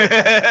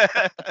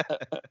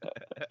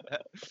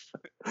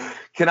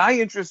 Can I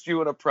interest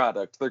you in a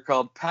product? They're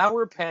called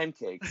Power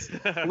Pancakes.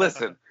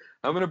 Listen,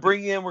 I'm gonna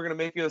bring you in. We're gonna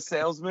make you a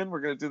salesman.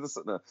 We're gonna do this.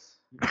 No.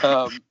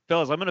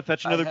 Fellas, I'm gonna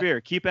fetch another beer.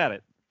 Keep at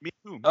it. Me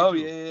too. Oh too.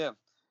 yeah.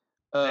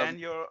 Dan,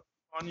 you're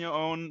on your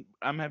own.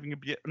 I'm having a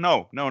beer.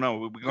 No.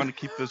 We're going to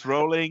keep this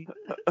rolling.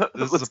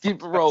 This Let's is a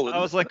keep it rolling. I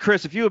was like,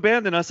 Chris, if you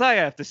abandon us, I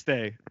have to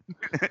stay.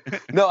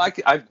 No,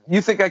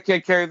 you think I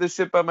can't carry this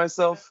shit by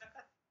myself?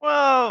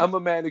 Well, I'm a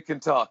man who can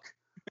talk.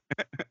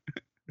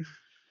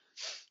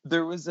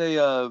 There was I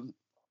don't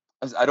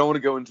want to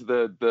go into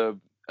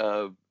the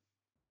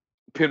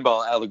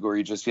pinball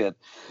allegory just yet,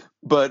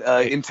 but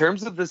in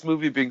terms of this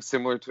movie being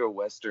similar to a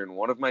Western,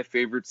 one of my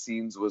favorite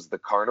scenes was the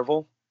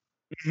carnival,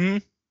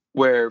 mhm.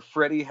 where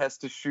Freddy has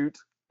to shoot,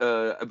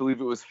 I believe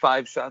it was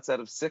 5 shots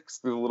out of 6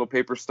 through the little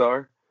paper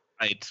star.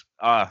 Right.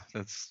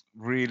 That's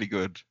really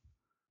good.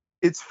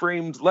 It's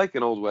framed like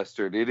an old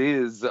Western. It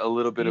is a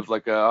little bit of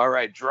like a, all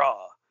right,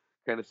 draw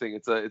kind of thing.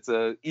 It's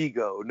a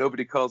ego.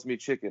 Nobody calls me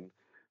chicken.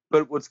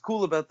 But what's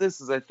cool about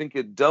this is I think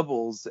it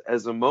doubles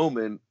as a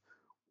moment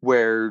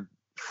where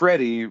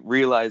Freddy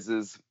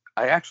realizes,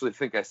 I actually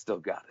think I still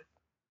got it.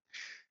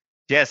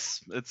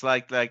 Yes, it's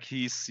like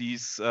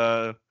he's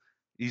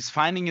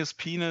finding his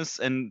penis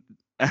and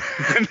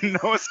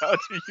knows how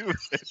to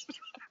use it.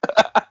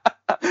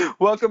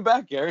 Welcome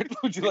back, Garrett.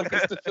 Would you like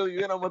us to fill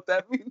you in on what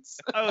that means?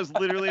 I was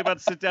literally about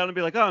to sit down and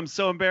be like, oh, I'm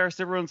so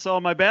embarrassed everyone saw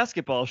my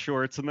basketball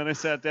shorts. And then I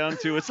sat down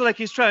to, it's like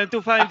he's trying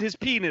to find his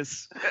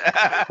penis.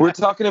 We're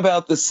talking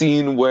about the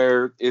scene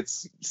where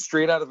it's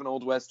straight out of an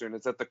old Western.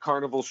 It's at the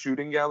Carnival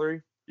Shooting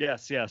Gallery,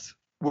 Yes.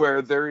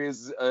 where there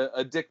is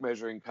a dick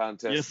measuring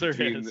contest Yes, there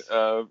between is.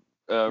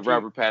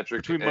 Robert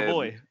Patrick Between my and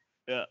boy.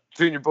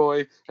 between your boy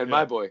and Yeah.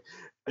 my boy.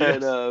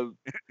 Yes. And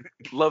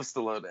love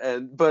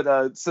Stallone.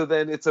 But so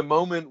then it's a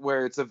moment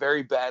where it's a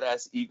very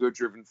badass ego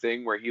driven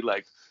thing where he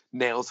like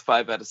nails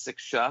 5 out of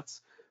 6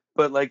 shots.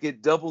 But like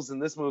it doubles in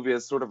this movie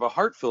as sort of a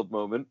heart-filled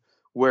moment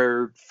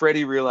where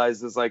Freddy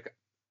realizes like,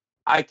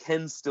 I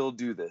can still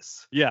do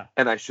this Yeah.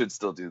 and I should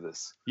still do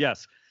this.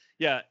 Yes.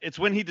 Yeah. It's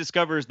when he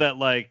discovers that,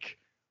 like,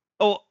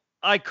 oh,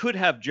 I could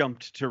have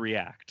jumped to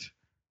react.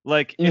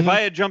 Like, if Mhm.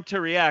 I had jumped to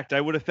react, I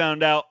would have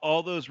found out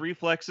all those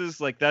reflexes.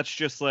 Like, that's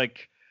just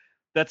like,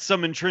 that's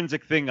some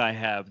intrinsic thing I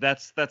have.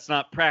 That's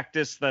not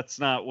practice. That's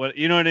not what,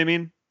 you know what I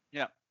mean?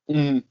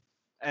 Mhm.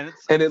 And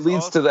And it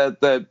leads to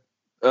that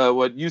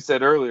what you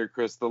said earlier,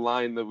 Chris, the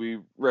line that we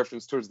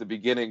referenced towards the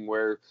beginning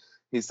where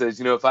he says,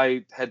 you know, if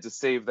I had to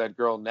save that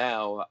girl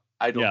now,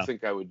 I don't Yeah.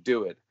 think I would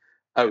do it.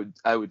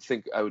 I would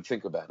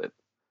think about it.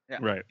 Yeah,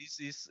 Right.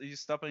 He's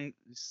stopping.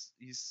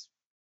 He's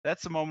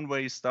that's the moment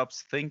where he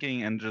stops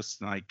thinking and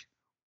just like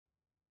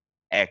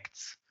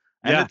acts.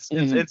 And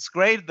Yeah. it's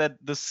great that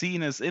the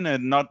scene is in it,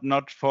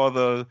 not for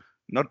the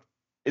not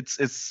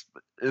it's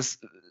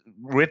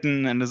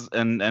written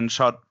and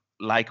shot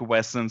like a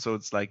Western, so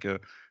it's like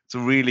it's a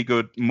really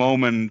good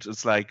moment.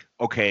 It's like,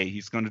 okay,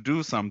 he's gonna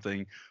do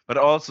something, but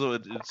also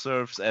it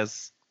serves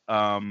as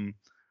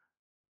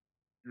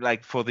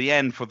like for the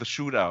end, for the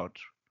shootout.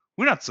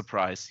 We're not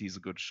surprised he's a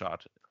good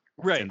shot.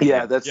 Right.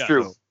 Yeah, that's Yeah.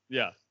 true.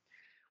 Yeah.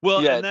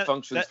 Well, Yeah, and it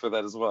functions for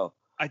that as well.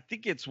 I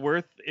think it's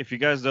worth, if you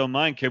guys don't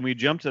mind, can we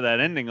jump to that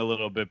ending a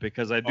little bit?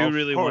 Because I do Of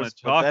really want course,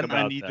 to but talk then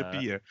about I need that. a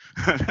beer.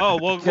 Oh,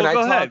 well, Can I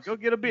go ahead. talk? Go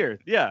get a beer.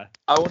 Yeah.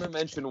 I want to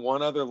mention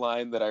one other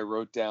line that I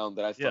wrote down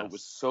that I thought Yes.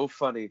 was so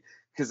funny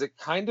because it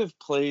kind of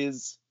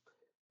plays.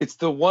 It's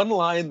the one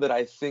line that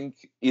I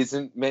think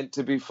isn't meant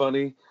to be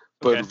funny,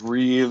 but Okay.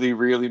 really,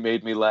 really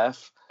made me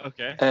laugh.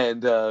 Okay.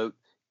 And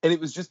it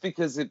was just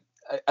because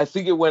I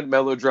think it went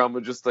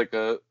melodrama just like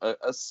a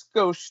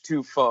skosh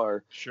too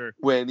far Sure.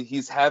 when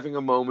he's having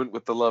a moment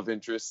with the love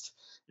interest,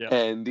 Yeah.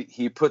 and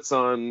he puts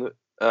on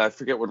I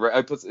forget what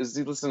is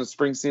he listening to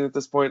Springsteen at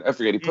this point? I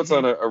forget. He puts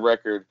on a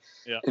record,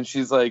 Yeah. and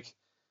she's like,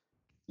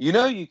 you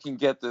know, you can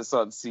get this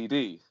on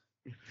CD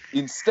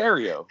in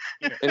stereo,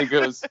 and he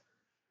goes,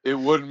 it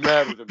wouldn't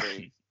matter to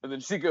me, and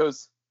then she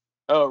goes,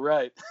 oh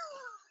right.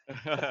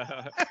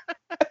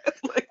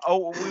 Like,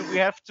 Oh, we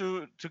have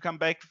to come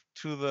back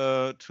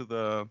to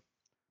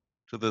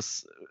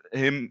this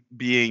him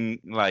being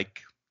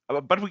like,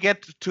 but we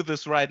get to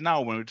this right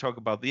now when we talk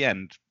about the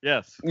end.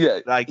 Yes. yeah,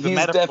 Like the he's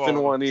metaphor deaf in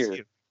of one the ear.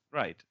 scene.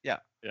 Right. Yeah.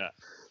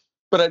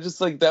 But I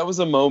just like that was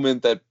a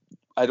moment that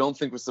I don't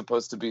think was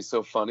supposed to be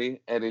so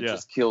funny, and it Yeah.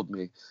 just killed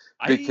me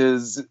I-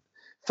 because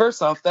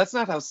first off, that's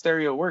not how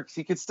stereo works.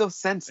 He could still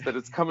sense that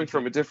it's coming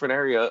from a different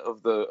area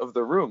of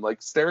the room.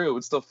 Like stereo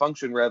would still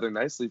function rather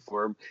nicely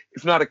for him,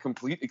 if not a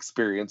complete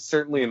experience,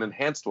 certainly an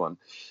enhanced one.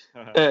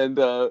 And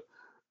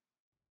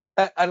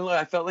I don't know.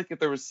 I felt like if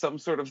there was some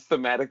sort of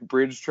thematic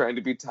bridge trying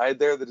to be tied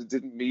there that it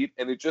didn't meet,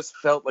 and it just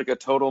felt like a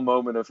total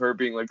moment of her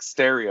being like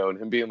stereo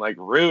and him being like,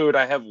 "Rude,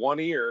 I have one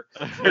ear."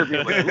 Her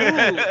being like,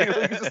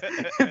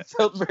 "Ooh," it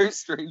felt very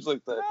strange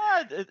like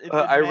that.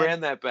 I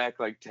ran that back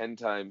like 10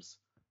 times.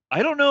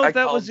 I don't know if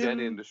that was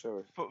Jenny in to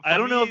show her. I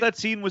don't know if that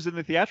scene was in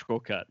the theatrical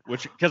cut,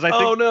 because I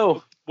think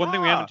one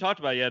thing we haven't talked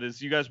about yet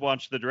is you guys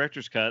watched the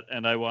director's cut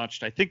and I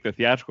watched, I think, the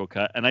theatrical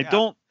cut, and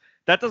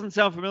that doesn't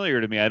sound familiar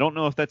to me. I don't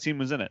know if that scene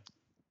was in it.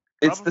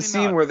 It's the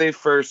scene where they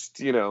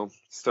first,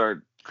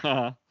 start.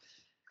 Uh-huh.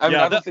 I mean,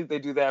 I don't think they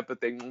do that, but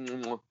they.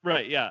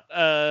 Right, yeah.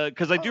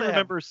 Because I do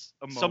remember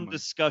some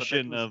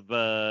discussion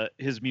of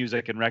his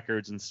music and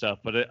records and stuff,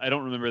 but I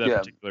don't remember that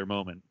particular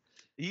moment.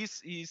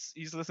 He's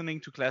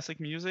listening to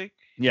classic music.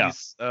 Yeah.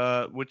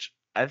 Which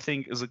I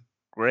think is a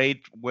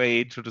great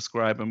way to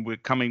describe him. We're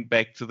coming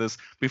back to this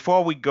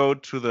before we go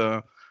to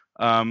the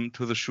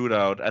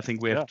shootout. I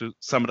think we have to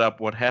sum it up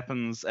what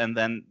happens, and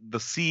then the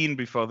scene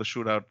before the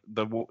shootout,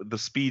 the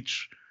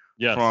speech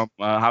from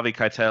Harvey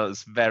Keitel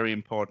is very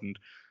important.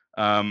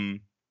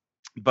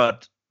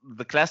 But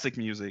the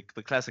classical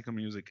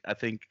music, I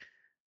think,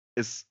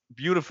 is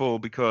beautiful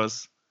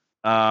because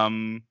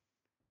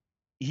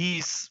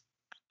he's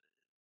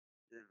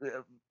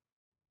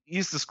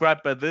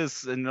described by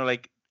this, and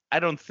like, I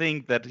don't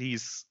think that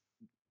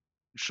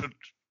should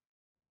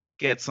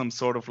get some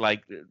sort of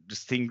like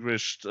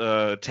distinguished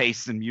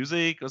taste in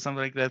music or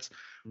something like that.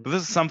 But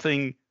this is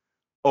something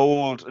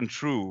old and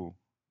true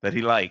that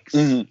he likes.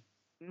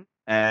 Mm-hmm.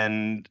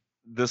 And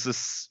this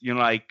is,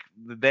 like,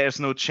 there's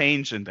no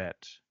change in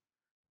that.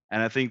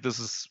 And I think this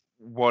is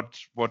what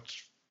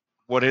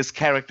his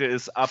character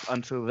is up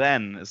until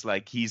then, is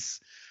like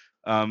this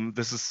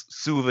is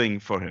soothing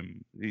for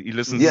him. He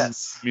listens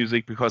to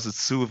music because it's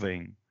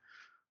soothing.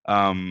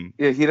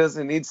 He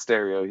doesn't need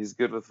stereo. He's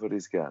good with what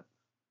he's got.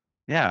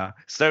 Yeah,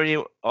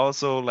 stereo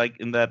also, like,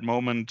 in that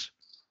moment,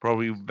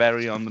 probably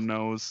very on the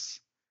nose.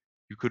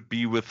 You could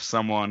be with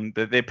someone.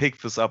 They pick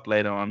this up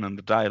later on in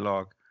the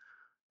dialogue,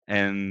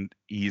 and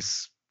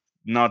he's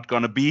not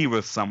gonna be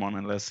with someone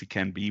unless he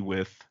can be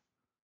with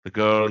the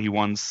girl he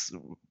once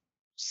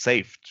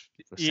saved.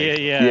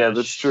 Yeah,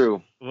 that's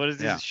true. What is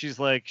this? She's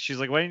like,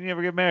 why didn't you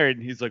ever get married?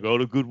 And he's like, all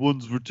the good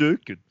ones were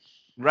taken.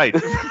 Right.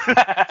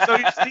 So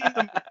you've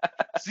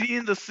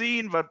seen the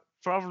scene, but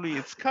probably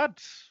it's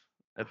cut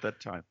at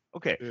that time.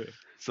 Okay. Yeah.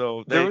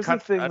 So there was a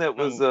thing that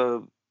was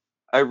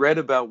I read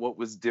about what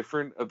was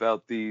different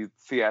about the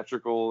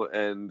theatrical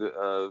and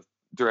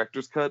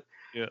director's cut.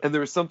 Yeah. And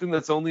there was something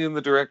that's only in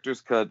the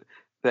director's cut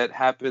that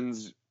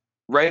happens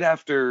right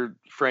after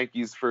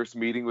Frankie's first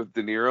meeting with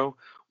De Niro,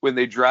 when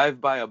they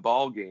drive by a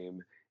ball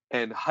game,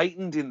 and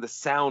heightened in the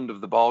sound of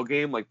the ball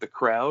game, like the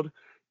crowd,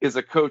 is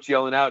a coach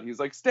yelling out. He's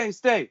like,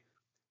 stay.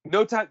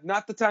 No time,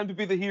 not the time to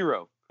be the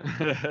hero.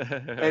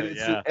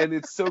 And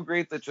it's so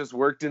great that just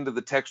worked into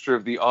the texture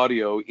of the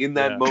audio in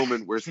that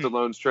moment where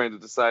Stallone's trying to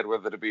decide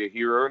whether to be a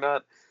hero or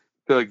not.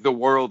 The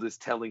world is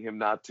telling him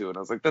not to. And I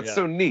was like, that's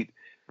so neat.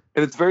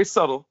 And it's very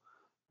subtle,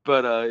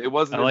 but it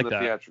wasn't in the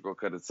theatrical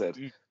cut, it said.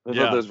 I thought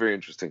that was very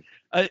interesting.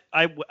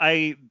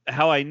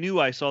 How I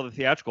knew I saw the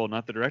theatrical,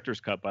 not the director's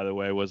cut, by the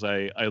way, was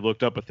I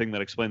looked up a thing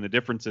that explained the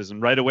differences.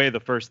 And right away, the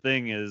first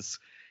thing is,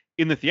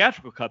 in the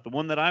theatrical cut, the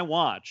one that I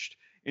watched,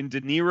 in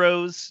De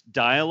Niro's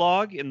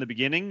dialogue in the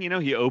beginning,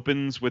 he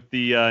opens with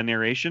the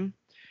narration.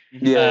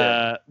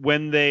 Yeah.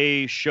 When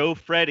they show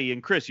Freddie,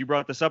 and Chris, you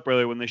brought this up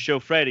earlier, when they show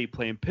Freddie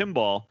playing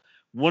pinball,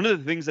 one of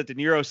the things that De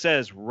Niro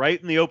says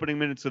right in the opening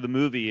minutes of the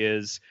movie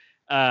is,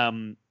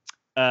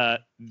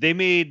 they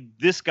made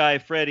this guy,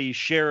 Freddie,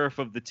 sheriff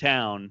of the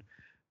town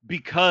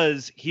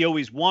because he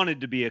always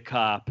wanted to be a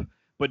cop,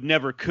 but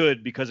never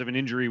could because of an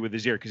injury with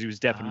his ear, because he was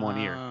deaf in one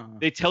ear.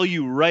 They tell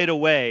you right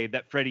away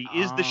that Freddie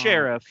is the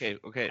sheriff.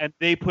 Okay. And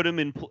they put him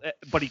in,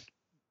 but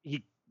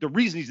he the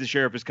reason he's the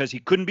sheriff is because he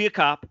couldn't be a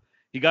cop.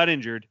 He got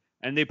injured,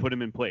 and they put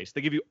him in place.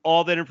 They give you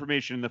all that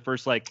information in the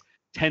first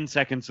 10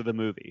 seconds of the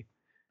movie.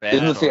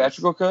 In the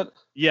theatrical cut?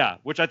 Yeah,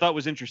 which I thought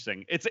was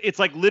interesting. It's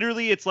like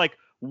literally, it's like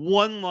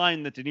one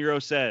line that De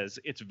Niro says.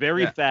 It's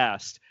very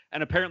fast,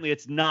 and apparently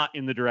it's not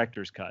in the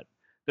director's cut.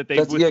 That they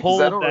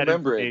withhold that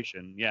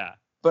information. Yeah.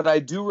 But I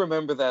do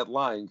remember that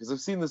line because I've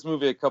seen this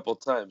movie a couple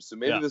times, so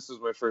maybe this was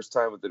my first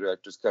time with the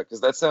director's cut, because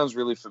that sounds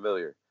really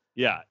familiar.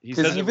 Yeah,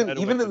 because even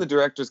in the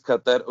director's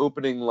cut, that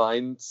opening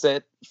line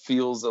set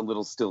feels a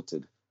little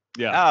stilted.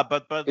 Yeah,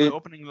 but the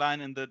opening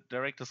line in the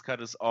director's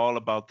cut is all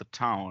about the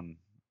town,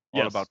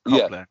 all about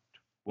Copland,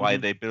 why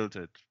they built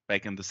it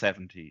back in the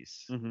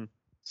 70s. Mm-hmm.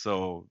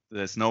 So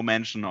there's no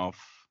mention of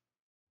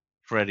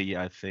Freddie,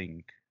 I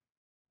think.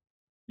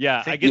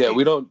 Yeah,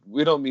 we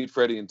don't meet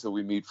Freddie until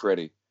we meet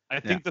Freddie. I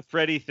think the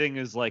Freddy thing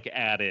is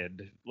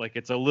added,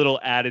 it's a little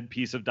added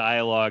piece of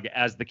dialogue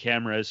as the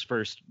camera is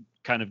first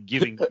kind of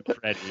giving you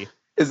Freddy.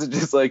 Is it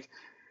just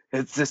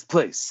it's this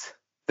place?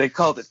 They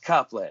called it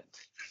Copland.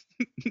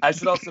 I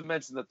should also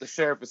mention that the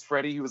sheriff is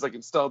Freddy. He was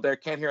installed there.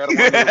 Can't hear. I don't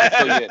want to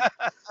fill you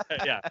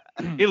in. Yeah,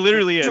 it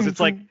literally is.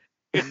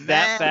 It's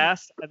that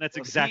fast, and that's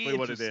exactly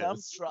what it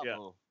is.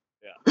 Trouble.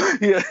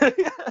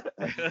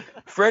 Yeah.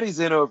 Freddy's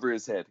in over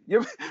his head.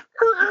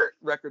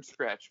 Record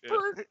scratch. Yeah.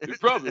 You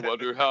probably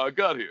wonder how I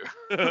got here.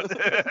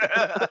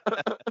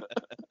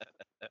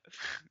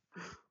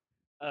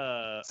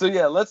 So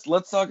yeah,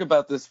 let's talk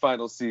about this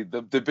final scene,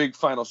 the big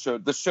final show,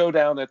 the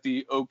showdown at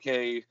the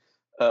OK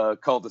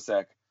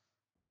cul-de-sac.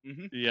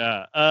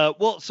 Yeah.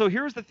 Well, so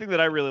here's the thing that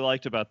I really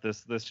liked about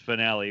this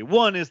finale.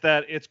 One is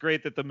that it's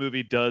great that the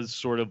movie does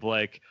sort of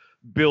like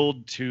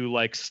build to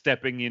like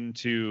stepping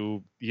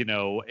into, you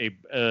know,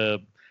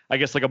 I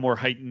guess like a more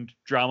heightened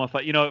drama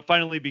fight. You know, it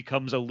finally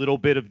becomes a little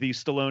bit of the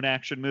Stallone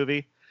action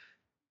movie.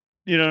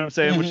 You know what I'm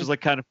saying? Which is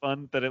like kind of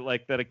fun that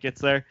it gets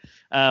there.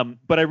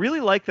 But I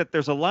really like that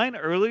there's a line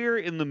earlier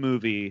in the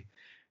movie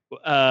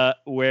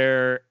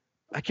where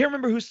I can't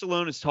remember who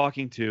Stallone is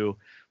talking to,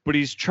 but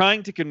he's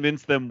trying to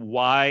convince them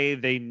why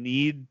they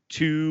need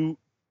to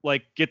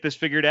like get this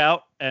figured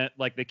out and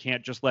like they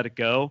can't just let it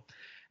go.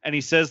 And he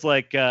says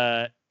like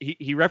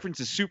he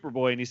references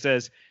Superboy and he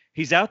says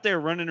he's out there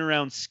running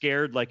around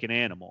scared like an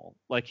animal.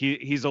 Like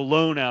he's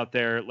alone out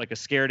there like a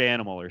scared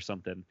animal or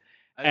something.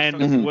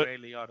 And what, Ray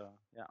Liotta.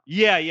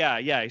 Yeah.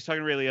 He's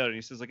talking to Ray Liotta, and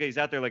he says, like, hey, he's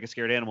out there like a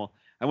scared animal.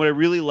 And what I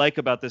really like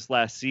about this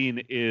last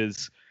scene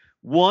is,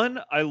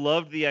 one, I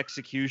loved the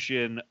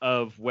execution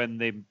of when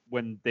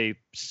they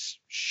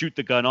shoot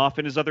the gun off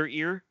in his other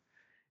ear.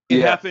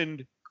 It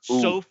happened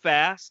so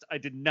fast. I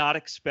did not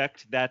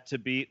expect that to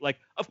be like.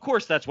 Of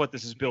course, that's what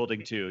this is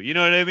building to. You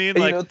know what I mean?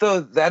 Like, you know,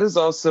 though, that is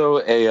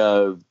also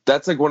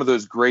that's like one of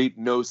those great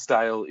no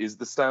style is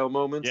the style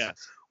moments.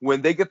 Yes.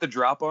 When they get the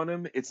drop on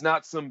him, it's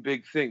not some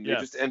big thing. They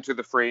just enter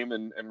the frame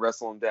and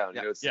wrestle him down.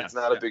 You know, it's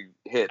not a big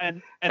hit.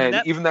 And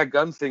even that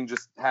gun thing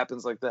just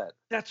happens like that.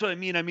 That's what I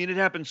mean. I mean, it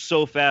happened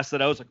so fast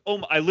that I was like,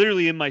 I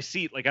literally in my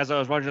seat, like as I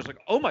was watching, I was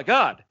like, oh my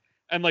God.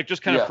 And like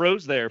just kind of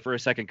froze there for a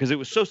second because it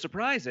was so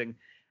surprising.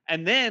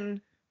 And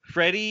then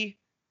Freddy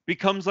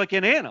becomes like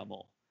an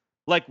animal.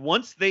 Like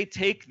once they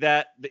take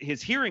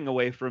his hearing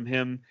away from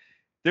him,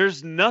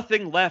 there's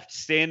nothing left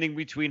standing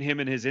between him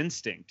and his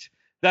instinct.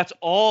 That's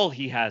all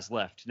he has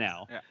left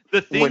now. Yeah.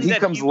 The thing when he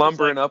comes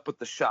lumbering up with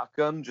the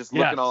shotgun, just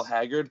looking all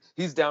haggard,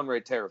 he's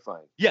downright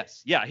terrifying.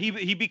 Yes, yeah,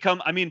 he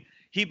becomes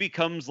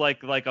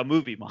like a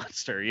movie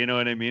monster. You know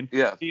what I mean?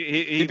 Yeah,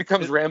 he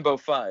becomes Rambo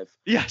 5.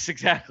 Yes,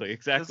 exactly.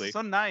 It's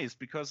so nice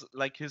because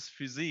like his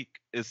physique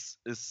is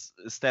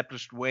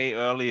established way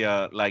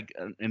earlier, like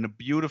in a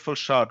beautiful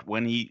shot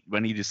when he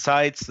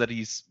decides that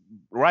he's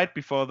right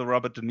before the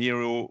Robert De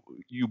Niro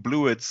 "You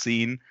Blew It"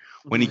 scene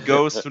when he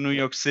goes to New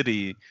York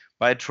City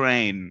by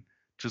train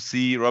to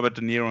see Robert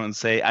De Niro and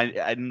say,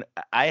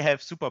 I have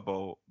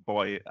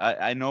Superboy.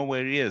 I know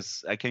where he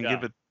is. I can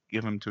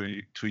give him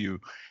to you.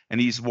 And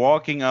he's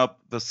walking up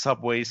the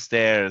subway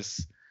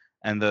stairs,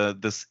 and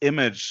this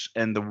image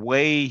and the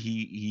way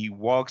he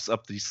walks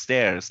up these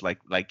stairs,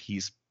 like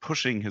he's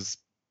pushing his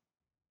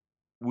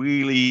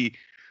really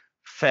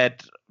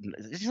fat.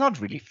 He's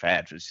not really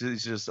fat.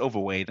 He's just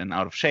overweight and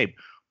out of shape.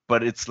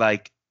 But it's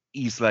like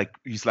he's like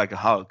a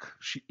Hulk.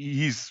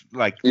 He's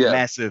like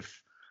massive.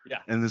 Yeah.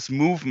 And this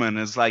movement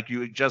is like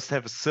you just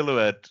have a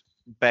silhouette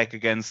back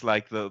against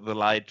like the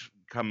light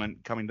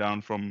coming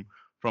down from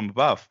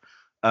above.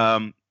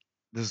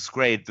 This is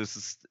great. This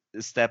is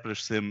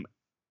established him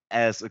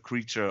as a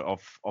creature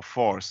of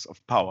force,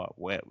 of power,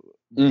 where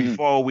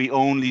before we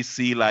only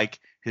see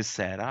like his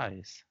sad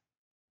eyes.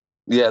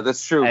 Yeah,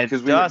 that's true.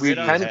 Because we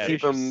kind of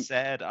keep him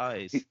sad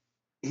eyes.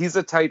 He's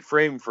a tight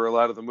frame for a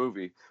lot of the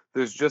movie.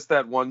 There's just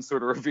that one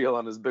sort of reveal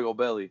on his big old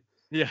belly.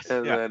 Yes.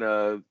 And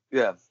then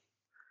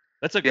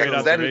that's a great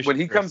observation. When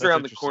he comes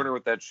around the corner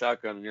with that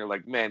shotgun, and you're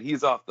like, man,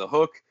 he's off the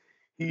hook.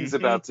 He's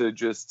about to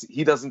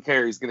he doesn't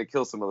care. He's going to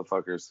kill some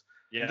motherfuckers.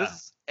 Yeah. This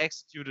is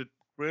executed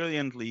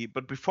brilliantly.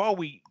 But before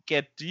we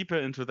get deeper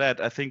into that,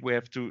 I think we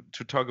have to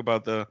talk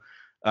about the,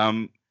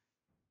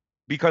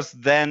 because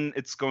then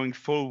it's going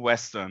full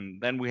Western.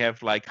 Then we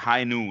have like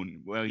High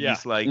Noon, where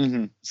he's like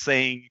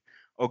saying,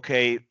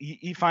 okay,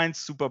 he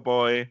finds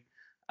Superboy,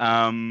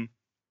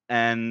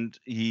 and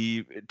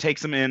he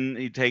takes him in.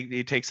 He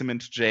takes him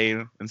into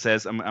jail and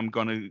says, "I'm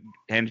gonna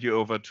hand you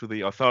over to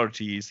the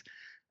authorities."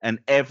 And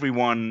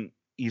everyone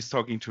he's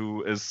talking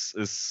to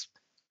is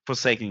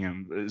forsaking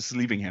him, is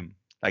leaving him.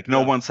 Like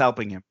no one's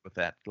helping him with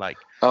that. Like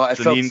I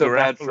felt so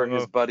bad for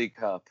his buddy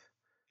cop.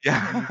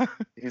 Yeah,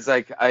 he's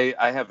like,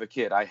 I have a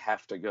kid. I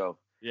have to go.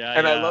 Yeah,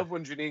 and I love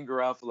when Janeane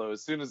Garofalo,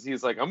 as soon as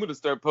he's like, I'm gonna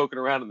start poking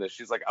around in this,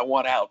 she's like, I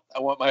want out. I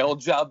want my old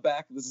job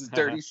back. This is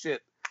dirty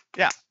shit.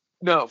 Yeah.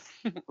 No.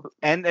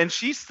 and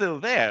she's still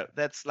there.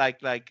 That's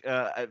like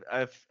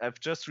I've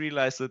just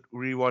realized that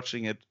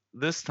rewatching it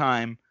this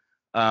time,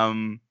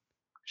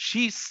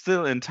 she's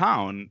still in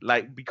town.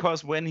 Like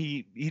because when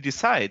he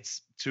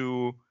decides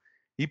to,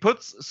 he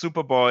puts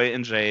Superboy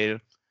in jail,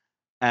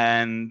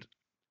 and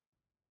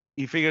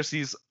he figures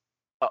he's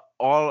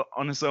all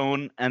on his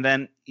own, and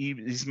then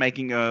he's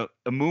making a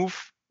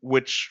move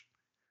which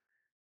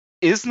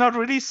is not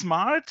really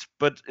smart,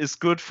 but is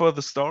good for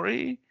the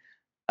story.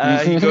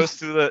 He goes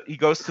to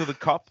the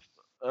cop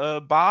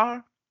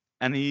bar,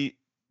 and he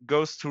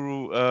goes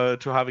to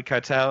Harvey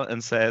Keitel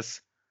and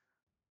says,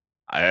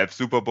 I have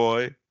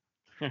Superboy,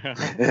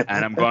 and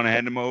I'm gonna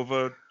hand him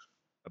over.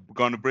 I'm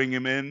gonna bring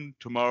him in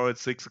tomorrow at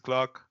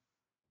 6:00,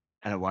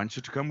 and I want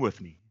you to come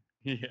with me.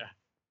 Yeah.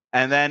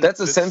 And then That's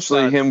this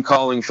essentially starts- him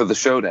calling for the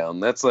showdown.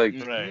 That's like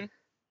Right.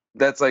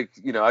 that's like,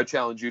 you know, I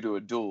challenge you to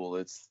a duel.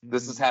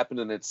 This is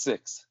happening at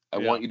 6. I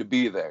Yeah. want you to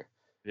be there.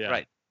 Yeah.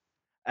 Right.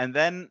 And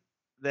then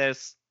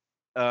there's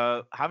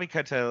Harvey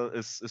Keitel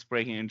is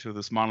breaking into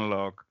this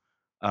monologue,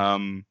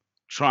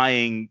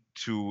 trying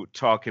to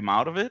talk him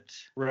out of it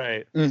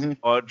Right.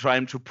 or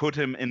trying to put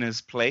him in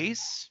his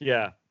place.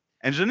 Yeah.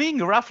 And Janine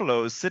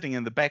Garofalo is sitting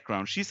in the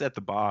background. She's at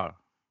the bar.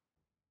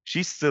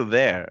 She's still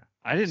there.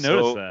 I didn't So-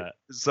 notice that.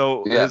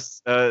 So Yeah.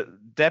 his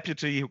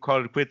deputy who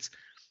called it quits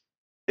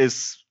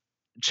is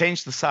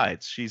changed the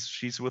sides.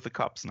 She's with the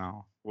cops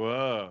now.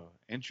 Whoa.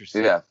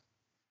 Interesting. Yeah.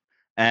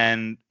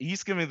 And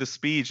he's giving the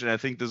speech, and I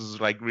think this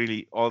is like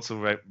really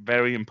also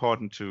very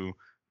important to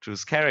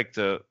his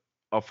character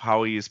of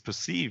how he is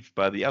perceived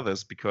by the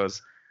others,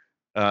 because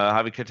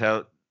Harvey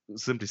Keitel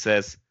simply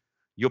says,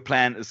 "Your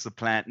plan is the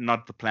plan,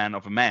 not the plan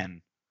of a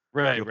man.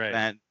 Right. Your Right.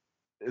 plan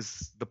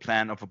is the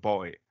plan of a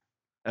boy.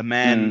 A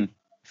man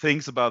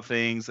thinks about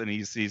things, and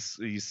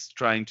he's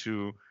trying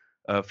to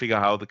figure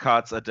out how the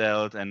cards are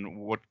dealt and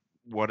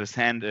what his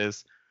hand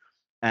is,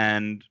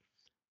 and."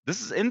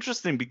 This is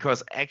interesting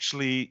because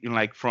actually, you know,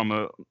 like from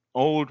an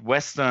old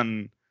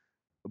Western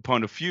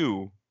point of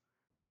view,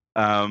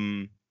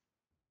 Sylvester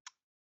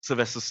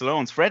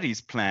Stallone's Freddy's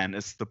plan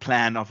is the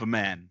plan of a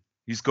man.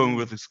 He's going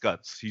with his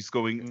guts. He's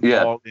going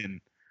Yeah. all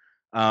in.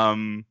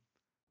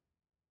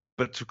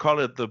 But to call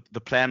it the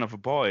plan of a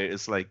boy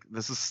is like,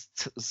 this is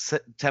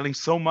telling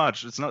so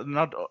much. It's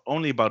not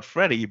only about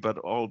Freddy, but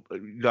all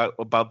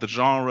about the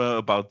genre,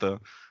 about the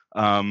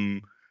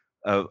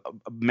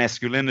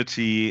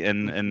masculinity,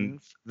 and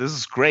this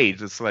is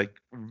great. It's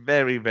like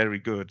very, very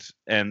good.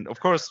 And of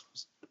course,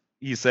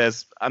 he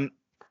says,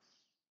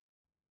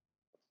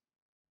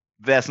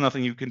 there's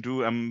nothing you can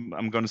do.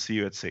 I'm going to see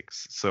you at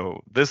 6.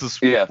 So this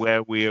is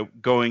where we're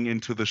going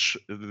into the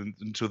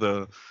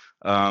Showdown.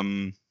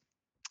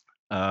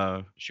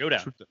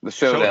 The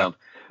showdown.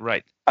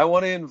 Right. I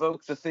want to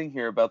invoke the thing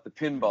here about the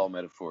pinball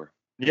metaphor.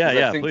 Yeah. Because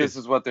Yeah. I think Please. this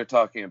is what they're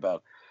talking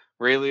about.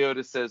 Ray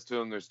Liotta says to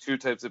him, there's 2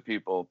 types of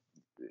people,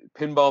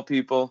 pinball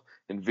people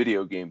and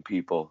video game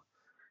people.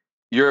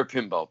 You're a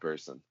pinball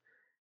person.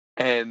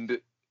 And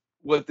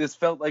what this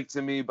felt like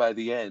to me by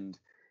the end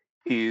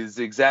is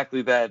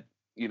exactly that.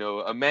 You know,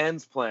 a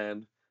man's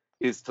plan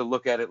is to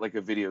look at it like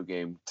a video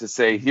game, to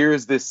say, here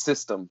is this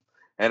system,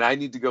 and I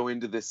need to go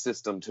into this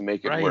system to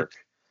make it Right. work.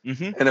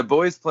 And a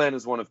boy's plan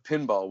is one of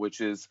pinball,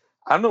 which is,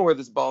 I don't know where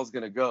this ball's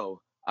going to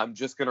go. I'm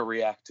just going to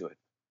react to it.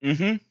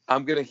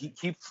 I'm going to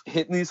keep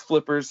hitting these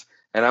flippers,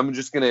 and I'm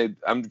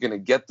going to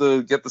get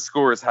the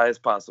score as high as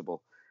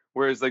possible.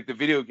 Whereas like the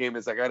video game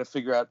is, I got to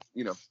figure out,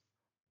 you know,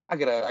 I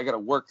got to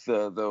work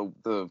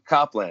the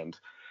Copland.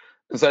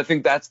 And so I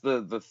think that's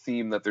the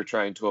theme that they're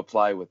trying to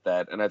apply with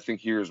that. And I think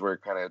here's where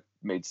it kind of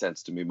made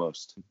sense to me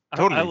most.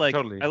 Totally, I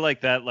like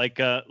that.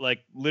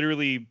 Like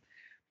literally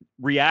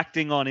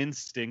reacting on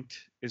instinct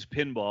is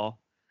pinball,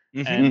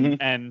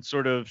 and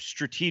sort of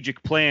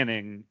strategic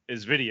planning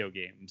is video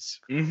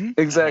games.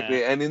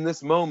 Exactly. And in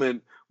this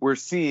moment, we're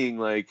seeing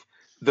like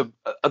the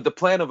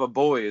plan of a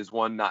boy is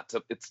one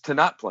to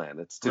not plan.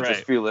 It's to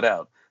just feel it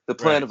out. The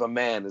plan of a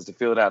man is to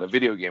feel it out. A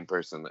video game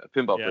person, a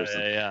pinball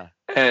person. Yeah.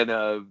 And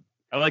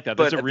I like that.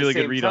 That's a really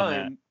good read on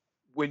that.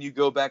 When you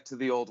go back to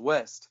the Old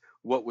West,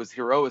 what was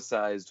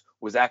heroicized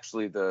was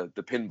actually the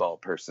pinball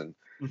person.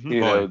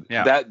 You know,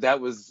 that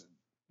was,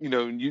 you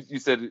know, you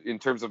said in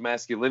terms of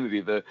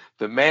masculinity,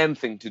 the man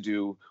thing to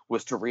do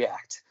was to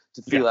react,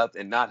 to feel out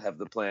and not have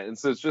the plan. And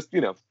so it's just, you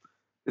know,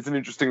 it's an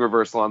interesting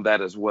reversal on that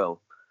as well.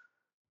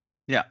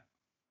 Yeah.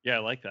 Yeah, I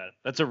like that.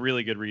 That's a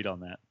really good read on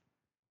that.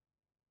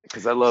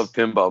 Because I love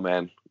pinball,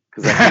 man.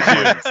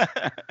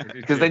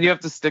 Because then you have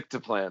to stick to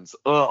plans.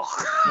 Ugh.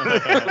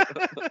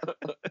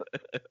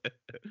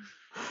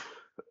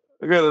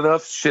 I got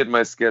enough shit in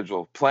my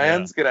schedule.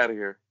 Plans, get out of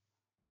here.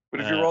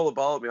 But if you roll a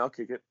ball at me, I'll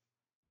kick it.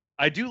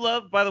 I do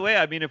love, by the way,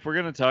 I mean, if we're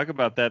going to talk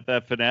about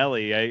that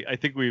finale, I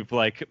think we've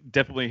like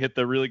definitely hit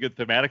the really good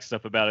thematic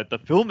stuff about it. The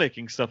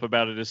filmmaking stuff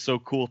about it is so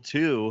cool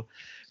too,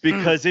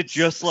 because it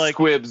just like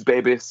squibs,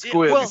 baby,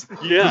 squibs.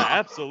 Well, yeah,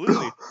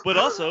 absolutely. But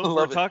also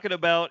we're talking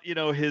about, you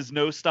know, his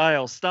no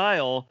style.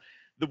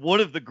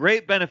 One of the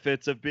great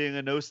benefits of being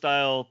a no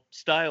style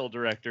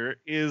director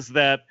is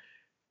that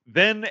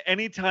then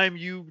anytime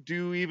you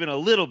do even a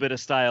little bit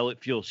of style,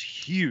 it feels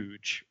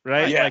huge,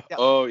 right? Yeah. Like,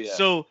 oh yeah.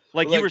 So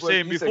like you were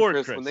saying before,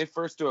 Chris, when they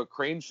first do a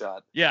crane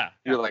shot,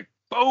 you're like,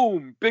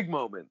 boom, big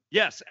moment.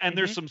 Yes, and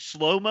there's some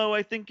slow-mo,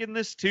 I think, in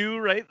this too,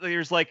 right?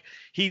 There's like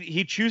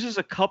he chooses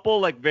a couple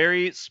like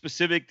very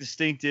specific,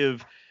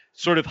 distinctive,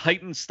 sort of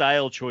heightened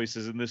style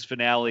choices in this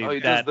finale. Oh, he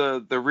does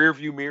the rear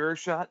view mirror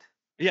shot.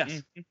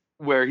 Yes.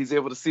 Where he's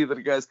able to see that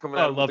a guy's coming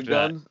out with a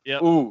gun.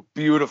 Yep. Ooh,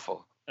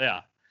 beautiful.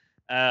 Yeah.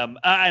 And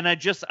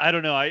I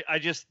don't know. I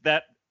just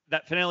that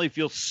finale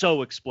feels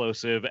so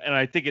explosive, and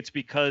I think it's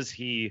because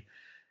he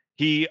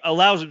he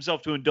allows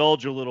himself to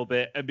indulge a little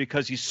bit, and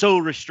because he's so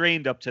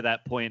restrained up to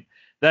that point,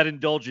 that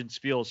indulgence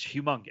feels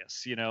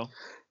humongous, you know?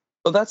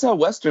 Well, that's how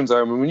Westerns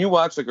are. I mean, when you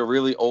watch like a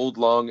really old,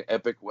 long,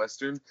 epic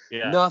Western,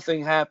 Yeah.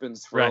 nothing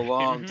happens for a Right.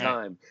 long Mhm.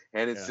 time.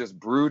 And it's Yeah. just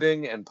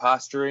brooding and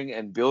posturing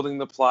and building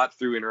the plot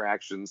through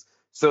interactions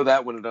so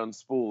that when it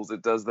unspools,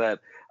 it does that.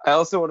 I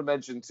also want to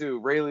mention, too,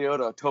 Ray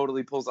Liotta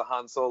totally pulls a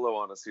Han Solo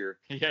on us here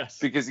Yes.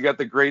 because you got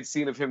the great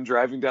scene of him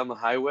driving down the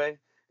highway.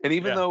 And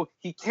even Yeah. though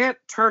he can't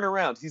turn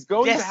around, he's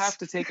going to Yes. have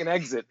to take an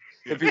exit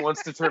if he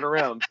wants to turn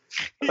around.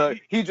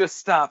 He just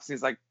stops.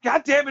 He's like,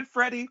 God damn it,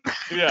 Freddy.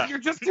 Yeah. You're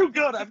just too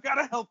good. I've got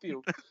to help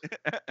you.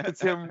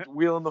 It's him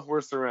wheeling the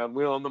horse around,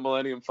 wheeling the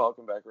Millennium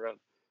Falcon back around.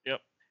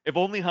 If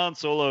only Han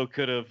Solo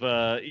could have,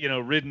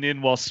 ridden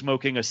in while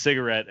smoking a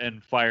cigarette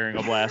and firing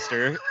a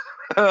blaster.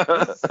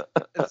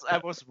 I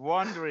was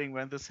wondering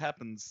when this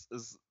happened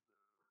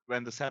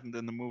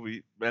in the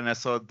movie. When I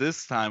saw it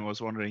this time, I was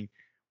wondering,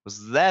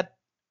 was that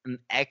an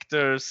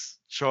actor's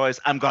choice?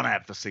 I'm gonna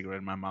have the cigarette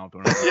in my mouth.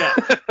 Or not. Yeah.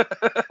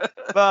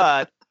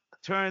 But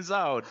turns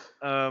out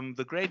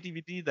the great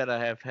DVD that I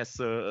have has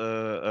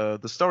the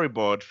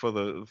storyboard for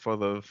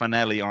the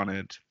finale on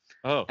it,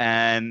 Oh.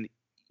 and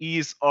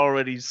he's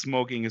already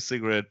smoking a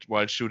cigarette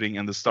while shooting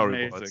in the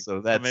storyboard. Amazing. So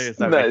that's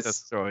Amazing. director's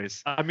Nice.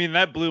 choice. I mean,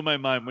 that blew my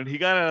mind when he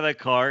got out of that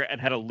car and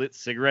had a lit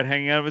cigarette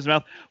hanging out of his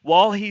mouth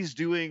while he's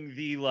doing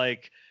the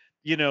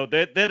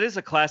that is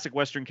a classic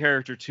Western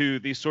character too.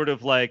 The sort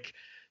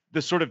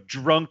of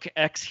drunk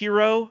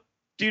ex-hero.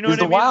 Do you know He's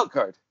what I the mean? wild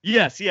card.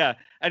 Yes, yeah,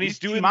 and he's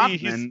Dean doing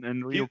Martin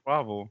in Rio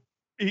Bravo.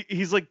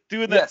 he's like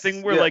doing that Yes,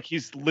 thing where yeah. like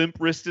he's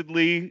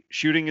limp-wristedly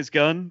shooting his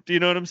gun. Do you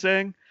know what I'm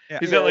saying? Yeah.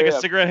 He's Yeah, got like yeah.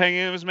 a cigarette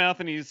hanging out of his mouth,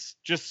 and he's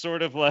just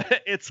sort of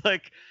like it's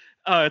like,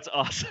 oh, it's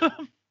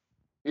awesome.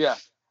 Yeah.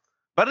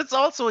 But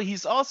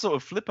he's also a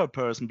flipper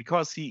person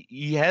because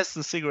he has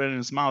the cigarette in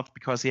his mouth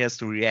because he has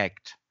to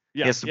react.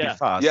 Yeah, He has to be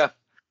fast. Yeah.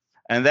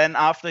 And then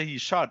after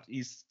he's shot,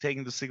 he's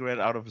taking the cigarette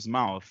out of his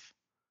mouth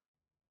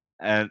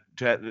and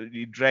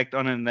he dragged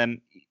on it, and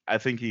then I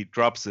think he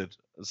drops it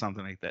or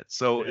something like that.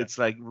 So Yeah. it's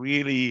like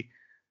really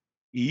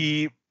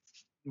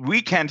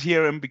we can't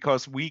hear him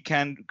because we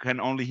can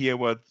only hear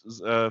what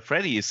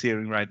Freddy is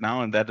hearing right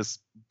now, and that is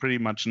pretty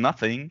much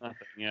nothing. Nothing,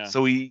 yeah.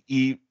 So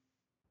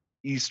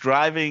he's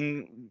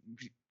driving.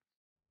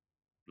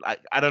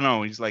 I don't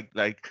know. He's like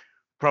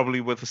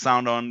probably with the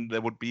sound on, there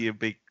would be a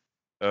big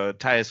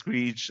tire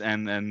screech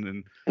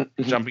and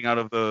jumping out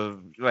of the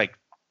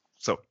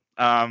so.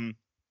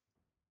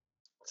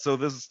 So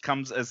this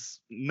comes as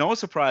no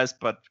surprise,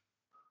 but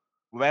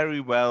very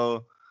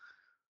well.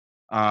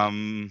 How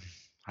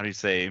do you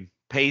say?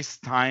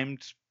 Paced,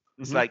 timed.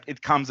 It's Mhm. like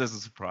it comes as a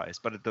surprise,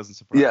 but it doesn't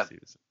surprise Yeah. you.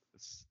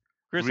 It's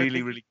Chris, I really,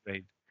 think really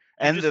great.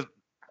 And just- the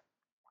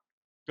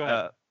Go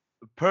ahead.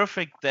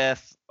 perfect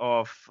death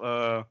of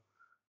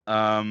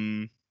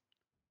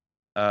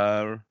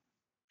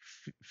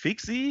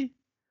Fixie.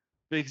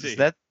 Big Is Z.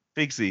 that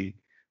Fixie?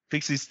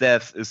 Fixie's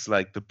death is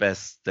like the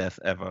best death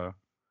ever.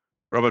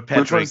 Robert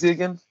Patrick. Which one is he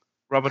again?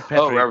 Robert Patrick.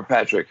 Oh, Robert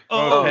Patrick.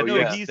 Oh, Oh, no,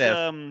 yeah. he's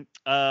Death.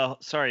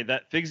 sorry,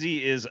 that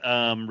Figsy is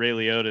Ray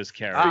Liotta's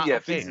character. Ah, yeah,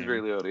 okay. Fix is Ray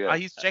Liotta. Yeah.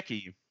 He's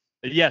Jackie.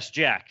 Yes,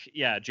 Jack.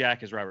 Yeah,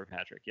 Jack is Robert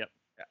Patrick. Yep.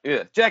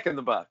 Yeah. Jack in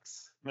the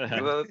Box.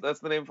 That's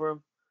the name for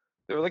him.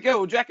 They were like,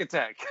 "Yo, Jack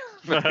Attack."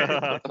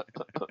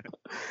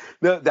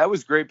 No, that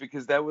was great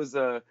because that was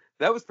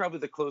probably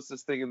the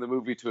closest thing in the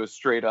movie to a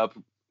straight up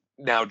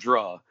now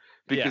draw,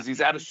 because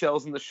he's out of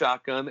shells in the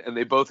shotgun and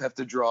they both have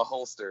to draw a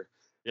holster.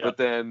 Yeah. But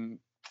then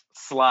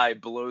Sly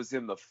blows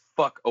him the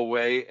fuck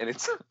away, and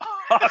it's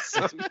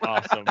awesome.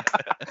 Awesome.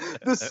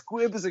 The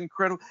squib is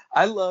incredible.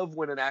 I love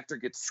when an actor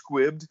gets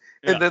squibbed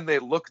Yeah. and then they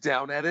look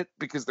down at it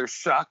because they're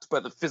shocked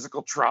by the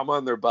physical trauma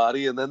in their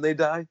body and then they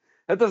die.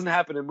 That doesn't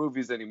happen in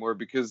movies anymore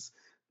because,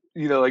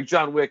 like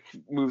John Wick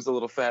moves a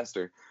little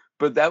faster.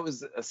 But that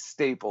was a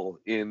staple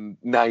in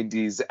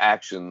 90s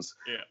actions.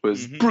 Yeah.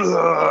 Was Mhm.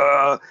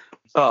 "Bruh."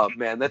 Oh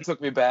man, that took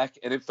me back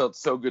and it felt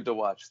so good to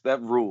watch.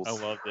 That rules. I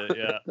loved it.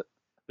 Yeah.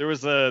 There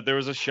was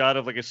a shot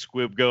of like a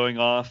squib going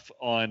off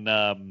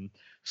on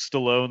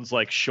Stallone's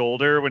like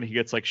shoulder when he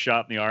gets like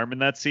shot in the arm in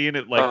that scene.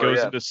 It like goes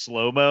yeah. into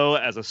slow-mo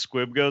as a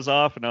squib goes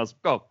off, and I was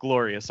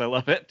glorious. I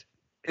love it.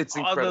 It's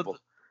Oh, incredible.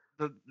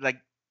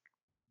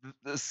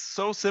 It's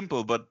so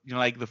simple, but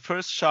like the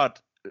first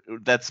shot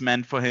that's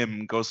meant for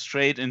him goes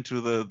straight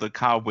into the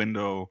car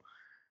window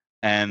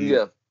and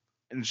Yeah.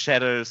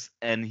 shatters,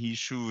 and he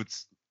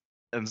shoots,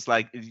 and it's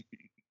like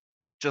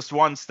just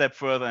one step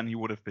further and he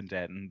would have been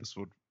dead, and this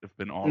would have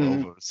been all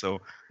Mhm. over. So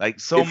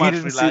so If much he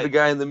didn't see the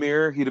guy in the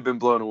mirror, he'd have been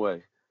blown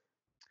away.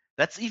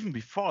 That's even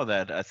before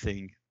that, I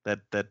think.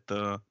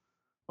 Or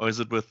is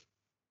it with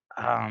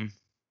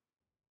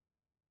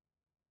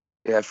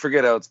Yeah, I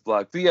forget how it's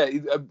blocked. But yeah,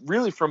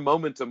 really from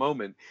moment to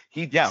moment,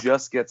 he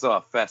just gets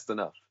off fast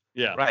enough.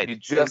 Yeah. right. He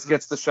just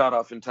gets the shot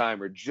off in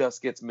time or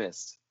just gets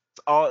missed.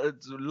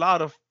 It's a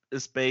lot of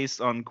is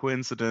based on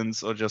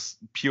coincidence or just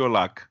pure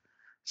luck.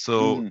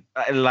 So Mhm.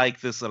 I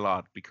like this a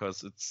lot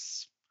because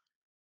it's,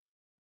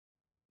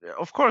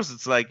 of course,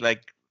 it's like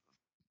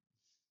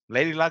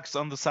Lady Luck's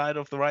on the side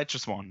of the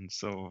righteous one,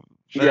 so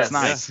Yes. that's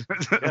nice.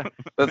 Yeah. That's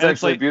And it's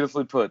actually like-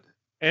 beautifully put.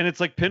 And it's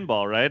like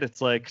pinball, right? It's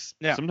like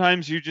Yeah.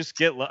 sometimes you just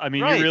get. I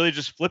mean, Right. you're really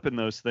just flipping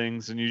those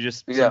things, and you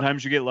just Yeah.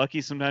 sometimes you get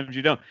lucky, sometimes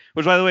you don't.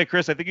 Which, by the way,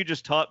 Chris, I think you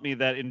just taught me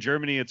that in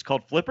Germany it's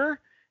called flipper.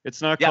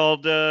 It's not Yeah.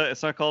 called.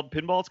 It's not called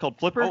pinball. It's called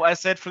flipper. Oh, I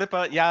said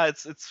flipper. Yeah,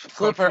 it's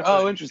called Flipper.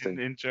 Oh, in- interesting.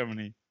 in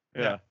Germany.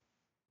 yeah.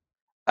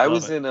 I Love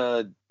was it.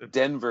 in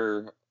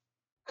Denver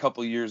a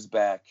couple years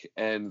back,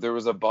 and there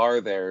was a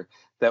bar there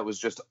that was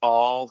just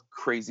all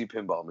crazy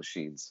pinball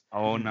machines.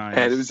 Oh, nice.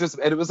 And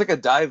it was like a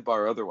dive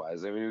bar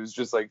otherwise. I mean, it was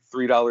just like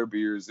 $3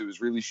 beers. It was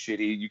really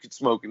shitty. You could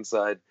smoke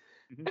inside.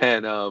 Mhm.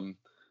 And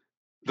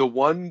the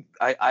one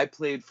I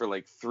played for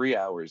like 3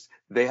 hours,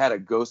 they had a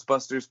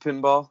Ghostbusters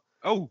pinball.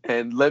 Oh,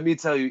 And let me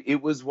tell you,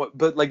 it was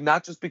but like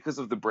not just because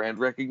of the brand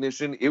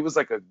recognition, it was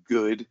like a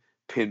good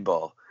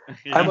pinball.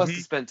 I must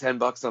have spent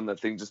 $10 on that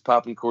thing just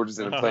popping quarters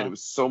in and playing. It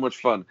was so much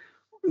fun.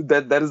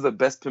 That is the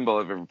best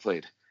pinball I've ever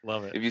played.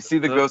 Love it. If you see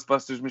the The-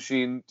 Ghostbusters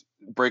machine,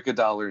 break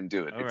 $1 and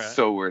do it. All It's right.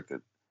 so worth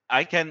it.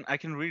 I can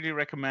really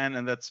recommend,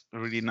 and that's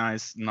really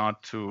nice.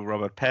 Not to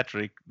Robert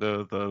Patrick,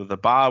 the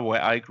bar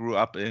where I grew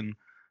up in.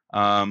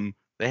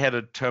 They had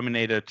a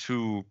Terminator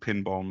 2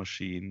 pinball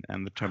machine,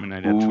 and the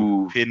Terminator 2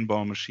 Ooh.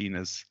 pinball machine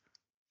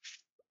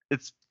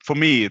it's for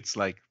me, it's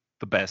like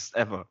the best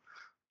ever.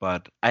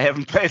 But I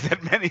haven't played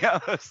that many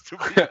others to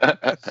be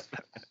honest.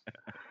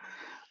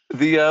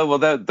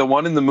 The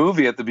one in the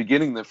movie at the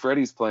beginning that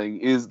Freddy's playing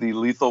is the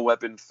Lethal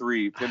Weapon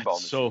 3 pinball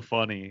It's so machine.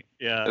 funny.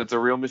 Yeah, It's a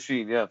real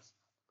machine, yeah.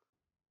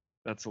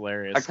 that's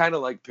hilarious. I kind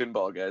of like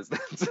pinball, guys.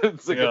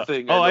 It's like Yeah. a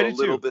thing Oh, I I know do a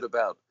little too. bit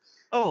about.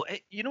 Oh,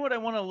 you know what I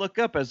want to look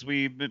up as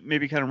we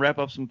maybe kind of wrap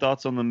up some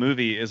thoughts on the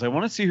movie is I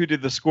want to see who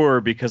did the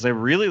score because I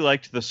really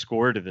liked the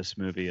score to this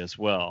movie as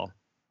well.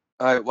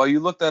 All right, while you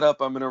look that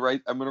up, I'm gonna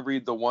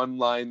read the one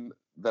line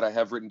that I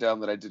have written down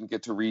that I didn't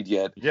get to read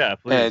yet. Yeah,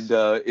 please.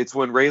 And it's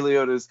when Ray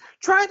Liotta's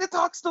trying to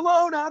talk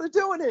Stallone out of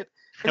doing it.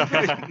 And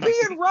he goes,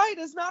 being right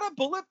is not a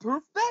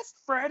bulletproof vest,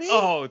 Freddy.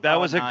 Oh, that Oh,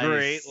 was a nice.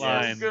 great Yes.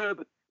 line.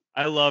 Good.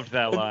 I loved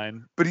that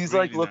line. But he's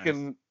Really like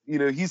looking,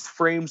 he's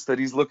frames that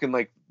he's looking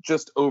like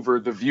just over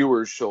the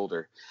viewer's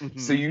shoulder.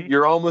 So Mhm.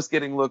 you're almost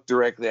getting looked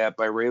directly at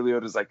by Ray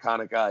Liotta's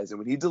iconic eyes. And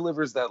when he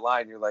delivers that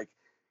line, you're like,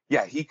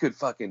 yeah, he could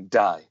fucking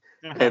die.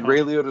 And Ray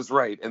Liotta's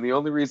right. And the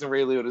only reason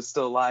Ray Liotta's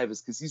still alive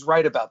is because he's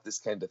right about this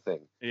kind of thing.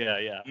 yeah,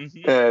 yeah.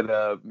 Mhm.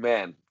 And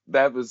man,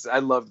 I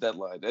loved that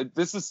line.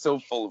 This is so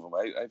full of them.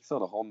 I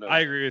felt a whole note. I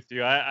agree with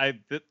you.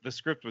 The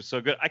script was so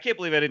good. I can't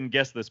believe I didn't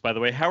guess this. By the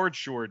way, Howard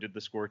Shore did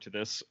the score to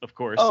this. Of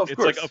course, Oh, of it's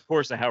course. like of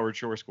course a Howard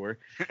Shore score,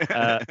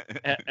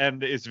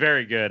 and it's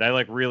very good. I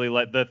like really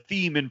like the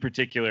theme in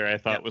particular. I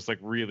thought Yep. was like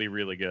really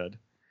really good.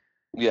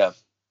 Yeah,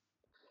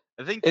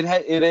 I think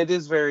it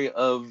is very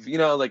of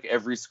like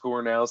every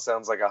score now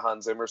sounds like a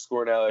Hans Zimmer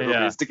score now.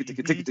 Everybody's ticka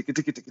ticka ticka ticka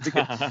ticka ticka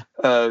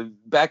ticka.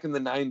 Back in the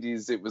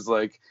 '90s, it was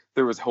like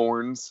there was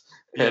horns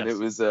and Yes. it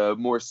was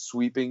more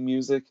sweeping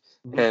music.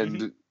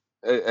 And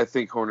I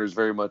think Horner's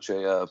very much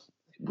a.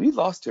 We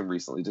lost him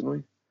recently, didn't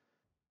we?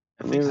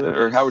 I think so.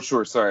 Or Howard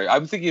Shore. Sorry,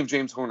 I'm thinking of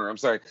James Horner. I'm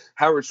sorry,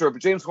 Howard Shore.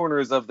 But James Horner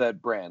is of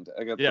that brand.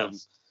 I got them.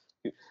 Yes.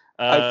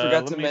 I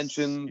forgot let to me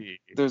mention see.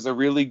 There's a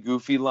really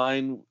goofy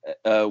line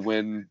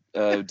when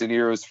De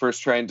Niro's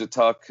first trying to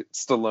talk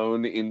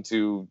Stallone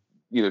into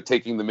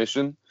taking the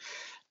mission,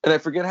 and I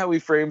forget how he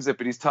frames it,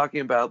 but he's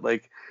talking about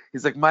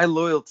he's like, my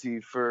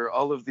loyalty for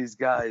all of these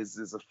guys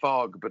is a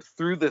fog, but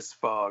through this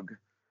fog,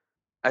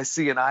 I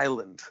see an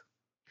island.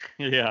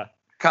 Yeah.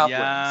 Copland.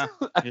 Yeah.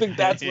 I think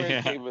that's where Yeah.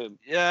 it came in.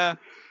 Yeah,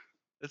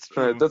 that's All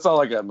true. right, that's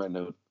all I got in my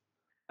note.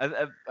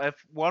 I have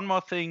one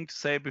more thing to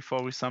say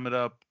before we sum it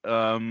up. Just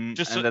and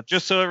so, that's-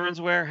 just so everyone's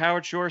aware,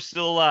 Howard Shore's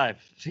still alive.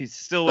 He's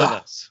still with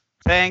us,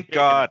 thank kicking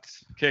it. God,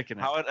 kicking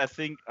it. Howard.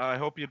 I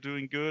hope you're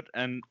doing good,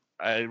 and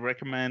I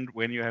recommend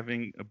when you're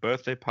having a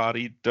birthday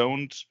party,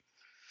 don't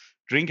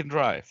drink and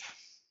drive.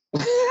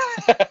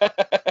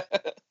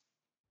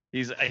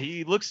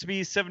 He looks to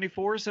be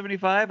 74,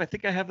 75. I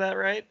think I have that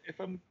right. If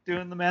I'm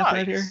doing the math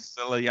right here.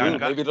 Still a Ooh, young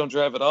guy. maybe don't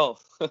drive at all.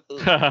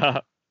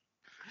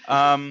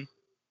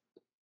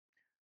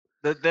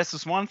 There's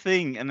this one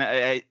thing, and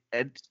I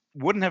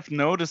wouldn't have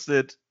noticed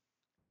it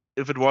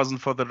if it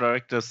wasn't for the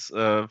directors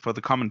for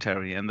the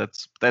commentary, and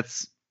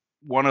that's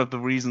one of the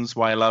reasons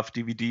why I love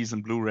DVDs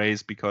and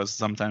Blu-rays, because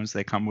sometimes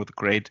they come with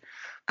great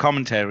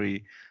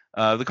commentary.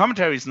 The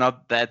commentary is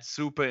not that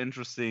super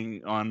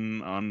interesting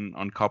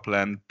on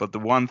Copland, but the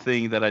one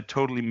thing that I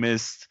totally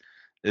missed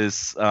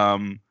is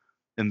in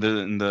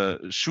the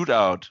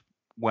shootout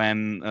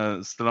when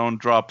Stallone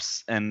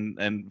drops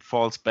and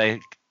falls back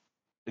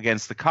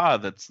against the car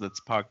that's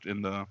parked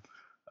in the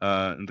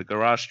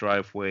garage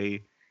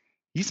driveway.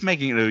 He's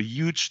making a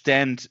huge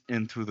dent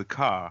into the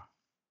car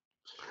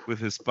with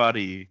his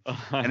body,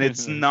 and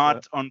it's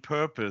not on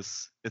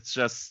purpose. It's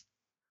just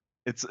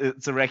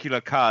it's a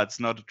regular car.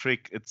 It's not a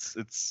trick. It's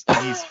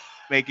he's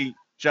making,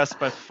 just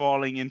by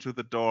falling into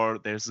the door,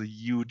 there's a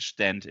huge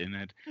dent in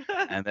it,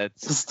 and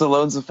that's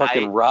Stallone's a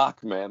fucking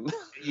rock, man.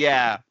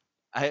 yeah.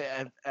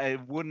 I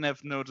wouldn't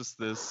have noticed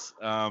this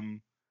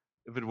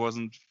if it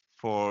wasn't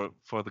for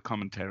the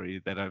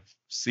commentary that I've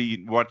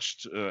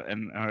watched,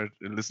 and heard,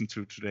 listened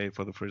to today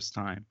for the first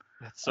time.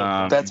 That's so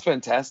funny. That's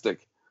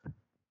fantastic.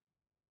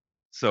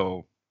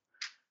 So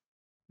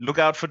look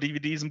out for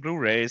DVDs and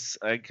Blu-rays.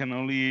 I can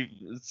only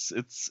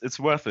it's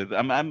worth it.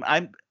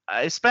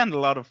 I spend a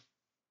lot of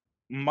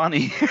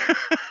money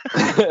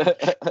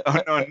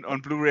on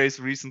Blu-rays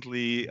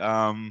recently,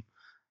 and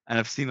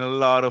I've seen a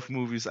lot of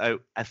movies. I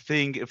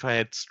think if I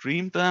had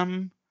streamed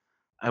them,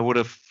 I would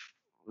have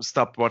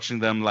stopped watching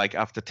them like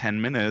after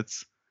 10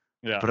 minutes.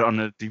 Yeah. But on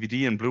a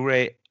DVD and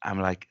Blu-ray, I'm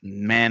like,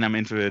 man, I'm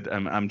into it.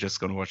 I'm just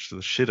gonna watch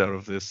the shit out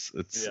of this.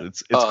 It's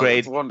great.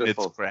 It's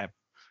wonderful. It's crap.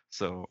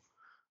 So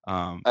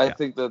I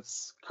think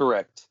that's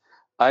correct.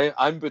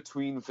 I'm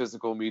between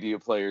physical media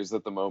players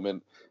at the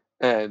moment,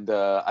 and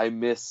I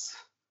miss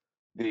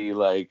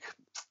the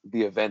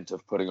event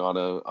of putting on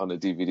a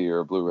DVD or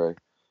a Blu-ray.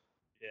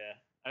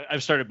 Yeah,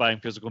 I've started buying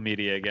physical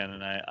media again,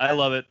 and I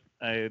love it.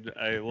 I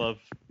love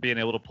being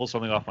able to pull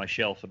something off my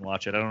shelf and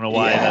watch it. I don't know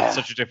why that's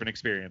such a different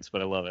experience,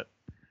 but I love it.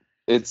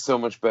 It's so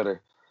much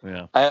better.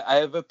 Yeah. I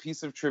have a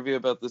piece of trivia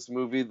about this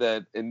movie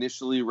that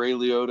initially Ray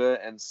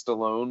Liotta and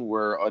Stallone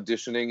were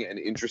auditioning and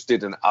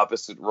interested in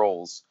opposite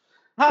roles.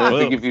 And I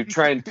think if you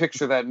try and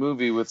picture that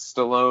movie with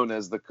Stallone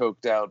as the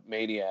coked out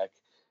maniac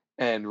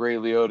and Ray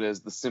Liotta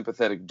as the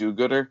sympathetic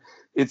do-gooder,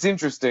 it's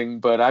interesting,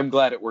 but I'm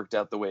glad it worked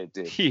out the way it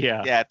did.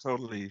 Yeah,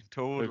 totally.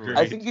 Agreed.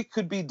 I think it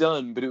could be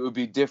done, but it would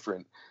be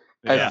different.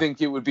 Yeah. I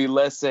think it would be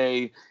less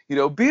being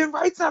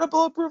right's not a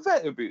bulletproof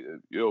vest. It'd be,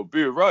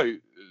 being right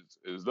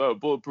is not a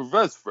bulletproof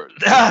vest, friend.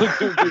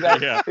 It would be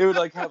that, Yeah. It would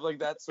have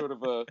that sort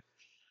of a,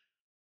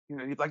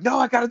 you'd be like, no,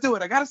 I gotta do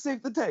it. I gotta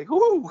save the day.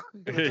 Woo!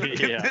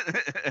 Yeah.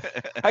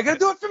 I gotta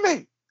do it for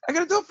me. I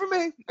gotta do it for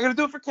me. I gotta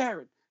do it for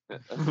Karen.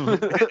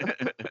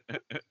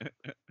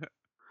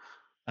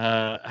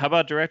 How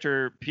about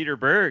director Peter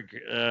Berg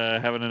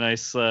having a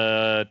nice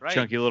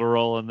chunky little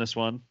role in this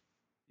one?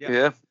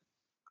 Yeah.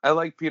 I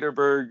like Peter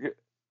Berg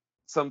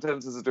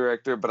sometimes as a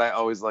director, but I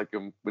always like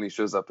him when he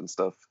shows up and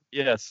stuff.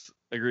 Yes,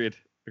 agreed.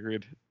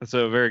 That's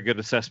a very good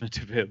assessment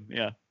of him.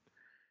 Yeah.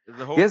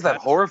 He has that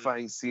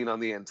horrifying scene on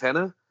the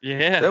antenna.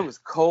 Yeah. That was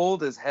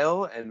cold as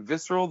hell and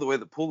visceral, the way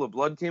the pool of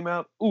blood came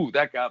out. Ooh,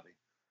 that got me.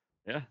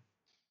 Yeah.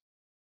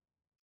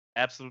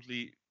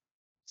 Absolutely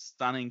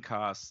stunning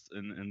cast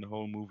in the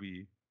whole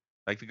movie.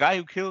 Like, the guy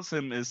who kills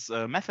him is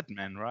Method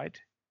Man, right?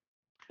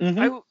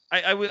 Mm-hmm.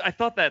 I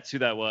thought that's who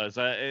that was.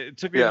 It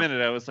took me a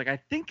minute. I was like, I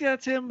think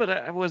that's him, but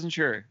I wasn't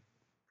sure.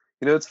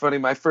 You know, it's funny.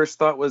 My first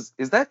thought was,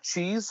 is that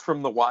Cheese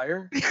from The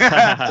Wire? And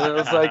I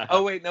was like,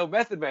 oh, wait, no,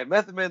 Method Man.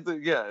 Method Man,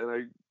 yeah.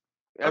 And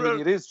I mean,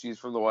 it is Cheese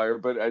from The Wire,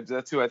 but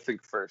that's who I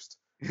think first.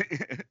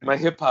 My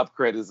hip-hop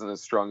cred isn't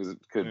as strong as it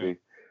could be.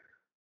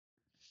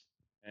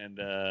 And,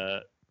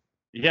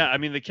 yeah, I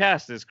mean, the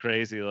cast is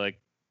crazy. Like,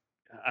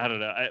 I don't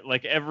know.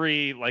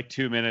 Every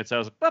 2 minutes, I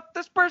was like, oh,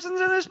 this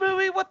person's in this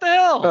movie? What the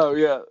hell? Oh,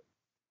 yeah.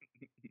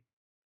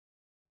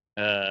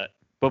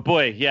 But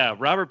boy, yeah,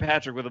 Robert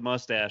Patrick with a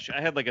mustache.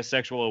 I had a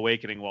sexual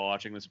awakening while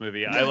watching this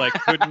movie.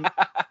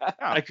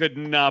 I could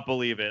not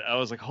believe it. I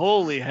was like,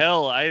 holy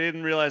hell, I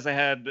didn't realize I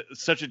had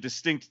such a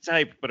distinct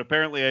type, but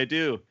apparently I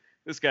do.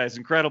 This guy's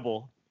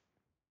incredible.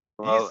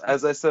 Well,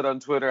 as I said on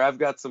Twitter, I've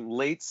got some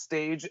late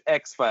stage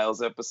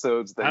X-Files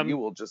episodes that you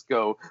will just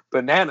go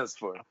bananas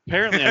for.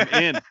 Apparently I'm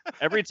in.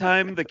 Every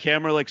time the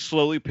camera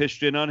slowly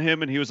pitched in on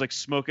him and he was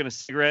smoking a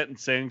cigarette and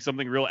saying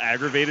something real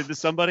aggravated to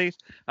somebody,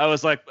 I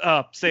was like,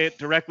 say it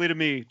directly to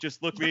me.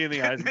 Just look me in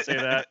the eyes and say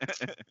that.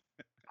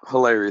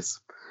 Hilarious.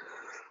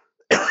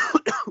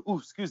 Ooh,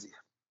 excuse me.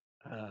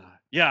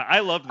 Yeah,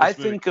 I love this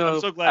movie. I'm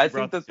so glad I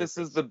think that this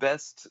is the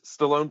best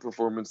Stallone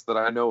performance that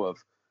I know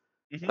of.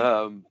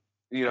 Mm-hmm.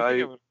 I would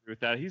agree with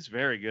that. He's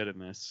very good in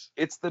this.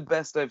 It's the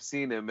best I've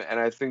seen him, and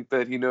I think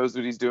that he knows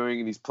what he's doing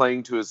and he's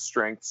playing to his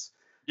strengths.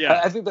 Yeah,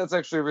 I think that's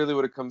actually really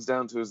what it comes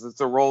down to. Is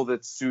it's a role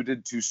that's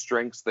suited to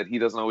strengths that he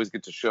doesn't always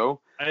get to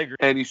show. I agree,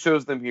 and he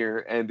shows them here,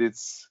 and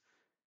it's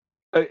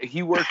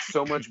he works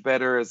so much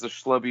better as a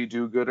schlubby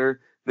do-gooder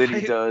than he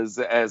does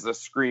as a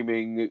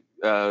screaming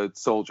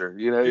soldier.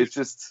 It's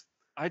just.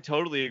 I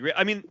totally agree.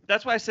 I mean,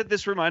 that's why I said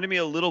this reminded me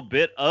a little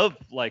bit of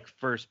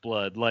First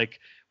Blood,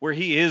 where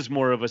he is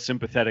more of a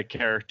sympathetic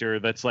character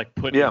that's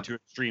put into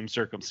extreme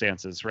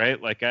circumstances, right?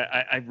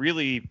 I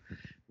really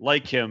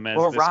like him as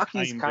this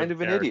Rocky's kind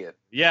of an idiot.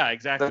 Yeah,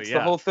 exactly. That's the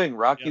whole thing.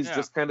 Rocky's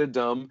just kind of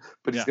dumb,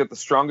 but he's got the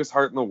strongest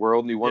heart in the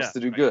world and he wants to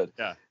do good.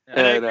 Yeah.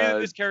 And I agree that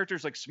this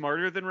character's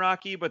smarter than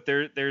Rocky, but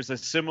there's a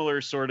similar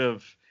sort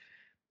of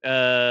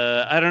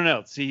I don't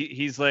know. See,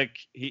 he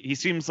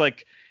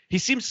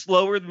seems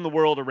slower than the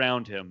world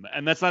around him,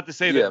 and that's not to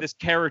say that this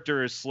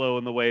character is slow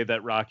in the way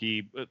that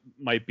Rocky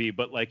might be,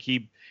 but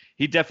he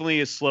definitely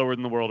is slower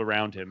than the world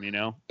around him.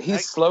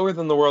 He's slower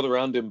than the world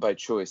around him by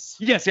choice.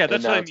 Yes, yeah,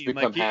 that's what I mean.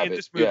 In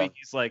this movie,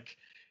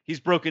 he's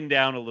broken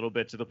down a little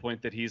bit to the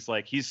point that he's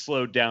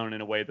slowed down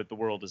in a way that the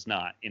world is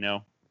not.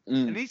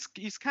 And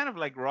he's kind of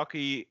like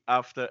Rocky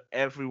after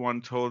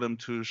everyone told him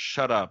to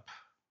shut up.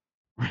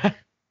 I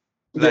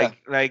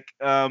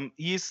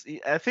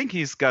think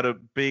he's got a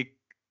big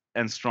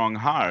and strong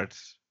heart,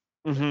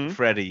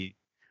 Freddy.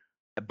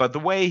 But the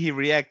way he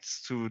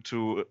reacts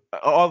to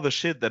all the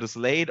shit that is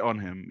laid on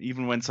him,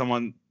 even when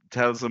someone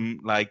tells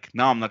him like,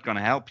 "No, I'm not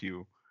gonna help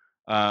you,"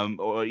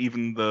 or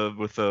even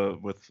with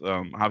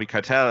Harvey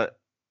Keitel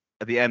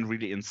at the end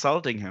really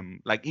insulting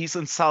him, like he's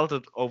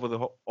insulted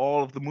over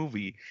all of the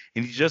movie,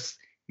 and he just,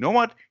 you know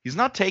what? He's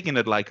not taking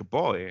it like a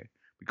boy,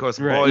 because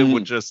a boy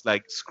would just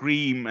like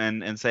scream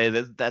and say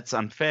that's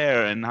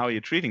unfair and how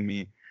you're treating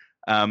me.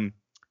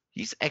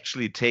 He's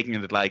actually taking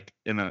it like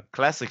in a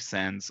classic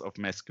sense of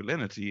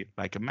masculinity,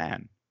 like a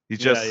man. He's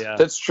just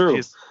That's true.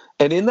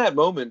 And in that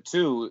moment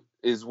too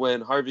is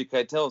when Harvey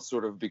Keitel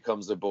sort of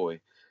becomes a boy.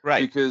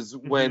 Right. Because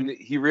when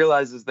he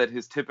realizes that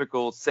his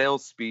typical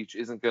sales speech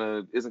isn't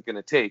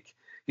gonna take,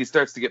 he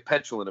starts to get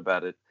petulant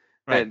about it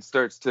and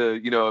starts to,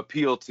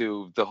 appeal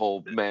to the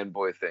whole man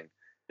boy thing.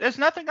 There's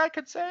nothing I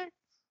could say.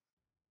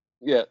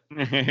 Yeah.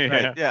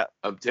 Right. Yeah.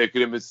 I'm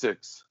taking him at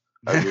 6.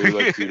 I really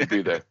like you to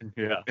be there.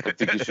 Yeah. I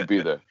think you should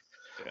be there.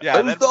 Yeah,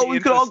 I just thought we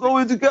could all go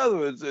in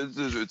together.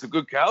 It's a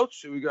good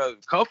couch. We got a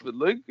cup and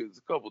Link. It's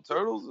a couple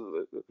turtles.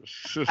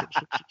 I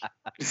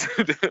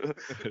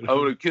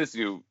want to kiss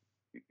you.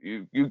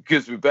 You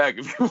kiss me back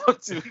if you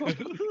want to.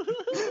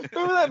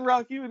 Remember that in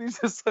Rocky when he's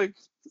just like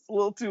a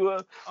little too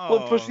little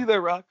pushy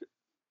there, Rock.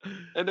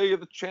 I know you're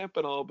the champ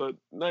and all, but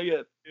not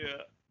yet.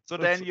 Yeah. So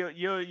then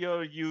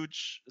you're a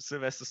huge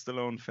Sylvester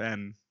Stallone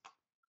fan.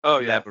 Oh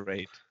yeah.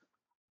 Elaborate.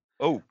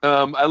 Oh.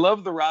 I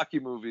love the Rocky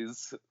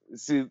movies.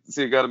 See,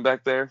 you got him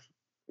back there.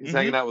 He's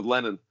hanging out with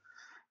Lennon,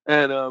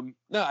 and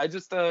no, I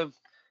just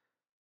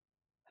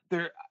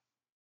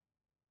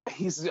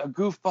he's a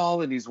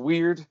goofball and he's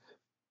weird.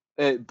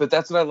 But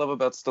that's what I love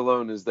about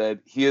Stallone, is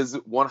that he is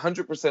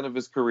 100% of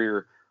his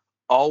career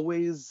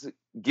always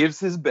gives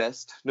his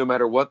best, no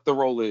matter what the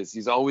role is.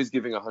 He's always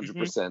giving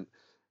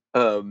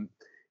 100%.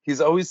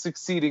 He's always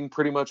succeeding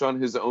pretty much on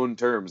his own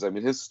terms. I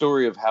mean, his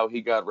story of how he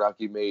got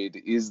Rocky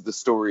made is the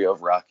story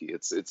of Rocky.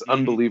 It's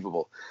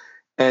unbelievable.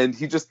 And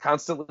he just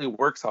constantly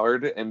works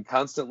hard and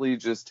constantly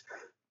just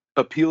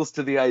appeals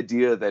to the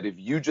idea that if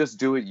you just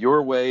do it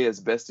your way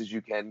as best as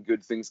you can,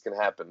 good things can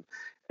happen.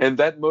 And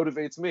that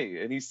motivates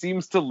me. And he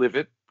seems to live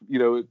it,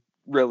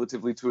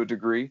 relatively to a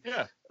degree.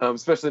 Yeah.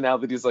 Especially now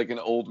that he's like an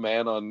old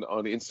man on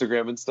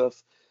Instagram and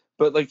stuff.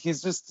 But like,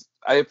 he's just,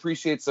 I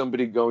appreciate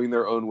somebody going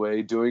their own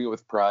way, doing it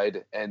with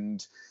pride,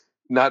 and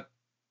not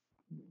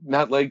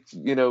like,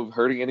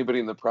 hurting anybody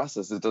in the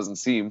process. It doesn't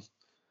seem,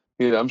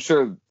 I'm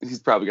sure he's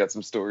probably got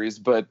some stories,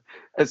 but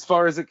as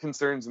far as it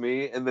concerns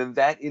me, and then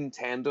that in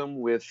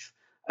tandem with,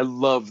 I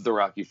love the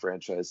Rocky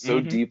franchise so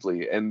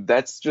deeply. And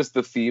that's just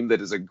the theme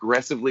that is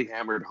aggressively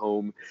hammered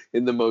home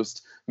in the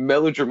most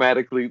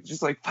melodramatically,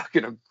 just like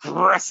fucking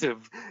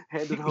aggressive,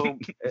 handed home.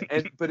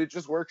 But it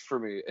just works for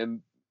me.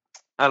 And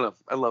I don't know.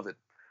 I love it.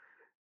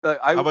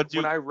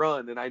 When I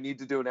run and I need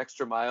to do an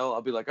extra mile,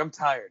 I'll be like, I'm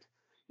tired.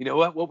 You know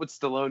what? What would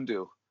Stallone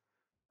do?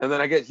 And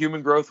then I get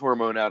human growth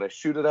hormone out. I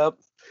shoot it up,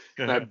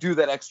 and I do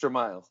that extra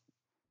mile.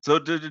 So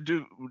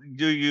do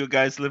you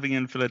guys living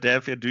in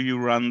Philadelphia, do you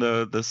run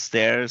the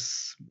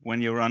stairs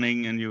when you're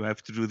running and you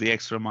have to do the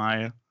extra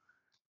mile?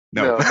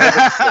 No. Not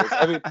the stairs.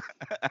 I mean,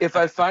 if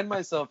I find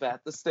myself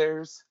at the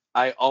stairs,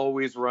 I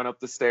always run up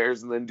the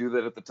stairs and then do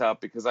that at the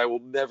top, because I will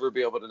never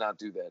be able to not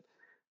do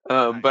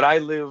that. But I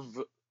live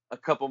a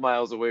couple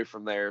miles away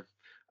from there,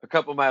 a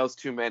couple miles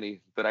too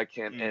many that I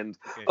can't end.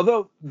 Okay.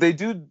 Although they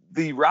do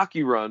the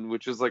Rocky Run,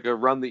 which is like a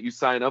run that you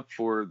sign up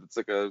for. It's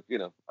like a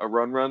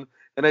run.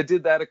 And I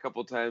did that a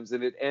couple times,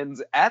 and it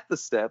ends at the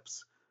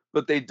steps,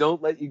 but they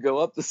don't let you go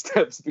up the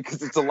steps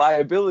because it's a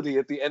liability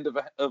at the end of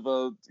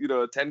a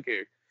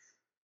 10K.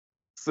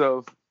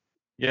 So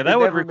yeah, that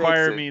would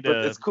require me to.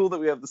 But it's cool that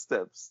we have the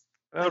steps.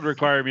 That would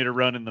require me to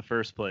run in the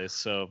first place.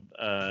 So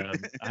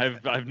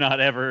I've not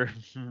ever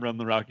run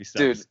the Rocky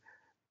steps. Dude,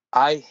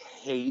 I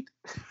hate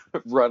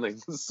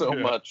running so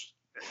much,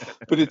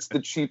 but it's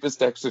the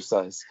cheapest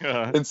exercise.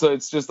 And so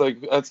it's just like,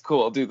 that's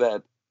cool. I'll do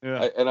that.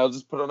 Yeah. And I'll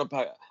just put on a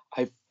pack.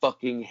 I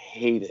fucking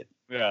hate it.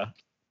 Yeah.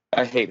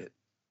 I hate it.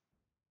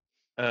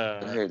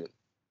 I hate it.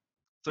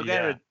 So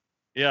Garrett.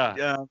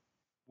 Yeah.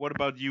 What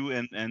about you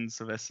and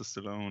Sylvester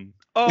Stallone?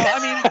 Oh, I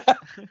mean,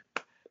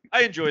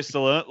 I enjoy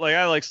Stallone. Like,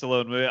 I like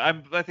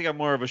Stallone. I think I'm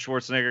more of a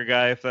Schwarzenegger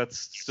guy, if that's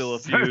still a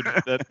feud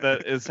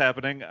that is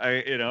happening.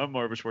 I'm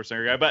more of a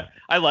Schwarzenegger guy, but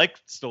I like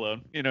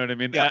Stallone. You know what I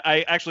mean? Yeah.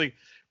 I actually,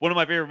 one of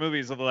my favorite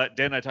movies of Dan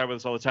and I talk about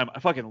this all the time. I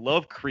fucking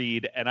love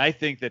Creed, and I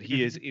think that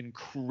he is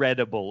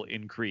incredible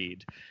in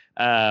Creed.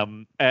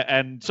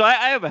 And so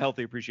I have a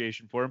healthy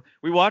appreciation for him.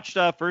 We watched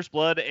First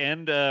Blood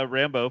and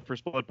Rambo,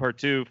 First Blood Part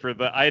 2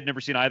 I had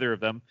never seen either of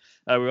them.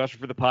 We watched it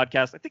for the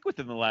podcast, I think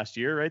within the last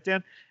year, right,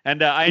 Dan?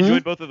 And I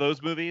enjoyed both of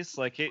those movies.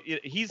 Like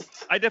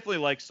I definitely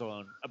like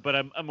Stallone, but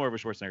I'm more of a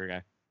Schwarzenegger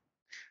guy.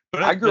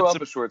 But I grew up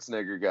a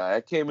Schwarzenegger guy.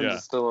 I came into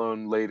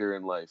Stallone later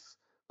in life.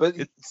 But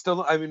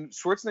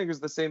Schwarzenegger's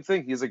the same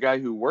thing. He's a guy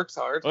who works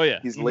hard. Oh yeah.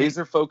 He's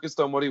laser focused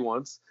on what he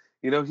wants.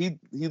 He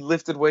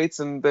lifted weights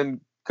and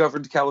then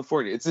covered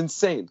California. It's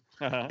insane.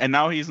 And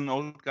now he's an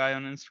old guy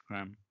on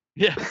Instagram.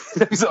 Yeah.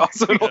 He's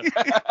also an old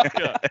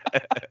guy.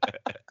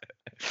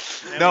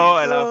 No,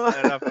 I love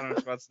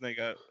Arnold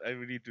Schwarzenegger. I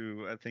really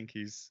do. I think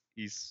he's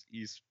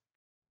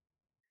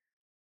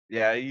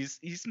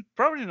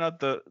probably not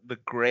the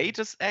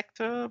greatest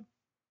actor,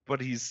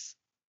 but he's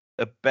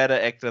a better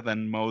actor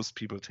than most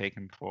people take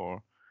him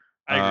for.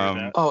 I agree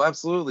with that. Oh,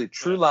 absolutely.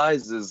 True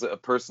Lies is a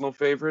personal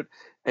favorite,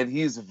 and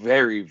he's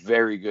very,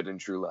 very good in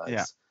True Lies.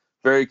 Yeah.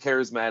 Very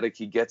charismatic.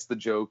 He gets the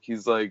joke.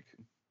 He's like,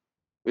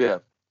 yeah.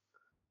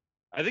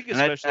 I think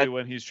especially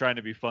when he's trying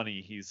to be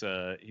funny, he's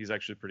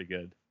actually pretty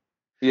good.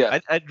 Yeah.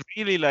 I'd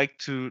really like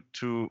to.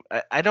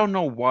 I don't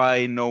know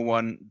why no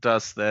one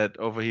does that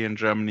over here in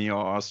Germany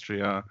or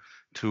Austria,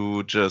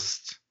 to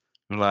just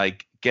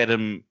like get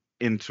him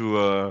into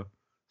a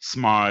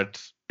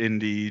smart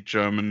indie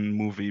German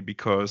movie,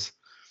 because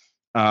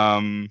I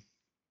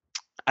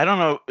don't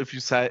know if you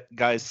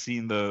guys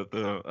seen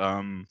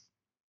the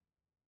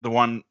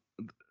one,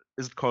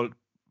 is it called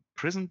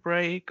Prison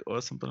Break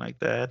or something like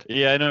that?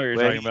 Yeah, I know what you're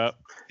talking about.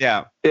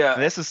 Yeah. Yeah.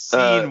 There's a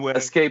scene where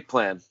Escape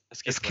Plan.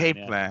 Escape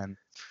Plan.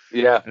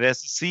 Yeah.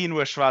 There's a scene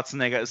where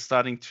Schwarzenegger is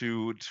starting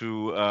to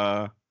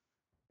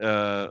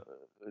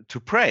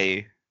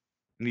pray,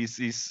 and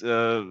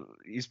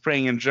he's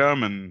praying in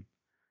German,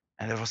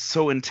 and it was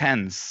so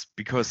intense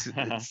because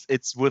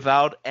it's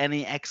without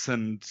any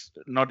accent,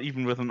 not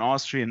even with an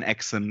Austrian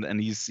accent,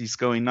 and he's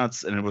going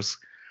nuts, and it was,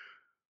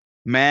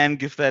 man,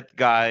 give that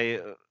guy,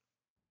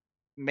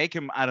 make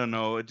him, I don't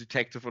know, a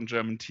detective on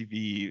German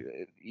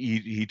TV.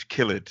 He'd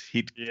kill it.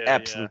 He'd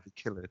absolutely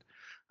kill it.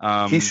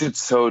 He should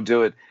so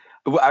do it.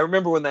 I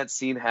remember when that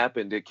scene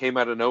happened, it came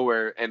out of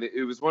nowhere, and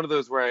it was one of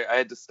those where I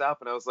had to stop,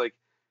 and I was like,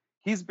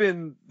 he's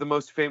been the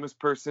most famous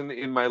person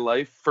in my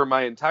life for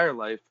my entire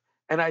life,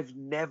 and I've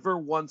never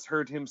once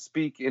heard him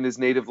speak in his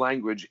native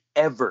language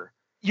ever.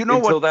 You know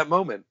until that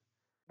moment.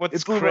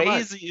 What's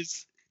crazy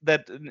is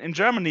that in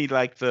Germany,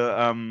 like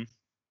the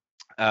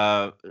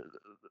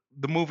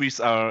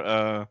movies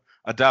are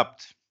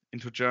dubbed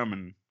into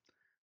German.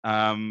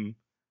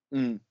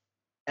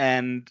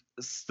 And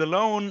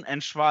Stallone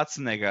and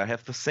Schwarzenegger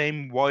have the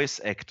same voice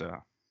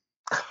actor.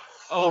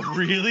 Oh,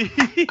 really?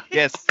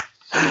 Yes.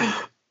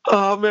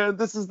 Oh man,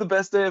 this is the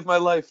best day of my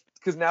life,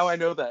 because now I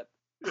know that.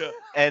 Yeah.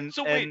 And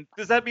wait,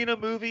 does that mean a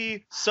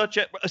movie such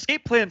as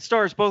Escape Plan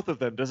stars both of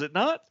them? Does it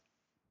not?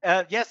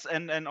 Yes,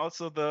 and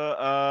also the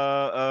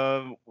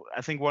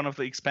I think one of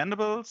the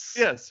Expendables.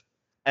 Yes.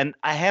 And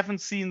I haven't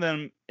seen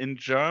them in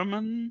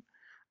German.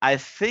 I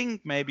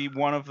think maybe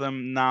one of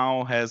them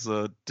now has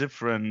a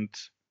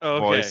different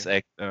voice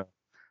actor.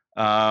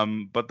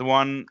 But the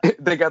one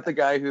they got the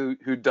guy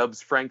who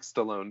dubs Frank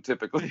Stallone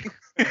typically.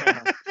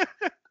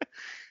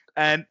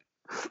 And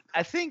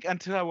I think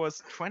until I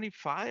was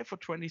 25 or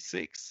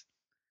 26,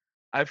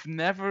 I've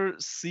never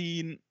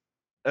seen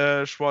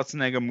a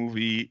Schwarzenegger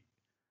movie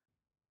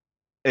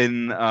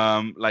in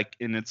like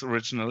in its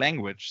original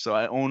language. So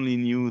I only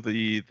knew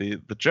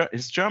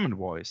his German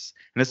voice,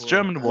 and his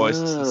German voice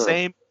is the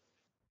same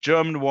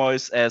German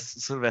voice as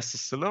Sylvester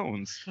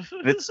Stallone's.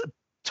 It's a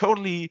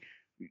totally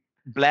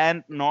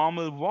bland,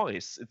 normal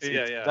voice.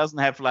 It doesn't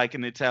have like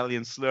an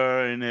Italian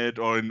slur in it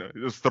or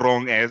a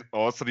strong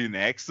Austrian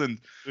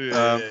accent.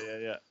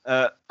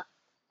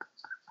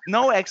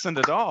 No accent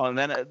at all. And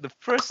then the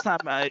first time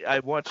I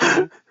watched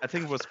it, I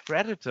think it was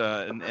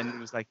Predator, and it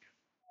was like,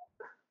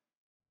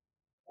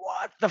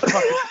 what the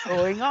fuck is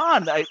going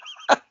on?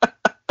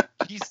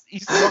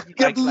 He's talking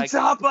get to the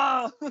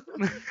chopper.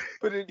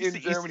 But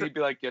in German, he'd be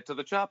like, get to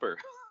the chopper.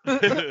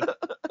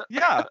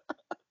 Yeah,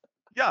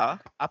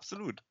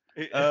 absolute.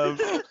 Yeah,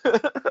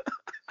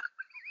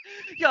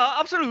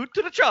 absolute,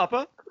 to the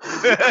chopper.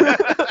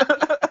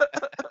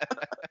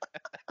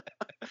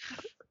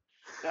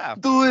 Yeah.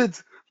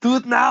 Do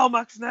it now,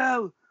 Max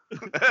Schnell.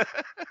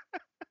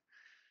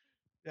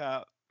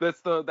 Yeah.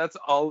 That's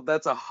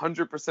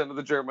 100% of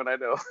the German I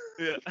know.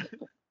 Yeah.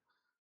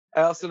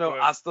 I also know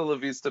hasta la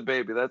vista,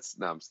 baby. No,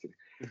 I'm just kidding.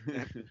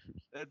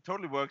 It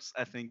totally works,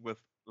 I think, with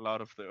a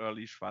lot of the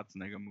early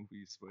Schwarzenegger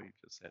movies where he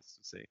just has to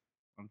say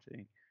one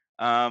thing.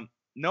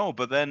 No,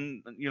 but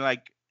then you're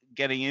like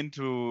getting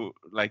into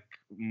like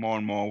more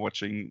and more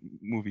watching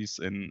movies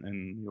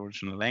in the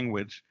original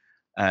language,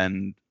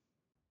 and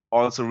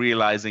also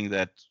realizing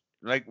that,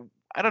 like,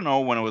 I don't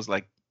know, when I was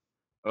like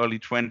early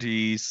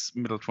 20s,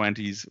 middle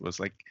 20s, it was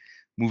like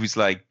movies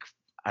like,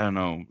 I don't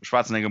know,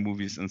 Schwarzenegger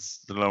movies and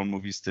Stallone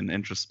movies didn't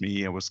interest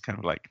me. I was kind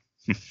of like,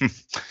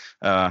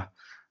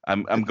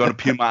 I'm gonna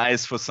peel my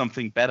eyes for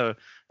something better.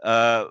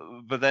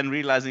 But then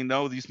realizing,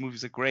 no, these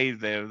movies are great.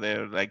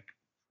 They're like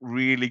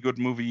really good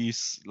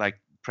movies, like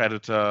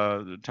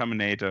Predator,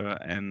 Terminator,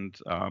 and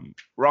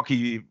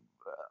Rocky,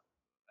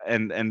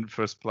 and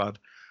First Blood.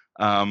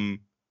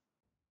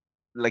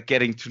 Like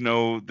getting to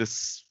know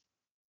this,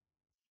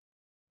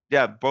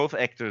 both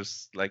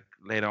actors like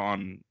later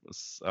on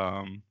was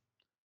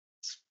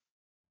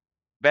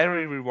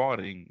very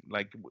rewarding.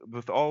 Like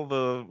with all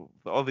the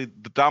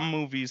dumb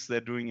movies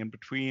they're doing in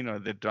between, or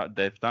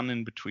they've done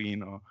in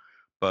between,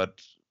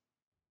 but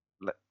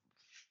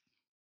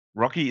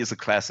Rocky is a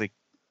classic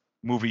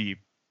movie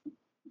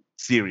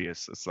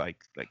series. It's like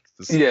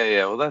this.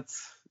 Yeah. Well,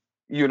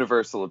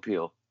 universal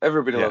appeal.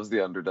 Everybody Yeah. loves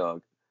the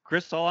underdog.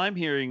 Chris, all I'm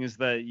hearing is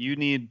that you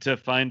need to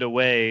find a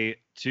way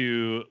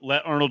to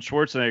let Arnold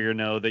Schwarzenegger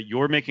know that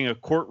you're making a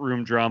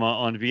courtroom drama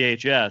on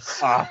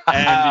VHS,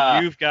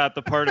 and you've got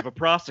the part of a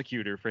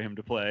prosecutor for him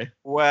to play.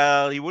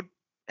 Well, he would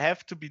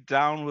have to be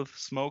down with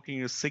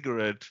smoking a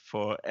cigarette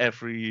for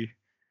every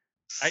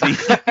scene.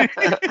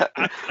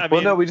 I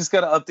Well, no, mean, we just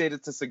got to update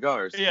it to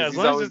cigars. 'cause yeah, as he's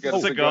long always as it's got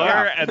a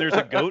cigar and there's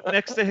a goat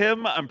next to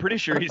him, I'm pretty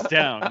sure he's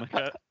down.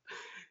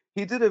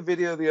 He did a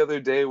video the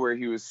other day where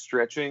he was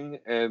stretching,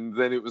 and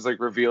then it was like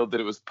revealed that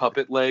it was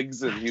puppet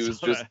legs, and he was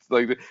saw just that.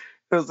 like,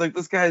 I was like,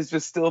 this guy's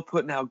just still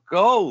putting out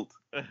gold.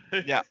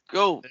 Yeah.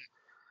 Gold.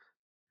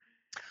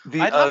 The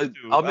I'd love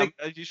to. I'll make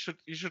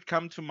You should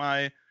come to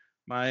my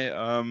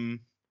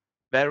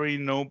very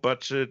no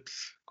budget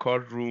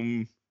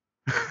courtroom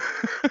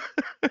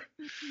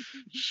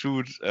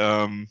shoot.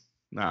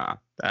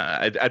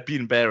 I'd be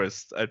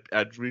embarrassed.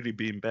 I'd really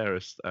be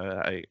embarrassed.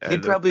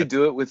 he'd probably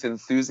do it with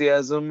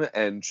enthusiasm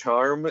and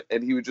charm,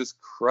 and he would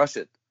just crush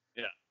it.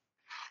 Yeah.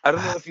 I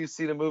don't know if you've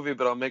seen a movie,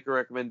 but I'll make a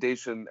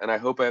recommendation, and I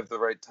hope I have the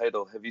right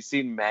title. Have you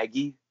seen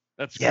Maggie?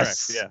 That's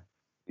Yes. correct. Yeah.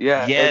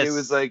 Yeah, and it Yes.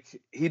 was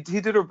like he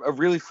did a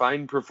really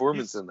fine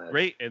performance He's in that.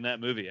 great in that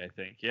movie, I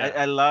think. Yeah.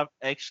 I love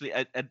actually.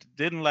 I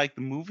didn't like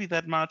the movie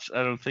that much.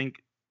 I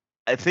think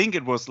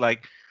it was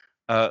like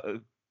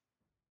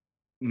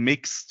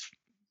mixed.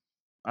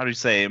 How do you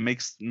say?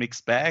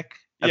 Mixed bag.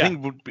 I Yeah. think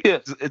it would be. Yeah.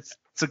 It's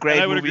a And great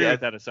I would movie. agree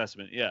with that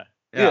assessment. Yeah.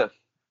 Yeah.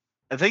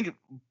 I think it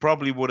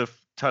probably would have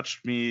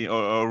touched me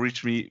or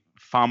reached me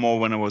far more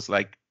when I was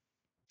like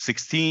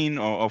 16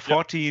 or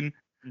 14.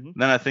 Mhm.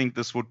 Then I think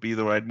this would be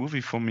the right movie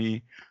for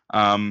me.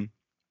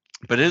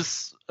 But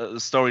his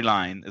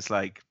storyline is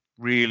like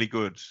really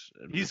good.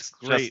 He's It's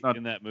great just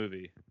in that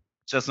movie.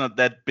 not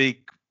that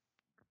big,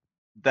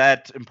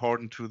 that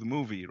important to the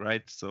movie,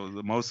 right? So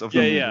the most of the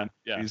movie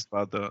Yeah.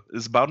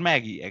 is about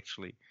Maggie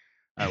actually,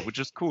 which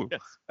is cool.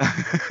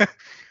 Yes.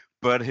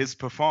 But his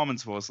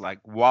performance was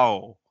like,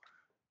 wow,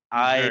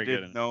 I very good in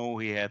didn't it. know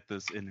he had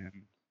this in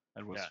him.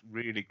 That was Yeah.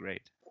 really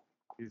great.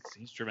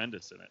 He's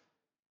tremendous in it.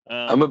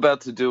 I'm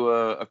about to do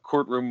a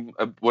courtroom,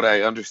 what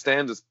I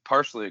understand is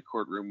partially a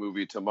courtroom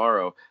movie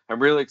tomorrow.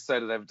 I'm really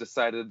excited. I've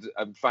decided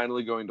I'm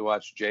finally going to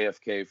watch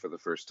JFK for the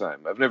first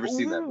time. I've never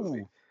seen that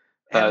movie.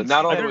 Haven't not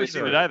seen all I've the never way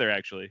seen through. it either,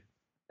 actually.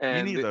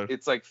 And neither.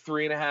 it's like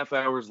 3.5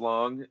 hours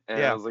long. And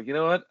Yeah. I was like, you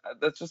know what?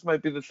 That just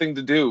might be the thing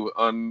to do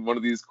on one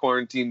of these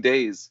quarantine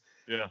days.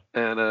 Yeah.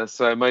 And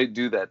so I might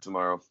do that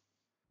tomorrow.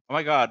 Oh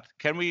my God!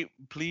 Can we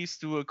please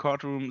do a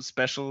courtroom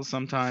special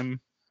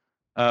sometime?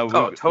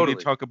 Totally.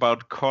 We talk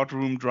about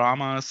courtroom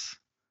dramas.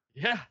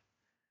 Yeah.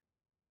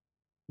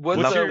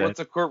 What's What's your-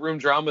 a courtroom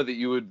drama that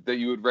you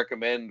would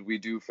recommend we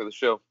do for the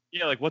show?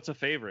 Yeah. Like, what's a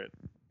favorite?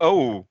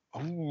 Oh,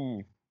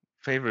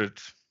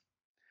 favorite.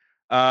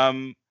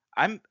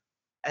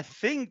 I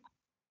think,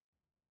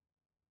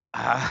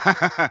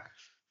 of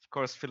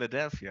course,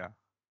 Philadelphia.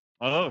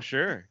 Oh,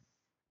 sure.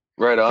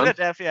 Right on.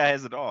 Philadelphia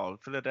has it all.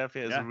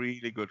 Philadelphia is Yeah. a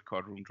really good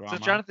courtroom Is drama.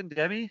 it Jonathan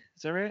Demme?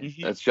 Is that right?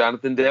 Mhm. That's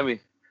Jonathan Demme.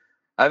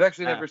 I've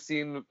actually Yeah. never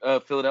seen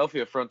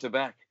Philadelphia front to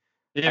back.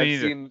 Yeah, me I've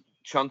neither. seen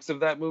chunks of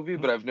that movie,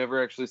 but I've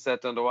never actually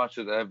sat down to watch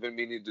it. I've been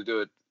meaning to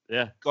do it.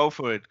 Yeah. Go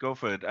for it. Go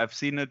for it. I've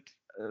seen it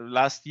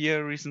last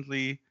year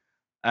recently,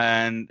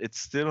 and it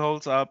still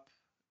holds up.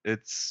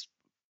 It's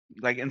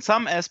like in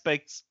some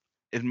aspects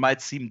it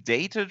might seem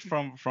dated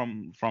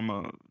from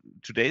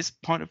today's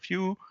point of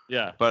view,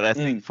 Yeah. but I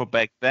think for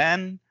back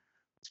then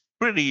it's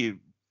pretty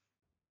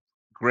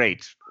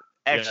great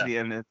actually,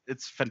 and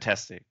it's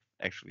fantastic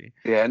actually.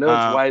 Yeah, I know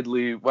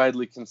it's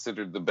widely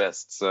considered the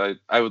best, so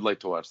I would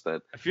like to watch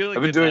that. I feel like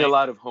I've been the doing a 90s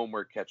lot of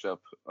homework catch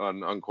up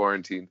on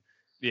quarantine.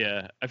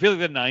 Yeah. I feel like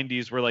the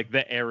 90s were like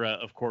the era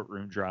of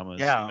courtroom dramas.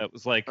 Yeah. That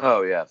was like,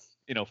 Oh yeah.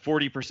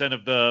 40%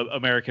 of the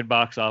American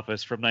box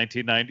office from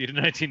 1990 to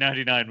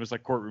 1999 was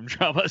like courtroom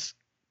dramas.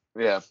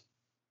 Yeah.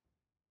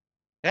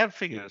 Yeah,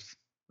 figures.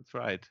 That's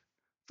right.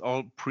 It's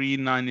all pre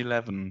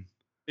 9/11.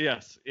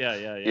 Yes. Yeah.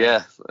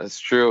 Yeah, that's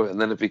true.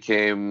 And then it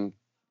became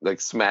like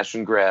smash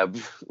and grab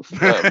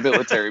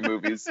military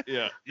movies.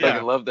 Yeah. I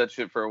loved that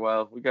shit for a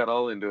while. We got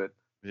all into it.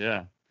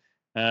 Yeah.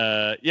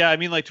 I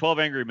mean, like 12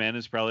 Angry Men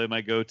is probably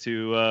my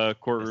go-to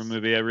courtroom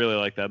movie. I really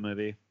like that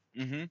movie.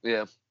 Mm-hmm.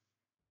 Yeah.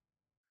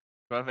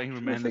 12 Angry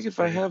I Men think is if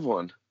I great. have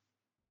one.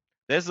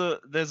 There's a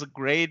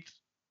great,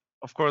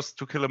 of course,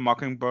 To Kill a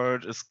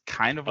Mockingbird is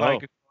kind of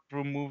like a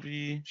courtroom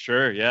movie.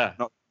 Sure. Yeah.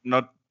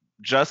 Not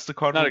just a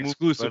courtroom Not movie,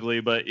 exclusively,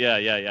 but yeah.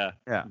 Yeah.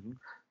 Mhm.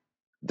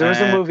 There was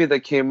a And- movie that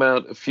came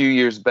out a few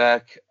years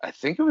back. I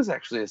think it was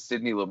actually a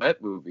Sidney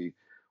Lumet movie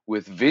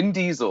with Vin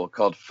Diesel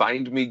called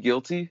Find Me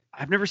Guilty.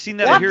 I've never seen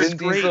that. I hear it's Vin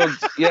great.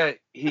 Diesel, yeah,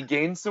 he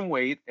gained some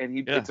weight, and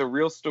Yeah. it's a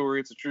real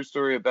story. It's a true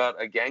story about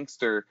a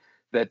gangster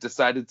that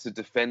decided to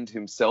defend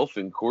himself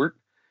in court.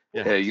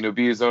 Yeah.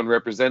 Be his own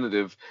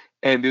representative,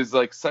 and is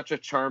like such a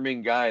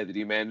charming guy that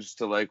he managed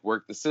to like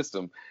work the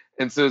system.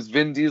 And so it's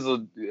Vin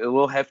Diesel, a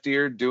little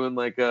heftier, doing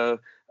like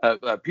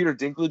Peter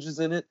Dinklage is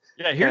in it.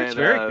 Yeah, I hear it's And,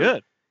 very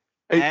good.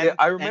 I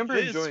and remember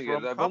Liz enjoying it.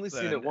 from I've only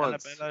seen it Copland,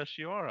 once. Annabella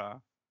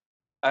Sciorra.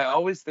 I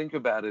always think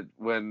about it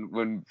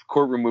when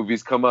courtroom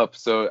movies come up.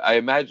 So I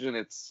imagine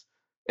it's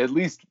at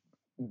least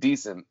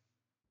decent.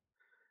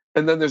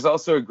 And then there's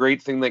also a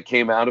great thing that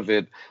came out of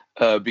it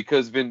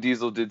because Vin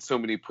Diesel did so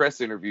many press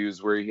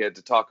interviews where he had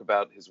to talk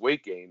about his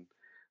weight gain.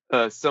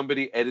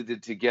 Somebody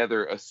edited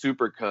together a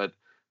supercut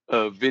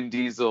of Vin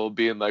Diesel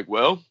being like,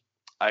 "Well,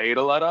 I ate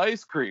a lot of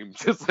ice cream,"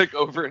 just like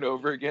over and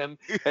over again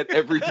at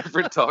every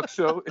different talk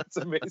show. It's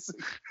amazing.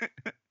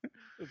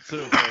 It's so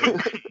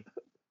funny.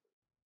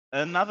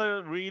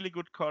 Another really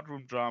good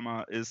courtroom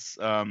drama is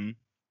I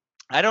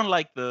don't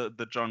like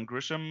the John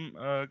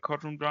Grisham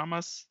courtroom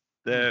dramas.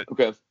 They're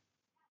Okay.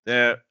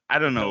 I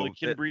don't know.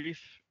 Pelican Brief.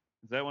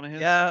 Is that one of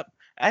his? Yeah,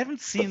 I haven't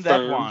seen The that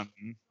Firm.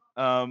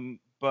 one.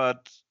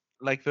 But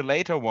like the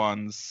later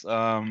ones,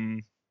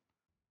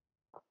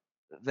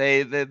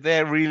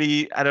 they're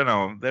really, I don't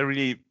know, they're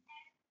really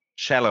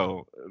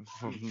shallow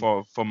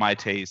for my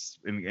taste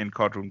in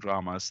courtroom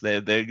dramas. They're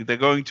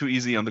going too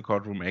easy on the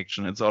courtroom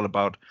action. It's all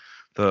about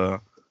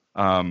the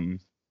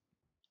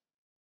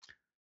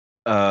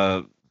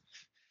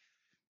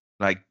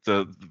like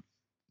the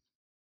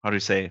how do you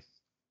say?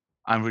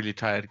 I'm really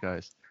tired,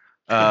 guys.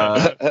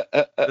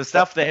 The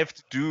stuff they have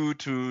to do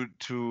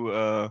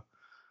to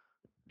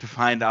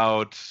find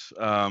out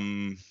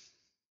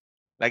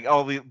like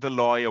all the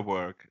lawyer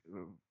work.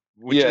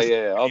 Which yeah, is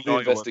yeah, all really the lawyer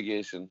work.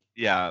 investigation.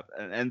 Yeah,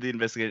 and the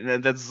investigation,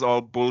 and that's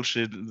all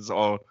bullshit. It's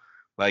all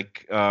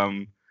like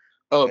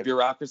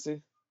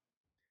Bureaucracy.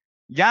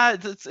 yeah,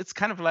 it's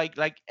kind of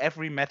like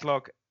every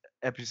Matlock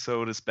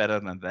episode is better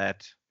than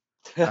that.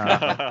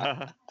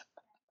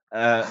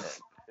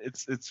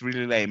 It's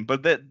really lame.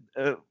 But that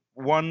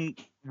one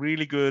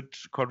really good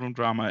courtroom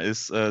drama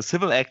is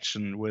Civil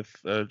Action with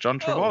John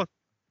Travolta.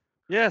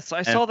 Yes,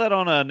 I saw that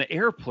on an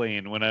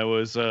airplane when I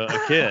was a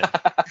kid.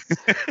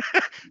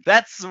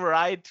 That's the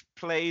right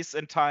place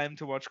and time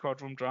to watch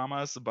courtroom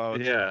dramas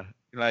about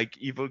like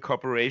evil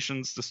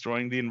corporations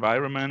destroying the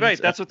environment.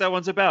 Right, that's what that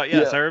one's about.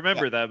 Yes, Yeah. I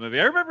remember that movie.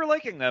 I remember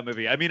liking that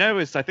movie. I mean,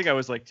 I think I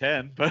was like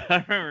 10, but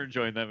I remember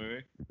enjoying that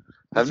movie.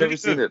 I've never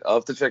seen it. I'll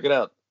have to check it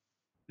out.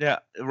 Yeah,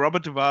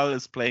 Robert Duvall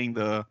is playing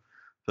the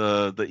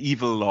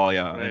evil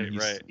lawyer,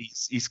 and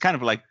he's kind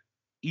of like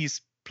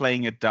he's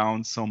playing it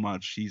down so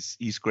much.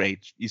 He's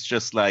great. He's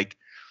just like,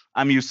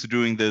 I'm used to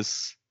doing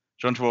this.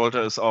 John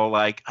Travolta is all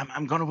like,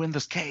 I'm gonna win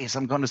this case.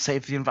 I'm gonna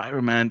save the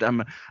environment.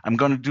 I'm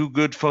gonna do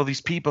good for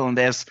these people. And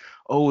there's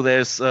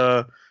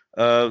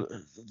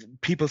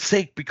people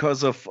sick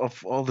because of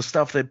all the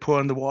stuff they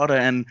pour in the water,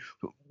 and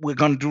we're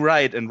gonna do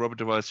right. And Robert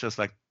Duvall is just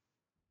like,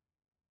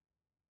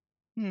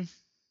 no.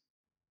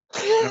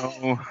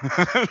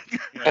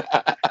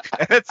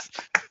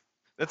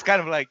 That's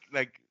kind of like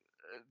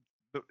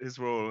his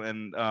role,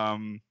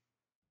 and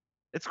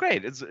it's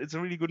great. It's a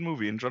really good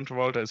movie, and John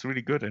Travolta is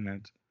really good in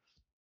it.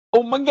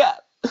 Oh my god!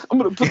 I'm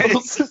gonna put the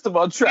whole system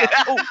on track.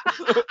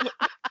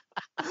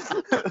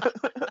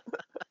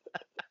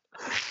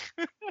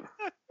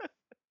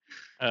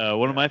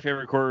 One of my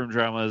favorite courtroom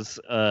dramas,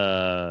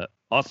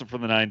 also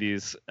from the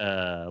 90s,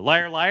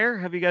 Liar Liar.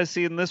 Have you guys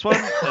seen this one?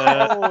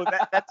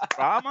 That's a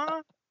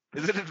drama?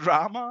 Is it a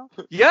drama?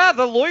 Yeah,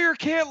 the lawyer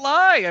can't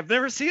lie. I've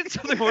never seen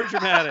something more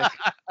dramatic.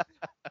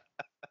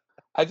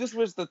 I just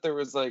wish that there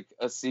was like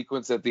a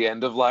sequence at the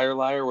end of Liar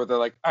Liar where they're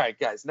like, all right,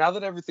 guys, now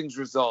that everything's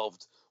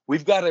resolved,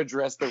 we've got to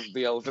address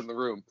the elephant in the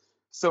room.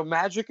 So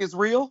magic is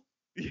real?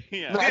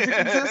 Yeah. Magic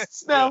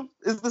exists now?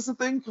 Is this a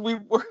thing? Can we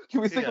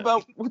think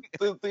about what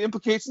the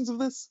implications of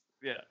this?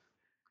 Yeah.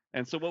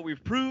 And so what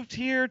we've proved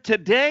here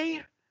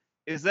today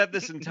is that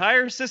this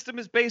entire system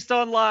is based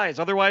on lies.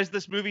 Otherwise,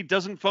 this movie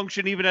doesn't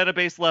function even at a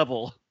base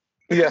level.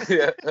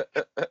 Yeah.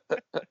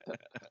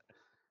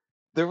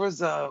 There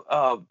was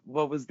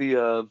what was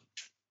the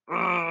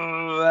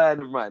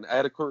never mind. I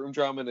had a courtroom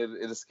drama and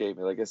it escaped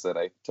me. Like I said,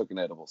 I took an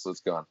edible, so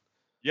it's gone.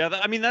 Yeah,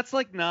 I mean that's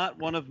like not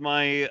one of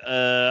my.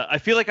 I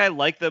feel like I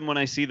like them when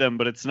I see them,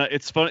 but it's not.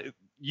 It's fun.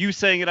 You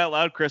saying it out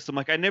loud, Chris. I'm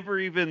like, I never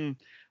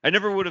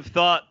would have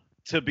thought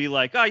to be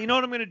like, you know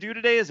what I'm going to do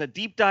today is a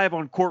deep dive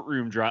on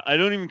courtroom drama. I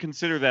don't even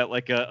consider that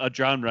like a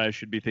genre I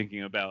should be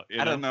thinking about.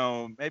 I don't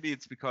know. Maybe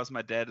it's because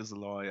my dad is a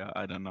lawyer.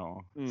 I don't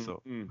know. Yeah,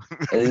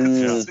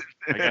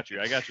 I got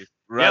you.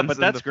 Yeah, but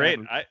that's great.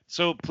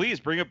 So please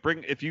bring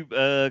if you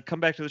come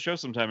back to the show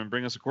sometime and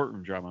bring us a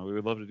courtroom drama. We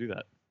would love to do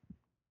that.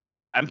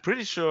 I'm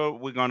pretty sure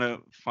we're gonna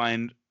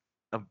find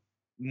a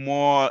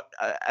more.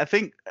 I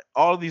think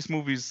all these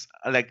movies,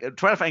 like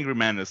 12 Angry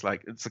Men, is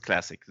like it's a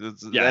classic.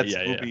 That's a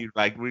movie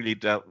like really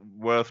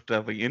worth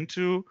delving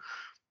into,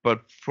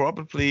 but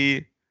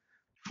probably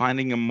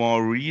finding a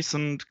more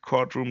recent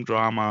courtroom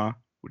drama,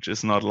 which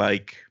is not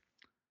like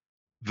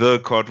the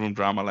courtroom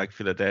drama like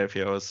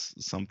Philadelphia or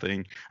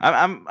something.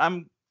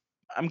 I'm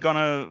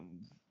gonna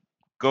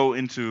go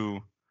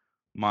into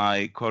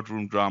my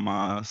courtroom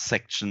drama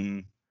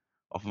section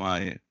of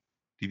my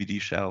DVD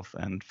shelf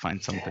and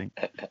find something.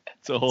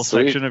 It's a whole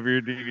section of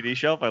your DVD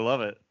shelf. I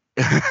love it.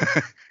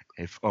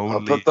 If only.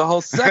 I'll put the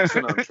whole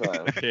section on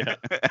trial. Yeah,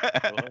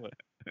 I love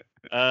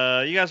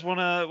it. You guys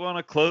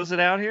wanna close it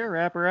out here?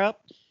 Wrap her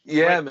up?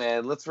 Yeah, Wait.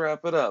 man. Let's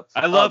wrap it up.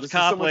 I loved this is so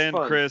much Copland,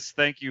 fun. Chris.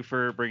 Thank you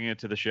for bringing it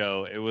to the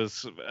show. It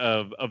was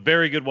a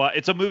very good watch.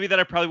 It's a movie that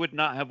I probably would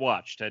not have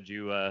watched had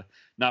you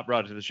not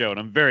brought it to the show, and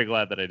I'm very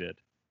glad that I did.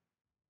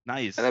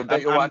 Nice. And I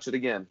bet you'll watch it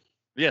again.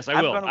 Yes, I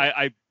I'm will. gonna-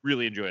 I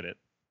really enjoyed it.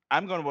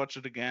 I'm gonna watch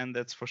it again.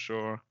 That's for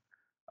sure.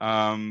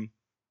 I'm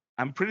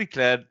pretty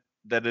glad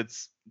that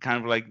it's kind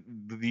of like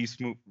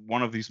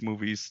one of these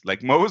movies,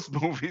 like most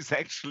movies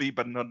actually,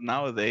 but not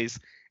nowadays.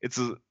 It's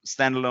a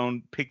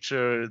standalone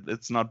picture.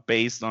 It's not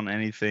based on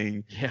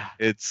anything. Yeah.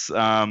 It's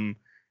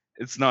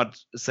not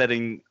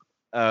setting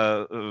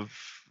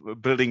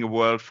building a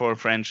world for a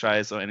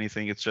franchise or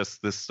anything. It's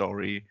just this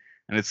story,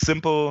 and it's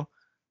simple,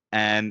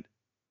 and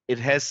it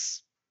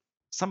has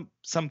some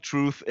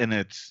truth in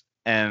it,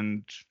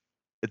 and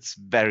it's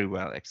very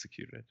well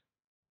executed.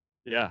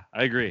 Yeah,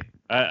 I agree.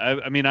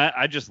 I mean,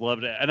 I just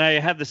loved it, and I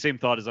had the same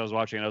thought as I was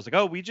watching it. I was like,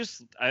 oh,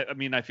 I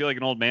mean, I feel like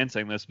an old man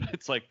saying this, but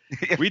it's like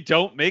we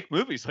don't make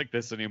movies like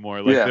this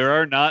anymore. Like there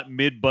are not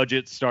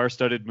mid-budget,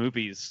 star-studded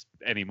movies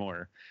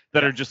anymore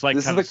that are just like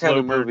This kind is of the kind slow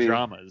of burn movie-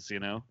 dramas, you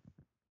know?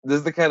 This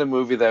is the kind of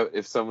movie that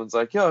if someone's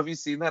like, "Yo, have you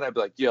seen that?" I'd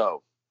be like,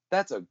 "Yo,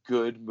 that's a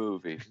good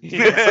movie."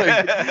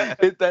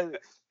 It's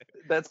like,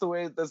 that's the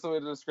way to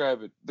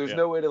describe it. There's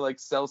no way to like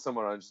sell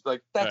someone on it. Just be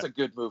like, "That's a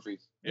good movie.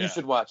 You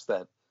should watch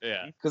that."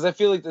 Yeah. Because I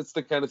feel like that's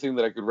the kind of thing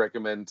that I could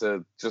recommend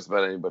to just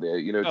about anybody.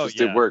 You know,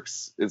 it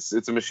works. It's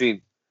a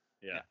machine.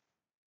 Yeah.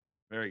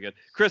 Very good.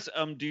 Chris,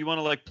 do you want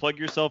to like plug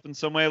yourself in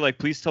some way? Like,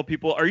 please tell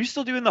people, are you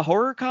still doing the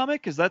horror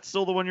comic? Is that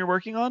still the one you're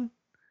working on?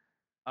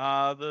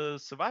 The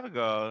Survivor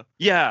Girl.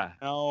 Yeah.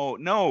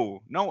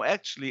 No,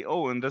 actually.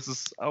 And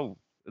it's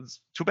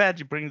too bad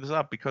you bring this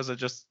up because I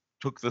just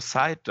took the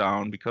site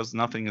down because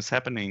nothing is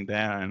happening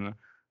there and I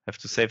have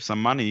to save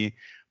some money.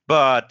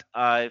 But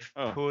I've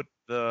put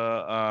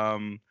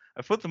the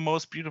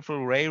most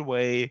beautiful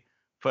railway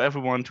for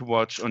everyone to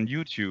watch on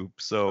YouTube.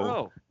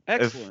 So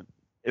excellent.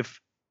 If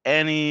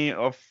any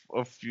of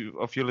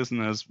your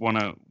listeners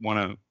wanna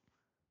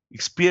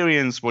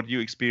experience what you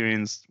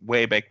experienced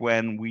way back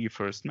when we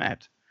first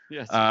met.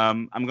 Yes.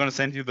 I'm gonna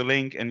send you the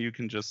link and you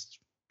can just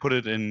put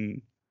it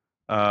in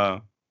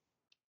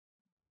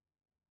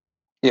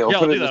I'll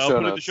put it in the I'll show put it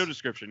in the notes. show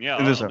description. Yeah,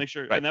 In I'll the make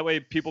sure, right. and that way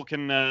people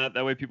can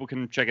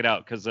check it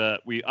out because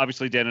we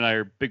obviously Dan and I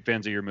are big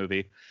fans of your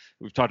movie.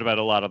 We've talked about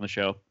it a lot on the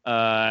show,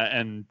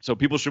 and so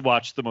people should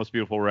watch The Most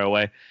Beautiful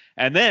Railway.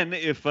 And then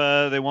if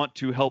they want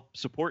to help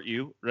support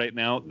you right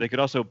now, they could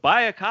also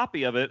buy a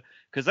copy of it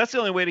because that's the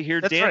only way to hear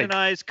That's Dan right. and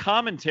I's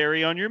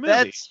commentary on your movie.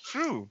 That's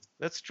true.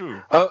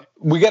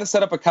 We got to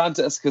set up a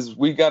contest because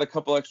we got a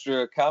couple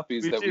extra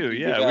copies We that do, we can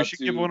yeah, give we out should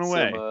to give one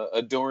away. some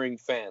adoring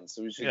fans.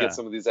 So we should Yeah. get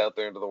some of these out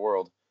there into the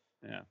world.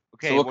 Yeah.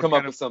 Okay. So we'll what come up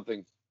kind with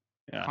something.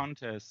 Yeah. of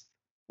contest?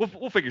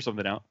 We'll figure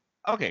something out.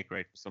 Okay,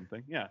 great.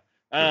 Something. Yeah.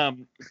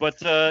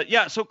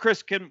 So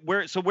Chris,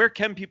 where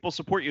can people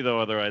support you though?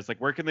 Otherwise, like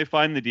where can they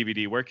find the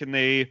DVD? Where can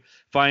they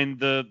find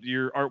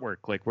your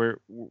artwork? Like where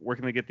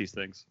can they get these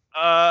things?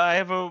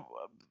 The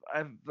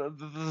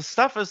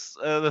stuff is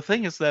the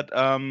thing is that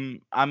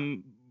I'm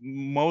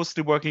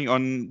mostly working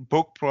on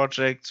book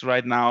projects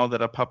right now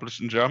that are published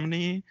in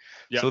Germany,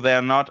 so they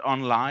are not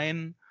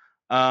online.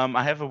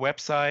 I have a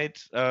website.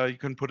 You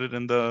can put it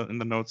in the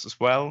notes as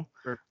well.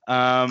 Sure.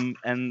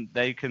 And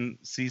there you can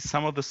see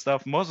some of the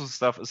stuff. Most of the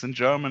stuff is in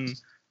German,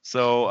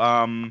 so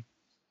I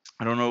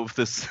don't know if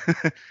this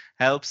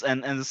helps.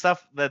 And the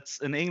stuff that's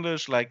in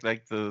English, like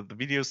the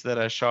videos that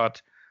I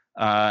shot,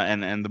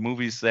 and the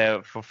movies,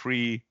 there for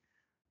free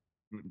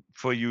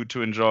for you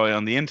to enjoy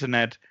on the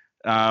internet.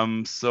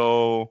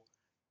 So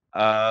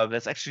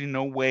there's actually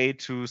no way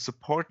to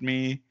support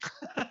me.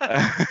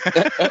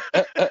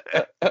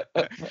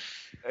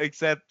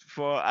 Except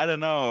for I don't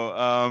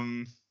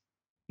know.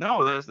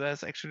 No,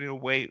 there's actually a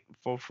way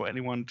for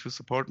anyone to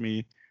support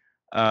me,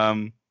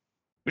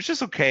 which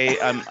is okay.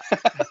 I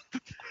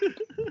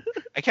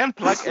can't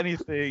plug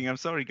anything. I'm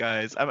sorry,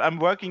 guys. I'm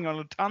working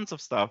on tons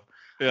of stuff.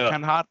 I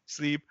can't hardly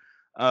sleep.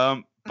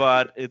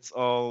 But it's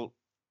all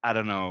I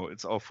don't know.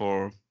 It's all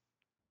for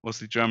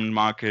mostly German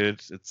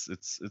market.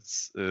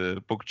 It's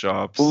book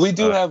jobs. Well, we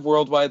do have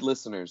worldwide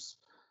listeners,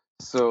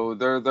 so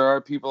there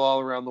are people all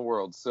around the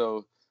world.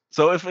 So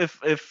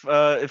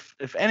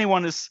if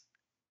anyone is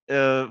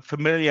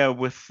familiar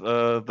with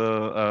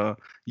the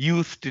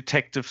youth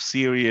detective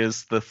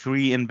series, The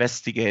Three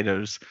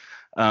Investigators,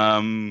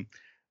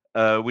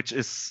 which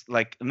is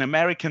like an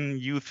American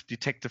youth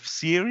detective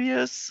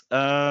series,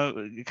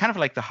 kind of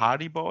like the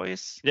Hardy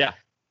Boys. Yeah.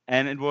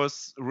 And it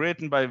was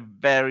written by a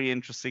very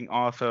interesting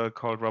author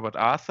called Robert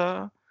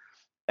Arthur.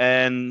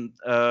 And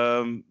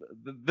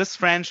this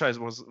franchise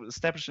was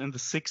established in the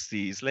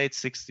 60s, late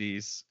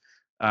 60s.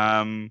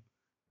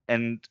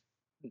 And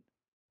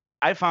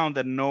I found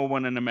that no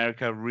one in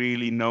America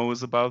really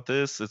knows about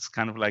this. It's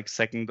kind of like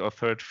second or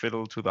third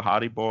fiddle to the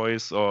Hardy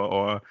Boys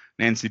or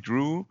Nancy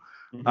Drew.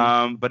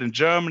 Mm-hmm. But in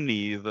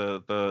Germany,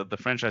 the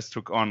franchise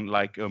took on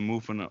like a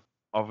movement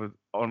of it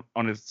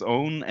on its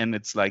own, and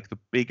it's like the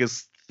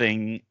biggest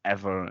thing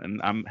ever. And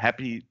I'm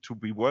happy to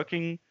be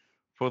working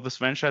for this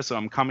franchise. So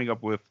I'm coming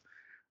up with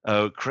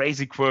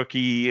crazy,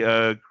 quirky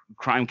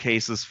crime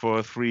cases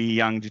for 3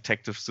 young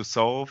detectives to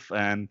solve,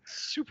 and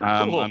Super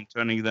cool. I'm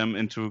turning them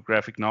into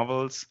graphic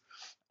novels.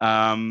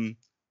 And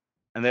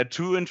there are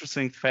 2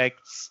 interesting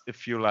facts,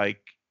 if you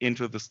like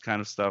into this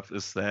kind of stuff,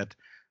 is that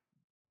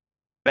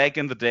back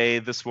in the day,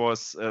 this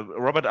was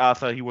Robert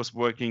Arthur. He was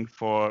working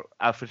for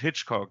Alfred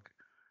Hitchcock,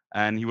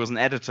 and he was an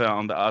editor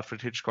on the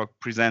Alfred Hitchcock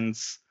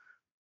Presents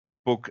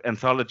book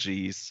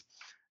anthologies.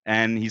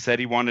 And he said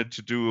he wanted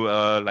to do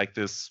like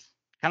this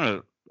kind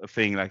of a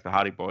thing like the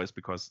Hardy Boys,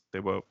 because they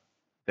were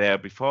there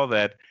before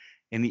that.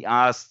 And he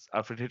asked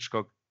Alfred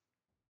Hitchcock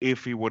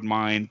if he would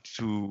mind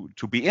to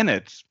be in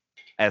it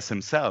as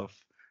himself.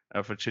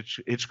 Alfred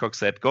Hitchcock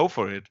said, go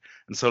for it.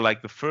 And so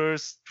like the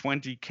first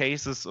 20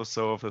 cases or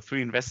so of the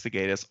 3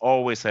 investigators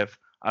always have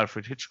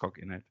Alfred Hitchcock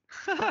in it.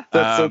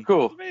 That's so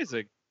cool.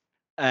 Amazing.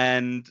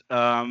 And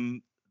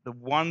the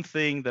one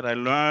thing that I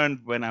learned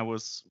when I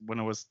was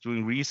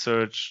doing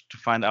research to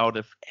find out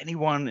if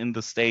anyone in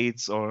the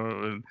States or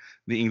in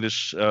the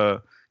English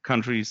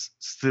countries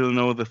still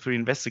know the 3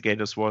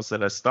 investigators was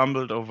that I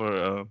stumbled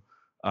over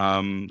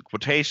a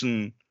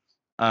quotation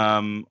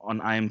on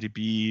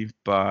IMDb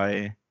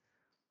by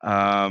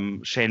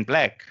Shane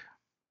Black,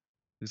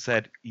 who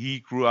said he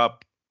grew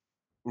up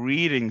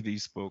reading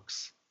these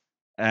books,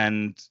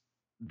 and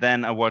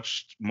then I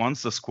watched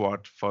Monster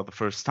Squad for the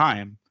first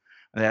time.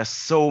 There are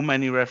so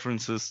many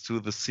references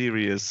to the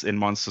series in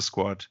Monster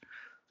Squad.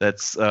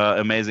 That's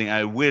amazing.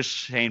 I wish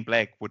Shane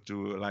Black would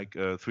do like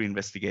a 3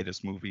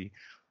 Investigators movie.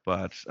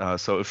 But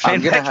so if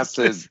Shane Black is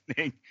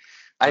listening,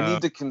 I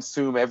need to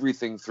consume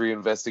everything 3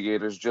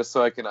 Investigators just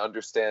so I can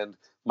understand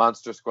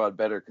Monster Squad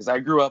better, because I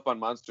grew up on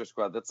Monster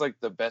Squad. That's like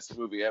the best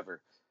movie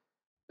ever.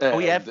 Oh,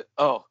 yeah.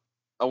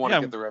 I want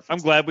to get the reference.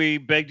 I'm glad we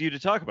begged you to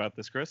talk about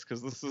this, Chris,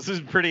 because this is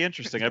pretty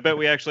interesting. I bet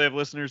we actually have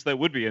listeners that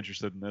would be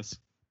interesed in this.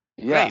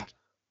 Yeah. Great.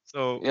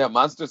 So yeah,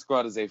 Monster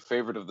Squad is a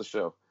favorite of the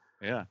show.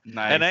 Yeah,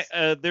 nice.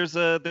 And there's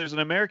an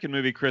American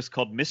movie, Chris,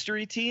 called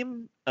Mystery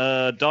Team.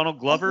 Donald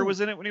Glover was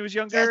in it when he was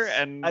younger,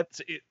 and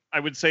I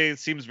would say it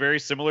seems very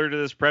similar to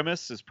this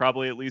premise. Is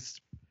probably at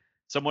least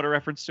somewhat a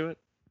reference to it.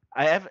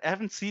 I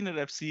haven't seen it.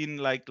 I've seen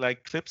like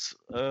clips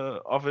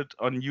of it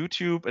on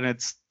YouTube, and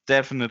it's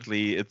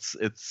definitely it's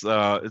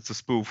a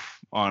spoof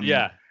on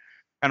kind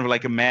of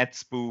like a mad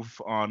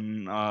spoof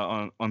on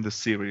the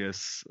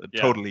series.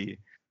 Totally.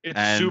 It's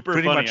and super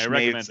pretty funny. much I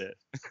recommend it.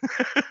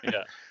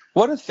 Yeah.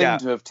 What a thing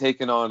to have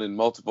taken on in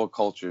multiple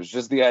cultures.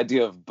 Just the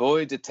idea of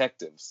boy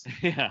detectives.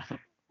 Yeah.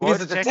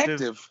 He's a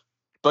detective,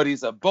 but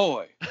he's a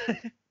boy.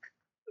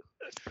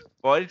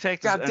 Boy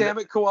detectives. God damn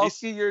it,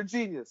 Kowalski, you're a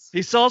genius.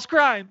 He solves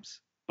crimes,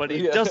 but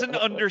he doesn't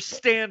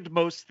understand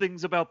most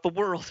things about the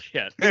world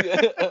yet.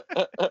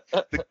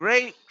 The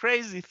great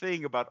crazy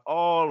thing about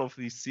all of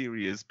these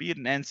series, be it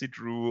Nancy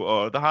Drew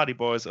or the Hardy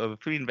Boys or the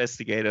 3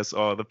 Investigators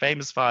or the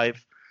Famous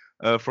 5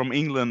 from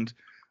England,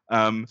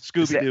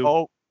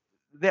 Scooby-Doo.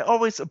 They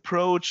always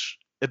approach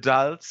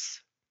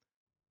adults,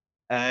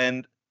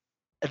 and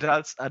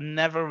adults are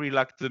never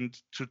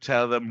reluctant to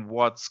tell them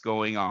what's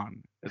going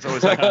on. It's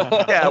always like,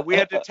 yeah,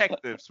 we're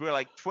detectives. We're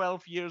like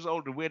 12 years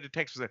old and we're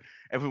detectives.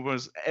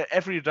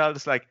 Every adult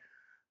is like,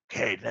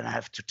 okay, then I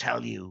have to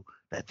tell you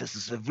that this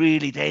is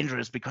really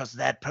dangerous because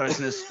that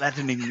person is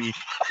threatening me.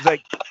 It's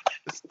like,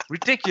 it's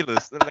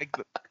ridiculous. They're like,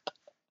 but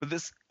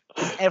this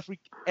in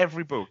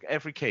every book,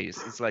 every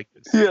case, it's like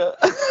this. Yeah,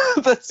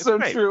 that's so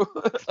true.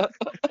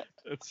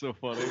 That's so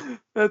funny.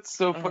 That's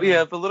so funny.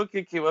 Yeah, if a little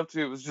kid came up to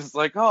you, it was just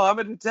like, "Oh, I'm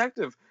a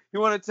detective. You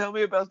want to tell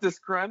me about this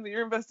crime that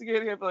you're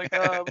investigating?" I'd be like,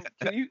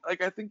 "Can you?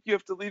 Like, I think you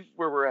have to leave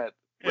where we're at.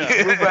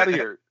 Like, move out of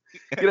here.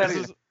 Get out of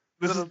here."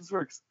 This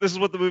works. This is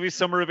what the movie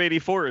Summer of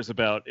 '84 is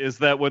about. Is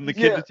that when the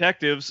kid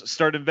detectives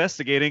start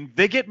investigating,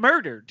 they get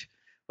murdered.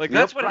 Like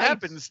that's what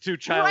happens to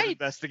child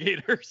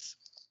investigators.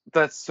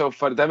 That's so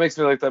funny. That makes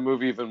me like that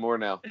movie even more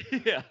now.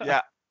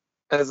 Yeah.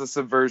 As a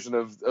subversion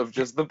of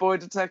just the boy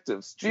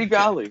detectives. Gee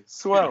golly,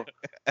 swell.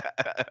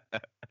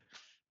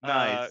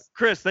 Nice.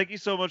 Chris, thank you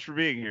so much for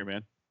being here,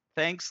 man.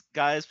 Thanks,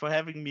 guys, for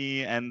having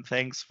me, and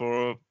thanks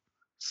for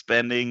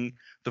spending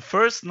the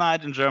first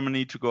night in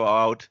Germany to go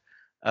out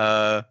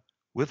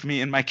with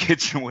me in my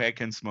kitchen where I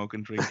can smoke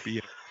and drink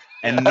beer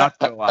and not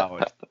go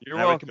out. You're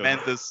I welcome.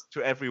 recommend this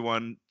to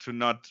everyone to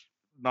not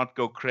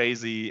go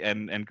crazy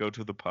and go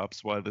to the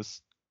pubs while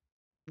this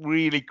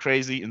really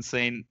crazy,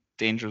 insane,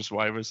 dangerous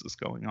virus is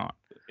going on.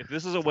 If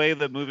this is a way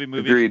that movie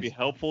Agreed. can be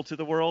helpful to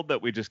the world,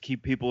 that we just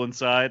keep people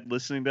inside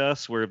listening to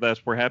us, we're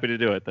happy to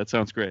do it. That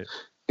sounds great.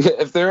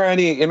 If there are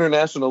any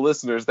international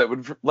listeners that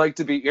would like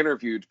to be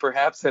interviewed,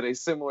 perhaps at a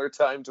similar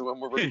time to when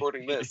we're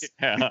recording this,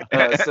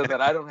 so that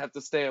I don't have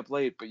to stay up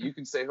late, but you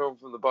can stay home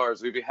from the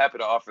bars, we'd be happy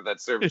to offer that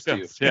service to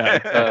you.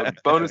 Yeah.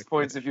 Bonus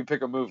points if you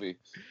pick a movie.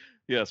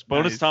 Yes,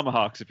 bonus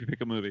tomahawks if you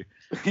pick a movie.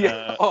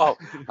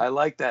 I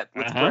like that.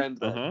 Let's brand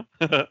that.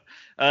 I wish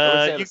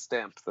I had a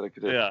stamp that I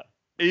could hit. Yeah.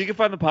 You can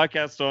find the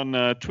podcast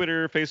on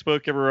Twitter,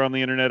 Facebook, everywhere on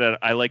the internet at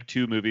I Like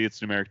 2 Movie.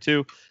 It's numeric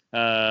 2.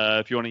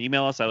 If you want to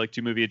email us,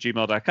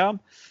 ilike2movie@gmail.com.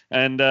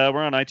 And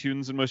we're on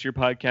iTunes and most of your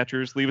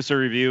podcatchers. Leave us a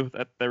review.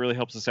 That really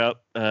helps us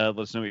out. Let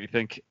us know what you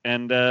think.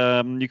 And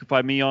you can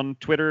find me on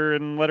Twitter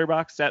and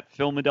Letterboxd at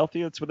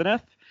Philadelphia. It's with an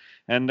F.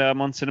 And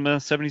I'm on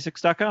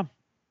cinema76.com.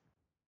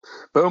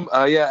 Boom.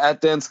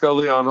 At Dan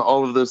Scully on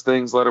all of those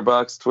things.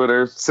 Letterboxd,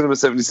 Twitter,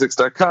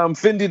 cinema76.com,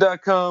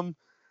 Findy.com.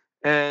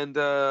 And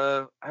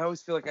I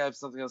always feel like I have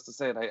something else to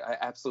say, and I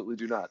absolutely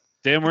do not.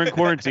 Damn, we're in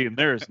quarantine.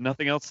 There's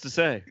nothing else to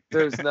say.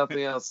 There's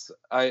nothing else.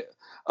 And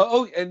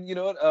you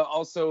know what?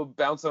 Also,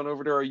 bounce on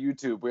over to our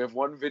YouTube. We have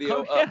one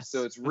video up,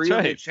 so it's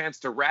really a chance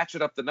to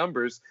ratchet up the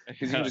numbers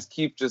because you can just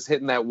keep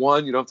hitting that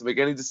one. You don't have to make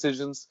any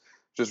decisions.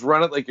 Just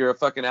run it like you're a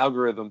fucking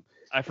algorithm.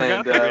 I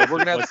forgot. And we're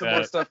gonna have some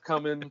more stuff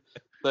coming.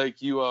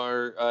 Like you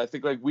are, I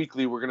think like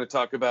weekly, we're gonna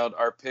talk about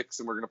our picks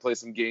and we're gonna play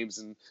some games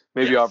and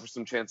maybe offer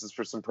some chances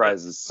for some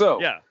prizes.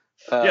 So check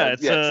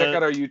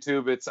out our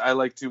YouTube. It's I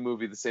Like 2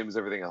 Movie, the same as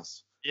everything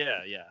else.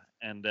 Yeah.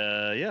 And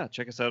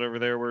check us out over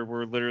there.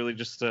 We're literally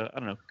just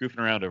goofing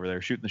around over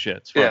there, shooting the shit.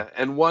 It's fun. Yeah,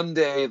 and one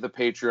day the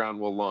Patreon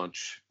will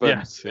launch.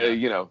 But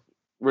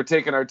we're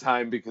taking our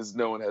time because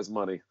no one has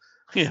money.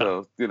 Yeah,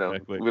 so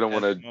exactly. We don't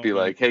want to be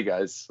like, hey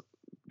guys,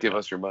 give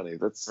us your money.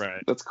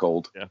 That's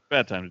cold. Yeah,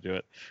 bad time to do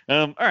it.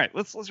 All right,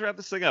 let's wrap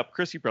this thing up.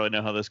 Chris, you probably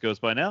know how this goes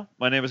by now.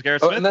 My name is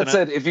Garrett Smith. And that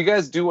said, if you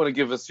guys do want to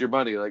give us your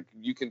money, like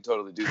you can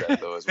totally do that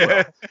though as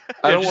well.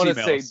 I don't want to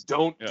say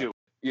don't do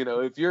it.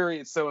 If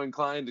you're so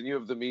inclined and you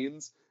have the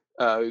means,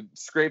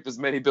 scrape as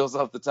many bills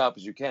off the top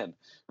as you can.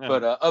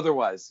 But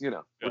otherwise,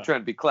 we're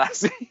trying to be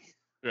classy.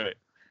 Right.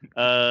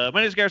 My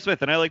name is Garrett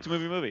Smith, and I like to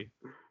movie.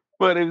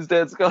 My name is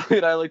Dan Scully,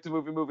 and I like to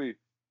movie.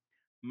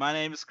 My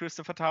name is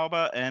Christopher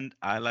Tauber, and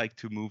I like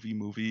to movie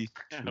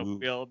too.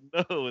 We all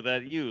know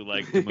that you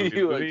like to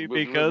movie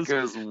because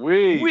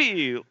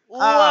we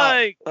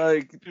like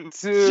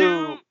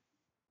to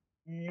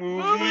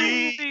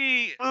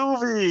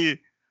movie.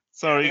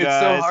 Sorry, it's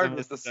guys. So hard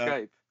with the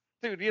Skype.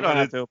 Dude, you don't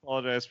have to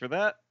apologize for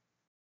that.